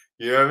shit.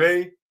 You know what I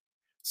mean?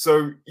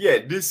 So yeah,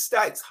 this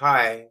stacks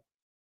high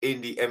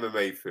in the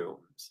MMA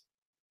films.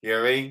 You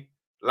know what I mean?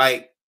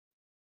 Like,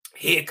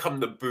 Here Come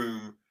the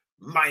Boom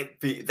might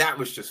be, that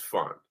was just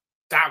fun.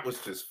 That was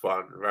just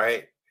fun,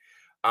 right?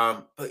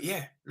 But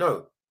yeah,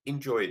 no,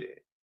 enjoyed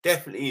it.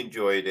 Definitely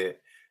enjoyed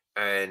it,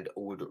 and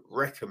would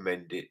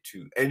recommend it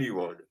to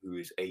anyone who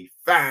is a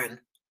fan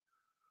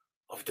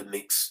of the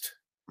mixed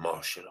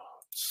martial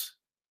arts.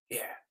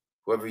 Yeah,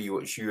 whether you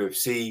watch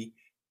UFC,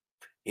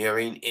 you know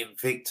what I mean,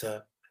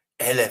 Invicta,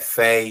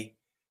 LFA,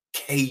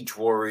 Cage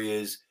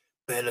Warriors,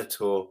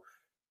 Bellator,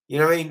 you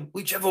know what I mean,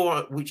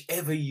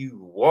 whichever you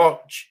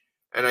watch,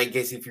 and I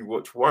guess if you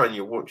watch one,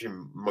 you're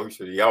watching most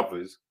of the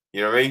others.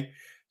 You know what I mean?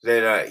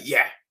 Then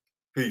yeah,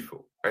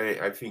 people,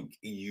 I think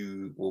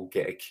you will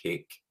get a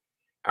kick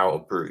out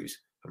of Bruise,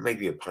 and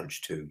maybe a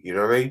punch too. You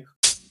know what I mean?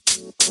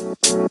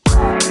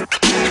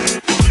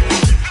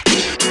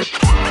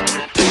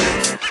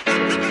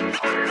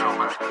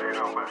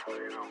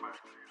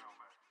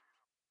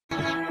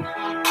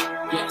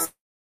 Yes.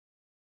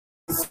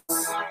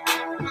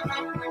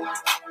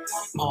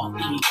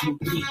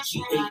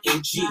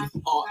 R-E-U-P-G-A-N-G,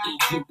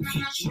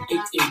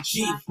 R-E-U-P-G-A-N-G.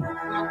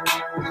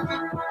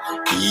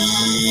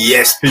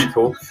 Yes,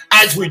 people.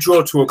 As we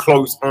draw to a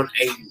close on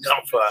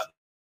another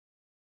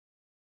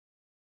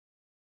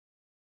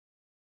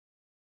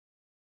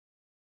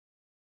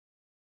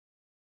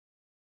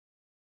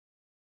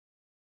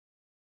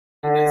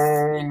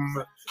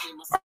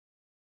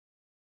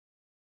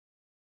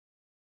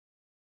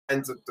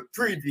and of the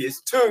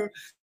previous two,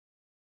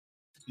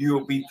 you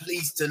will be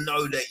pleased to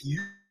know that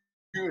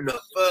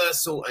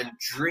Universal and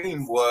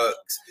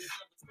DreamWorks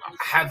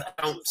have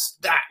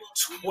announced that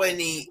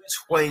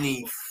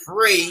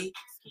 2023,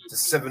 the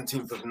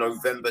 17th of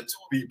November to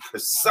be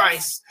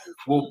precise,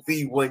 will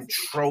be when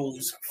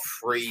Trolls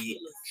 3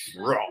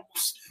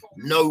 drops.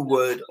 No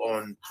word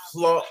on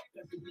plot,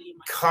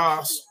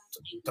 cast,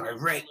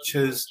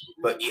 directors,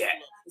 but yeah,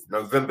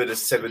 November the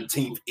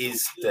 17th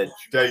is the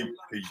day,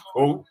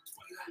 people.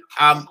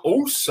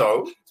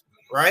 Also,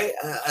 right,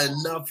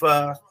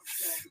 another,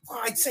 well,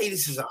 I'd say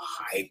this is a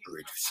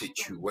hybrid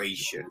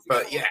situation,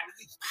 but yeah,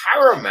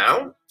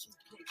 Paramount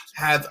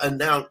have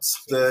announced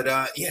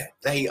that yeah,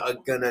 they are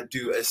gonna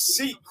do a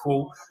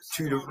sequel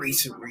to the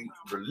recently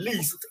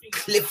released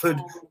Clifford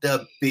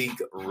the Big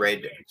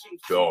Red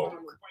Dog.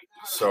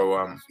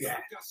 So yeah,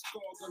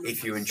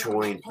 if you're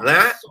enjoying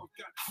that,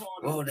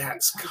 well,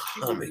 that's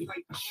coming. You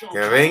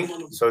know what I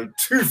mean? So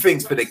two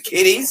things for the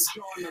kiddies.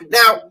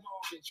 Now,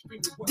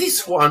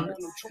 this one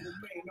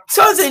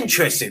sounds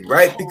interesting,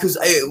 right? Because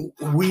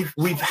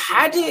we've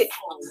had it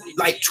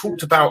like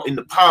talked about in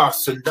the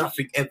past, and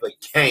nothing ever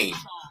came.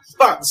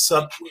 But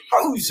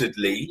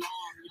supposedly,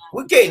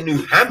 we're getting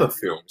new Hammer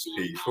films,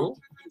 people.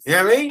 You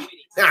know what I mean?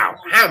 Now,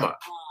 Hammer,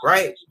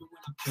 right?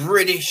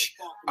 British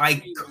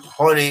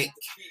iconic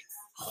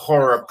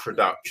horror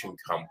production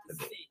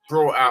company,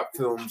 brought out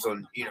films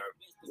on, you know,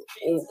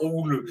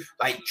 all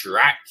like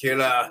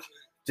Dracula,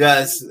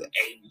 does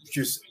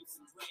just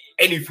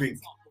anything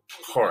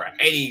horror,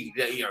 any,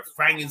 you know,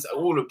 Frankenstein,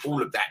 all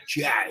of that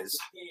jazz.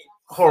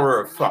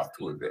 Horror fucked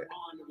with it,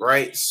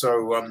 right?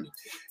 So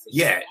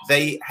yeah,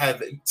 they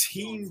have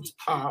teamed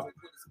up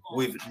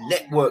with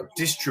Network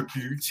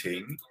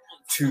Distributing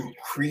to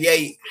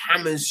create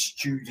Hammer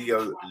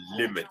Studio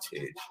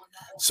Limited.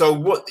 So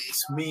what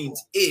this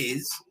means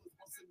is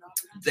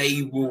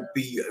they will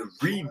be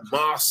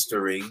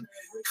remastering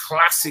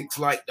classics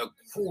like the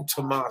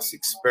Quatermass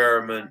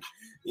Experiment,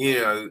 you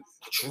know,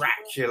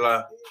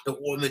 Dracula, The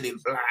Woman in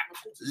Black,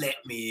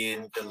 Let Me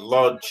In, The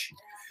Lodge.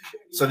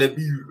 So they'll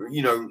be,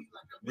 you know,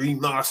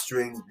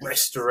 remastering,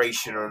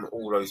 restoration on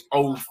all those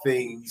old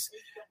things,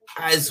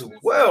 as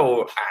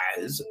well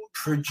as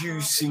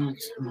producing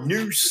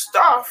new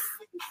stuff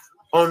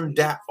on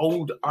that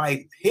old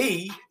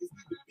IP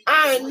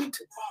and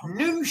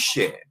new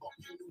shit.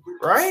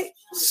 Right?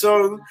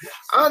 So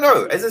I don't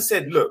know. As I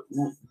said, look,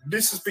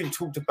 this has been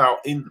talked about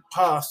in the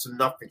past and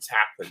nothing's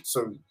happened.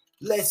 So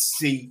let's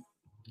see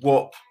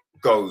what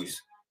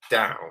goes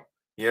down.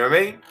 You know what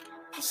I mean?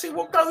 Let's see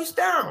what goes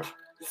down.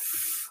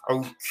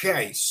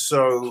 Okay,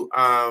 so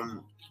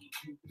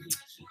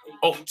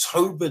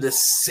October the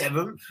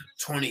 7th,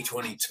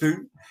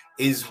 2022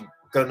 is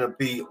gonna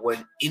be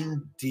when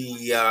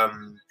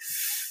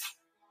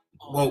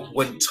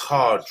when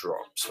Tar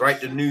drops,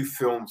 right? The new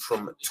film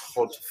from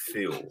Todd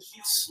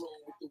Fields,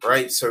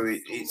 right? So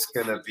it's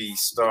gonna be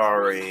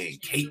starring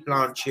Kate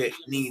Blanchett,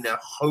 Nina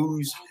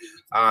Hose,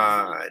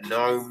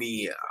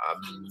 Naomi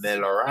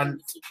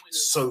Melorant,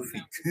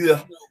 Sophie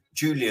Kuhr,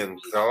 Julian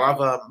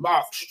Glover,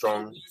 Mark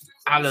Strong,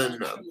 Alan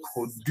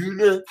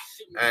Corduna,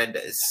 and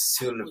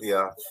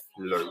Sylvia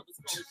Float.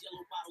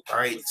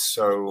 Right,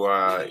 so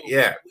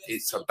yeah,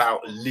 it's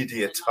about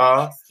Lydia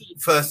Tarr,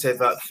 first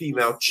ever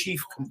female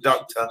chief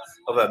conductor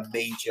of a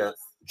major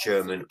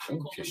German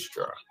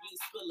orchestra.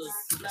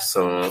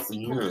 So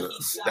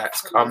yes,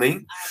 that's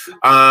coming.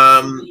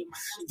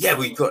 Yeah,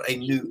 we've got a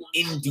new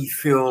indie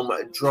film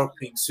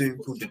dropping soon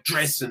called The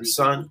Dresden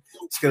Sun.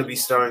 It's going to be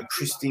starring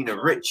Christina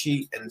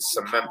Ricci and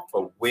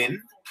Samantha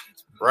Wynn.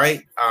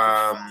 Right,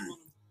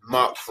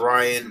 Mark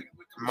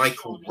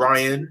Michael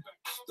Ryan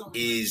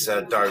is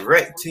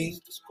directing.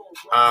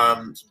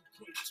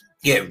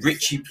 Yeah,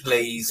 Richie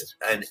plays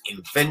an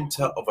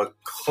inventor of a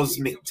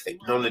cosmic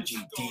technology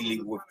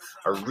dealing with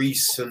a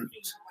recent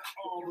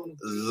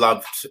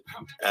loved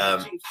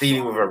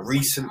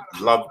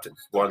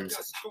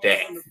one's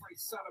death.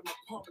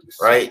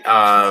 Right?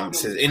 It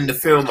says in the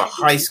film, a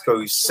heist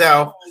goes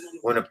south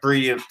when a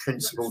brilliant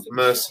principled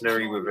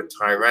mercenary with a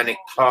tyrannic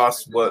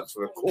past works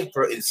with a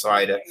corporate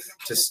insider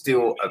to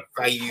steal a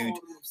valued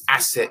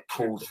asset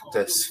called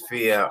the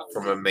Sphere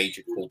from a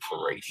major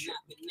corporation.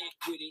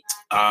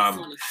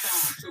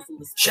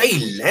 Jay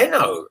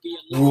Leno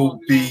will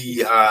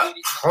be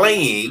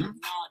playing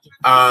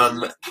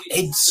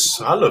Ed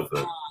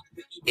Sullivan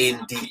in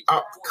the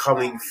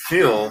upcoming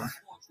film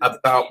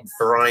about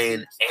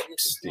Brian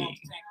Epstein.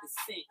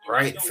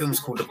 Right? The film's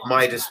called The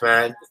Midas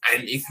Man.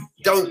 And if you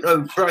don't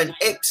know, Brian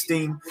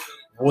Epstein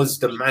was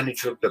the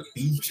manager of the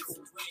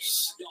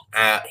Beatles.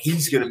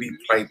 He's going to be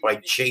played by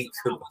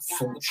Jacob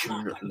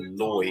Fortune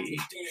Lloyd.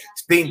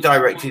 It's being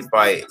directed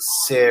by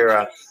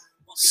Sarah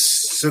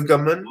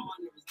Sugerman,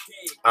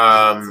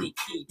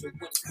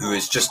 who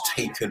has just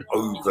taken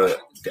over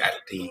at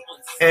the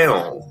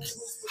helm.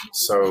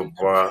 So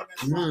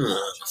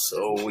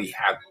we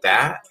have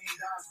that.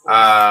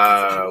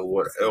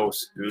 What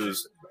else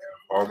is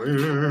coming?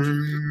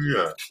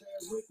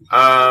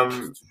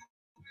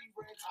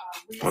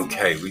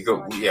 Okay, we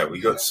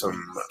got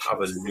some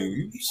other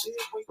news,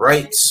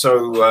 right?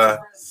 So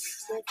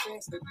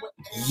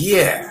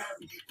yeah,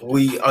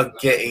 we are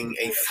getting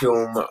a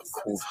film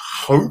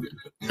called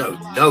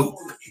Nope,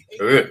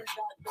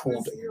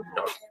 called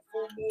Nope,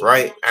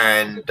 right?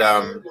 And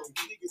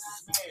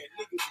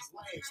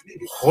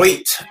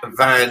Hoyt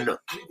van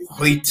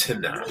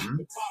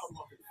Hoytenham,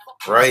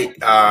 right,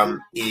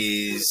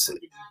 is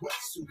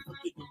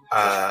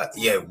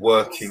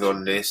working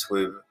on this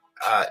with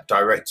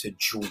director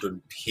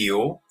Jordan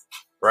Peele,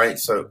 right?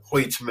 So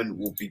Hoytman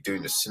will be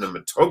doing the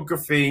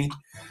cinematography.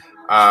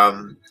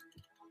 No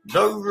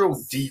real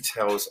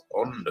details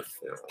on the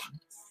film,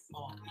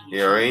 you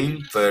know what I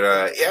mean?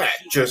 But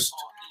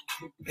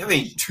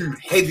two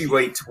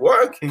heavyweights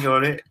working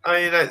on it.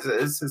 I mean,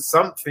 that's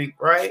something,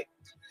 right?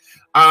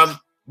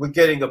 We're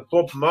getting a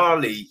Bob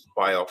Marley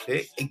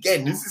biopic.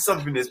 Again, this is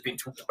something that's been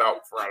talked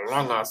about for a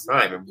long ass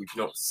time and we've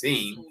not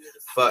seen.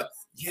 But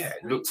yeah,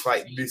 it looks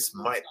like this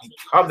might be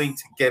coming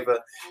together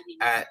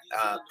at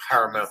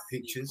Paramount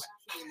Pictures.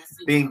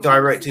 Being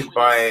directed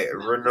by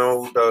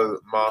Ronaldo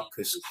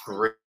Marcus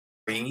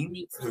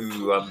Green,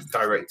 who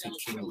directed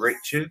King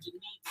Richard.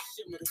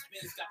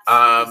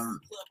 I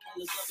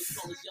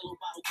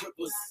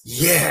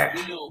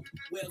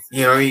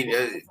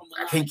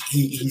think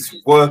he's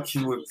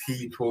working with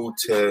people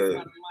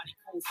to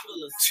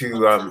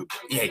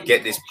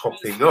get this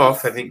popping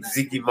off. I think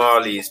Ziggy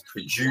Marley is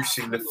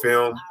producing the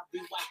film,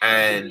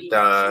 and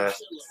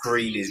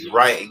Green is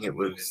writing it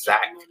with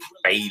Zach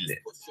Baylin.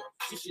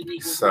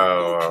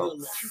 So,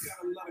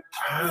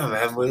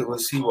 man, we'll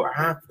see what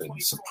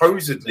happens.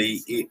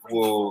 Supposedly, it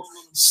will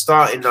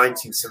start in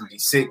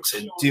 1976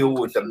 and deal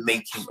with the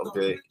making of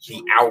the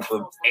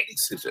album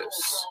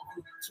Exodus.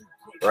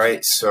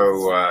 Right?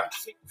 So,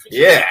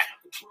 yeah.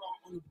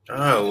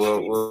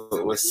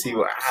 We'll see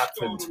what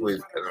happens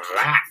with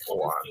that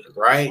one,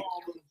 right?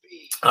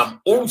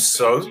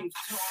 Also,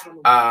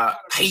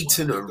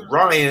 Peyton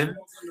Ryan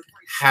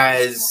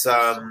has,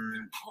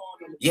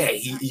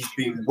 he's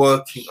been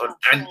working on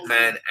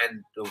Ant-Man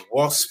and the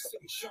Wasp,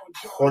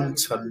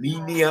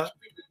 Quantumania,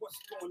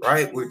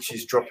 right, which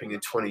is dropping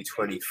in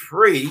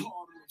 2023.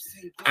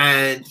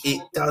 And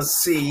it does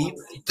seem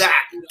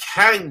that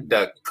Kang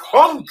the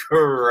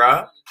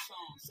Conqueror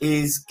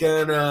is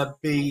gonna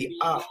be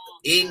up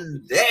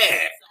in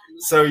there.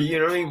 So, you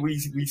know,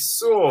 we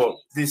saw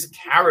this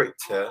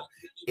character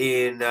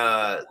in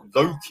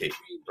Loki,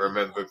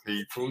 remember,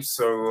 people?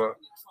 So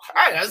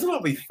that's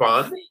gonna be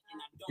fun.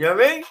 You know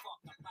what I mean?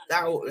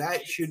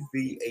 That should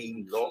be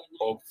a lot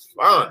of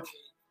fun.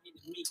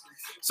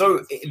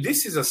 So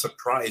this is a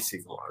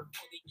surprising one,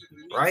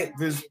 right?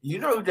 Because you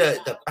know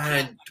the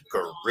band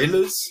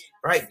Gorillaz,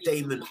 right?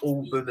 Damon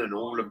Albarn and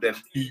all of them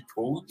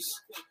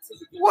peoples.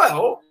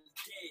 Well,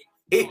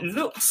 it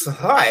looks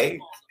like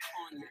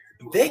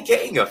they're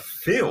getting a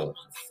film,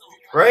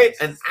 right?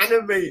 An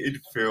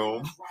animated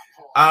film,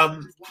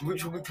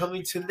 which will be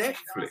coming to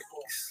Netflix,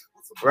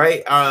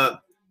 right?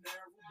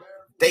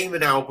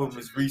 Damon Albarn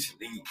was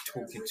recently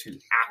talking to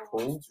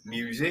Apple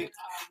Music,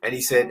 and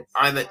he said,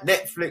 "I'm at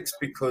Netflix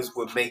because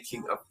we're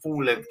making a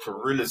full-length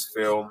Gorillaz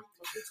film.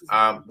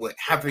 We're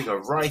having a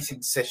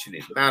writing session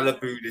in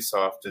Malibu this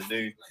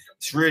afternoon.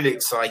 It's really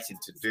exciting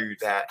to do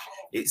that.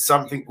 It's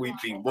something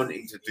we've been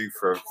wanting to do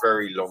for a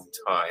very long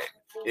time.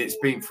 It's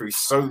been through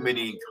so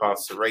many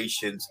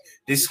incarcerations.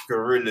 This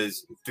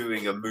Gorillaz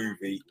doing a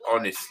movie,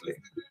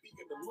 honestly."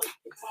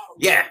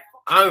 Yeah,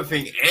 I don't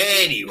think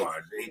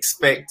anyone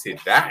expected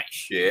that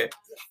shit,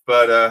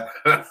 but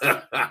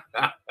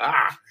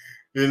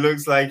it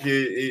looks like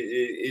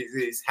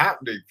it's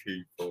happening,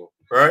 people,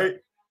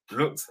 right?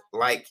 Looks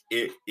like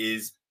it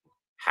is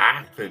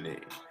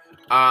happening.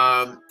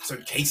 So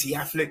Casey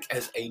Affleck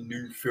has a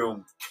new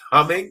film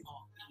coming.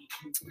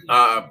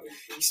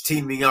 He's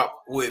teaming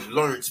up with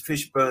Lawrence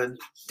Fishburne,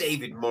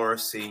 David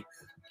Morrissey,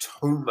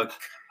 Toma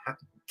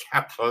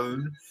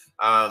Capone,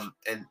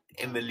 and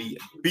Emily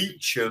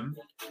Beecham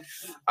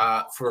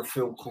for a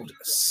film called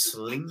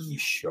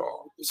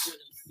Slingshot.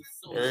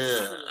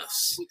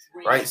 Yes.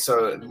 Right,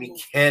 so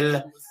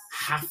Mikael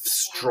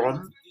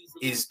Hafstrom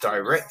is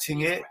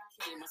directing it.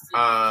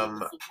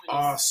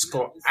 R.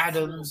 Scott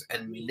Adams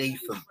and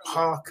Nathan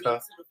Parker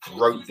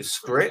wrote the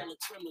script.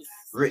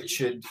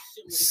 Richard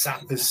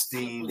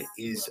Saperstein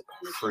is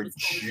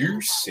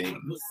producing,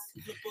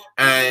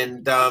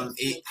 and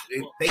it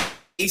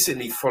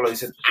basically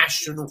follows an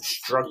astronaut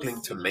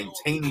struggling to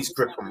maintain his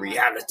grip on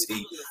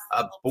reality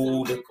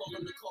aboard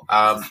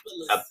a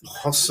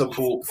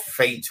possible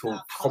fatal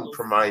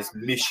compromised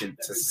mission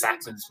to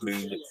Saturn's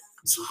moon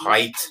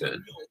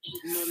Titan.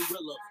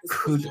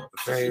 Could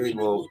very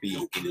well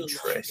be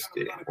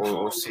interesting.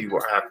 We'll see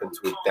what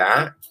happens with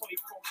that.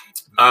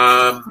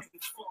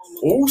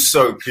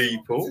 Also,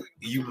 people,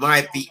 you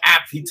might be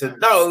happy to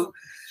know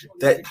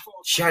that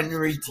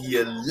January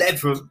the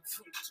 11th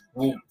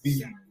will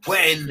be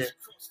when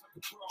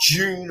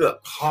Dune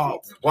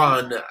Part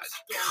 1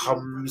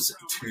 comes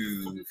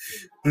to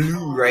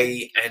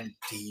Blu-ray and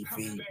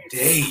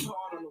DVD.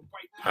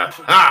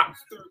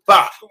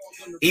 But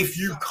if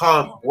you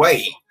can't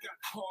wait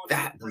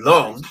that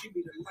long,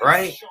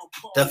 right,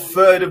 the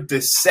 3rd of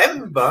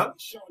December,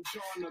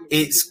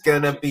 it's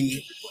gonna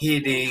be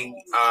hitting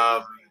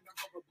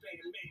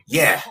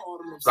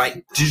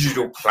like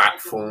digital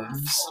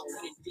platforms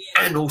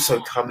and also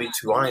coming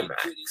to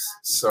IMAX.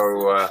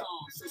 So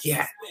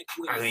yeah,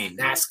 I mean,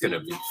 that's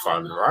gonna be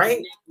fun,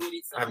 right?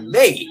 And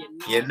me,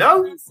 you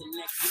know.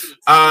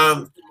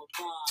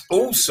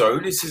 Also,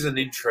 this is an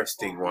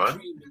interesting one,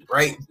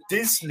 right?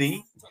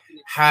 Disney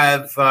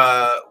have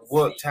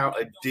worked out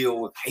a deal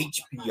with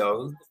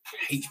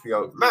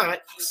HBO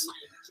Max,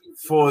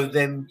 for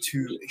them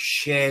to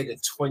share the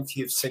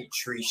 20th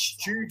Century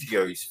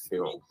Studios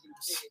films,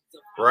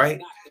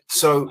 right?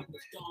 So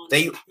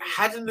they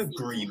had an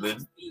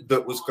agreement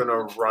that was going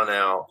to run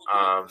out,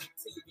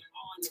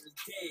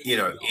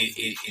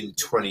 in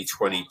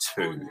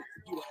 2022.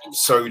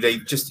 So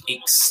they've just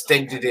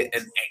extended it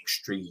an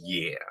extra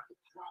year,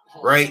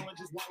 right?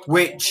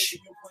 Which,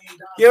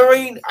 you know what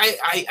I mean?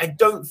 I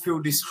don't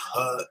feel this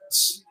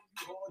hurts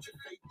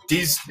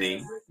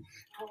Disney,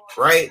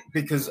 right?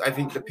 Because I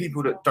think the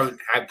people that don't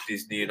have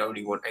Disney and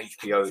only want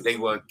HBO, they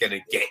weren't going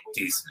to get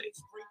Disney.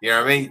 You know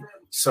what I mean?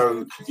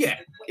 So, yeah,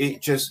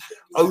 it just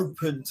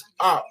opened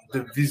up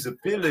the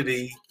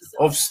visibility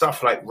of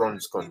stuff like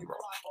Ron's Gone Wrong.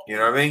 You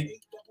know what I mean?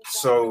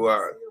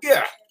 So,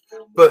 yeah.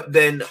 But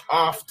then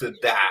after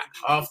that,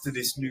 after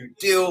this new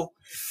deal,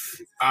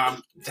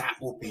 that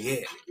will be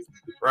it,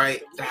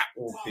 right? That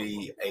will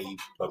be a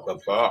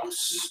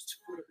bust.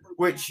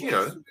 Which, you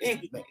know,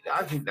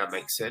 I think that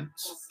makes sense.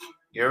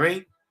 You know what I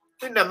mean?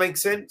 I think that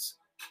makes sense,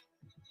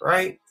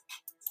 right?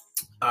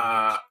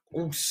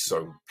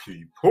 Also,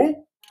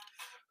 people,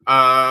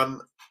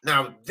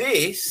 now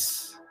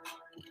this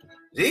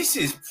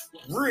is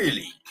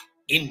really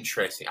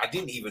interesting. I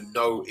didn't even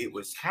know it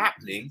was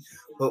happening,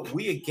 but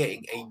we are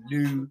getting a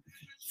new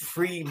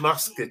Three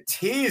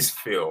Musketeers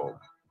film.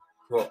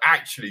 Well,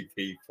 actually,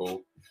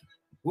 people,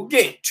 we'll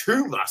get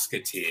two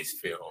Musketeers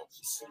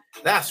films.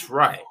 That's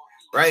right.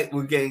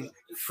 We're getting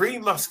Three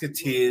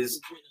Musketeers,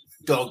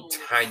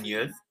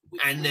 D'Artagnan,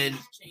 and then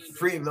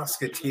Three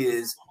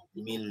Musketeers,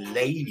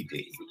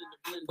 Milady.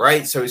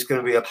 Right? So it's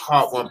going to be a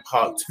part 1,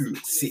 part 2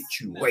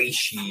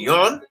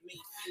 situation.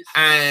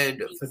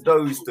 And for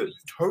those that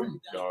don't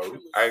know,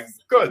 and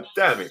god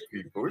damn it,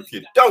 people, if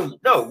you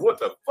don't know, what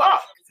the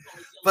fuck?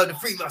 But The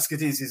Three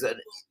Musketeers is an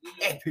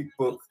epic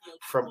book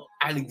from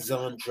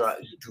Alexandre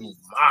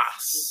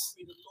Dumas.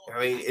 I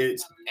mean,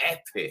 it's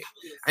epic.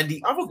 And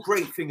the other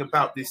great thing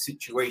about this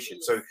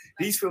situation, so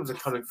these films are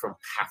coming from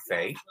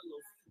Pathé,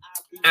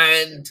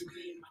 and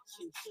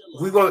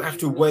we won't have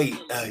to wait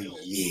a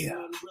year.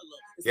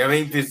 You know what I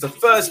mean? Because the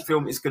first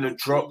film is going to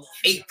drop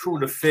April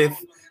the 5th,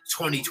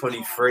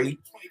 2023,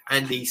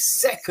 and the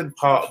second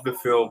part of the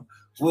film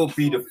will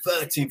be the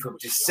 13th of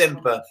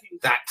December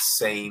that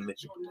same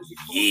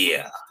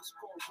year.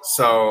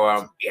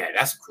 So, yeah,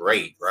 that's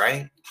great,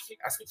 right?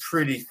 That's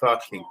pretty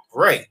fucking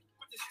great.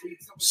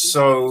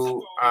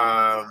 So,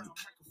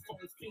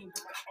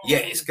 yeah,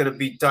 it's going to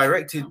be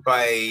directed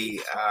by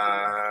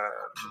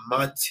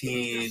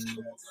Martin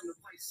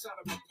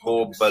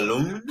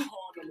Bourboulon,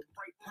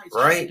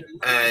 right?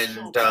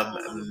 And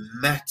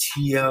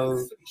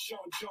Matteo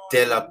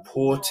Della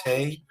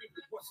Porte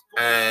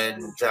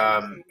and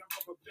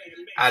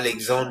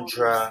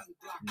Alexandra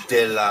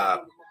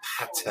Della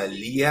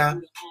Patalia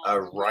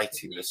are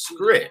writing the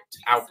script.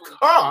 Our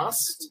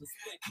cast: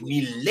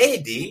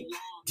 Milady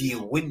de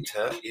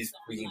Winter is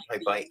being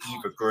played by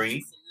Eva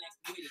Green.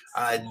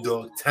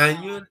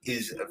 D'Artagnan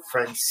is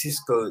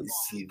Francisco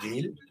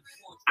Civil.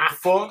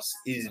 Athos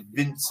is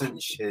Vincent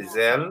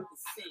Chazelle.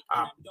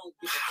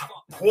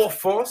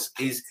 Porthos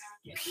is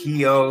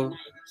Pio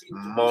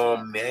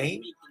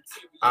Marmay.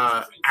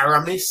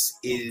 Aramis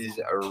is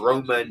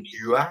Roman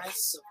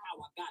Duas.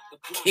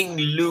 King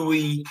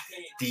Louis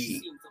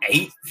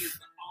VIII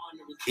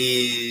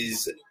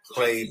is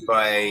played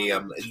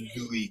by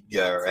Louis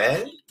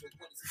Garrel.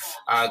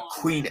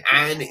 Queen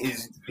Anne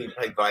is being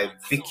played by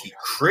Vicky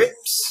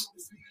Cripps.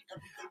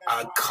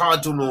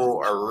 Cardinal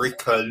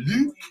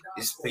Richelieu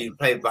is being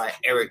played by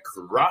Eric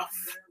Ruff.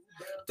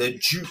 The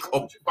Duke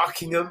of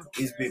Buckingham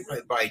is being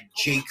played by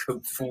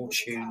Jacob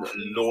Fortune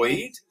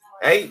Lloyd.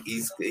 Hey,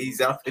 he's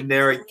up in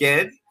there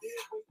again.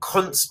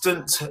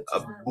 Constant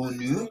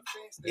Bounu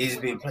is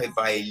being played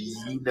by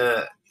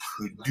Lina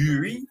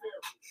Kuduri.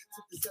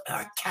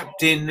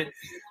 Captain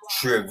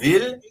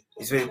Treville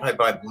is being played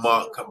by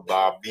Mark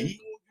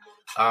Barbie.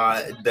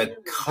 The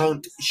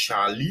Count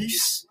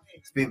Charlize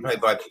is being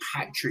played by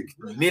Patrick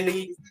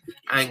Milly.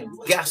 And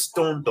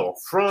Gaston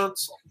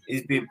d'Orfrance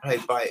is being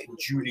played by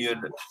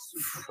Julian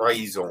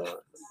Frayson.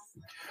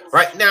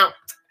 Right now,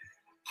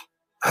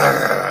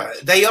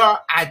 they are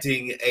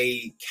adding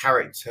a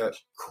character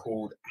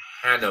called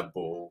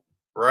Hannibal,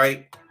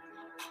 right?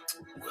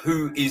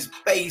 Who is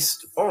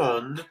based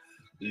on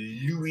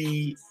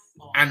Louis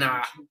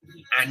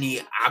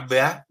Annie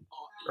Abbe,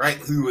 right?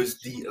 Who was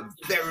the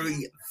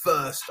very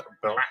first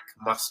Black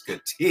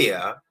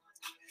Musketeer.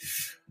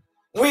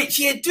 Which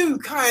you do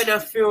kind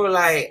of feel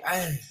like,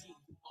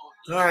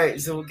 all right,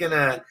 so we're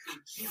gonna,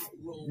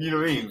 you know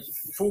what I mean,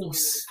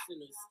 force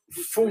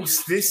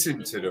this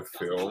into the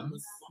film,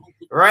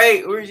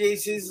 right? Which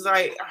is just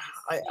like,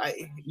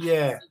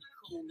 yeah.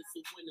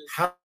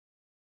 How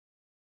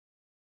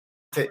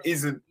that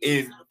isn't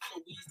in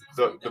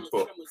the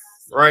book,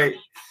 right?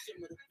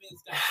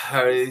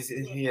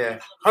 Yeah.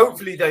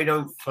 Hopefully they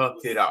don't fuck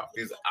it up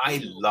because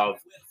I love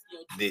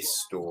this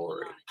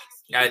story.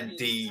 And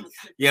the,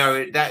 you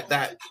know,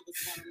 that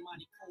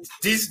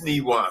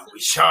Disney one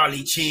with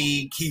Charlie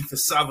Sheen, Kiefer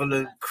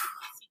Sutherland,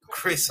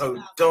 Chris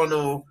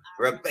O'Donnell,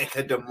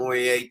 Rebecca De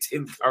Moyer,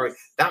 Tim Curry,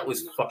 that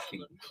was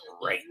fucking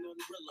great.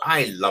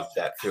 I love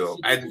that film.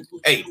 And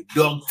hey,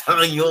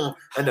 D'Artagnan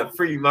and the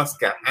Three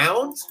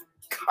Muskehounds,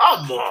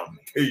 come on,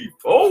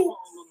 people.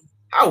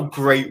 How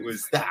great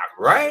was that,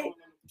 right?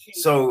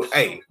 So,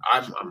 hey,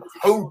 I'm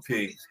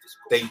hoping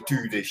they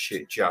do this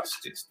shit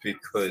justice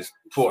because,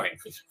 boy,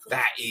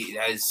 that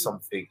is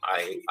something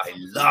I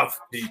love,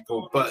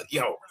 people. But,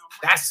 yo,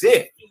 that's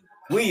it.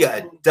 We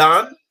are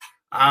done.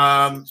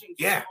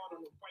 Yeah.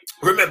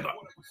 Remember,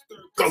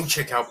 go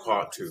check out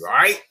part 2, all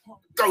right?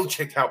 Go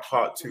check out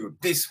part 2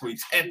 of this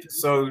week's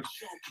episode.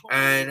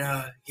 And,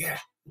 yeah,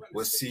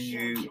 we'll see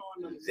you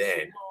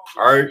then.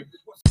 All right?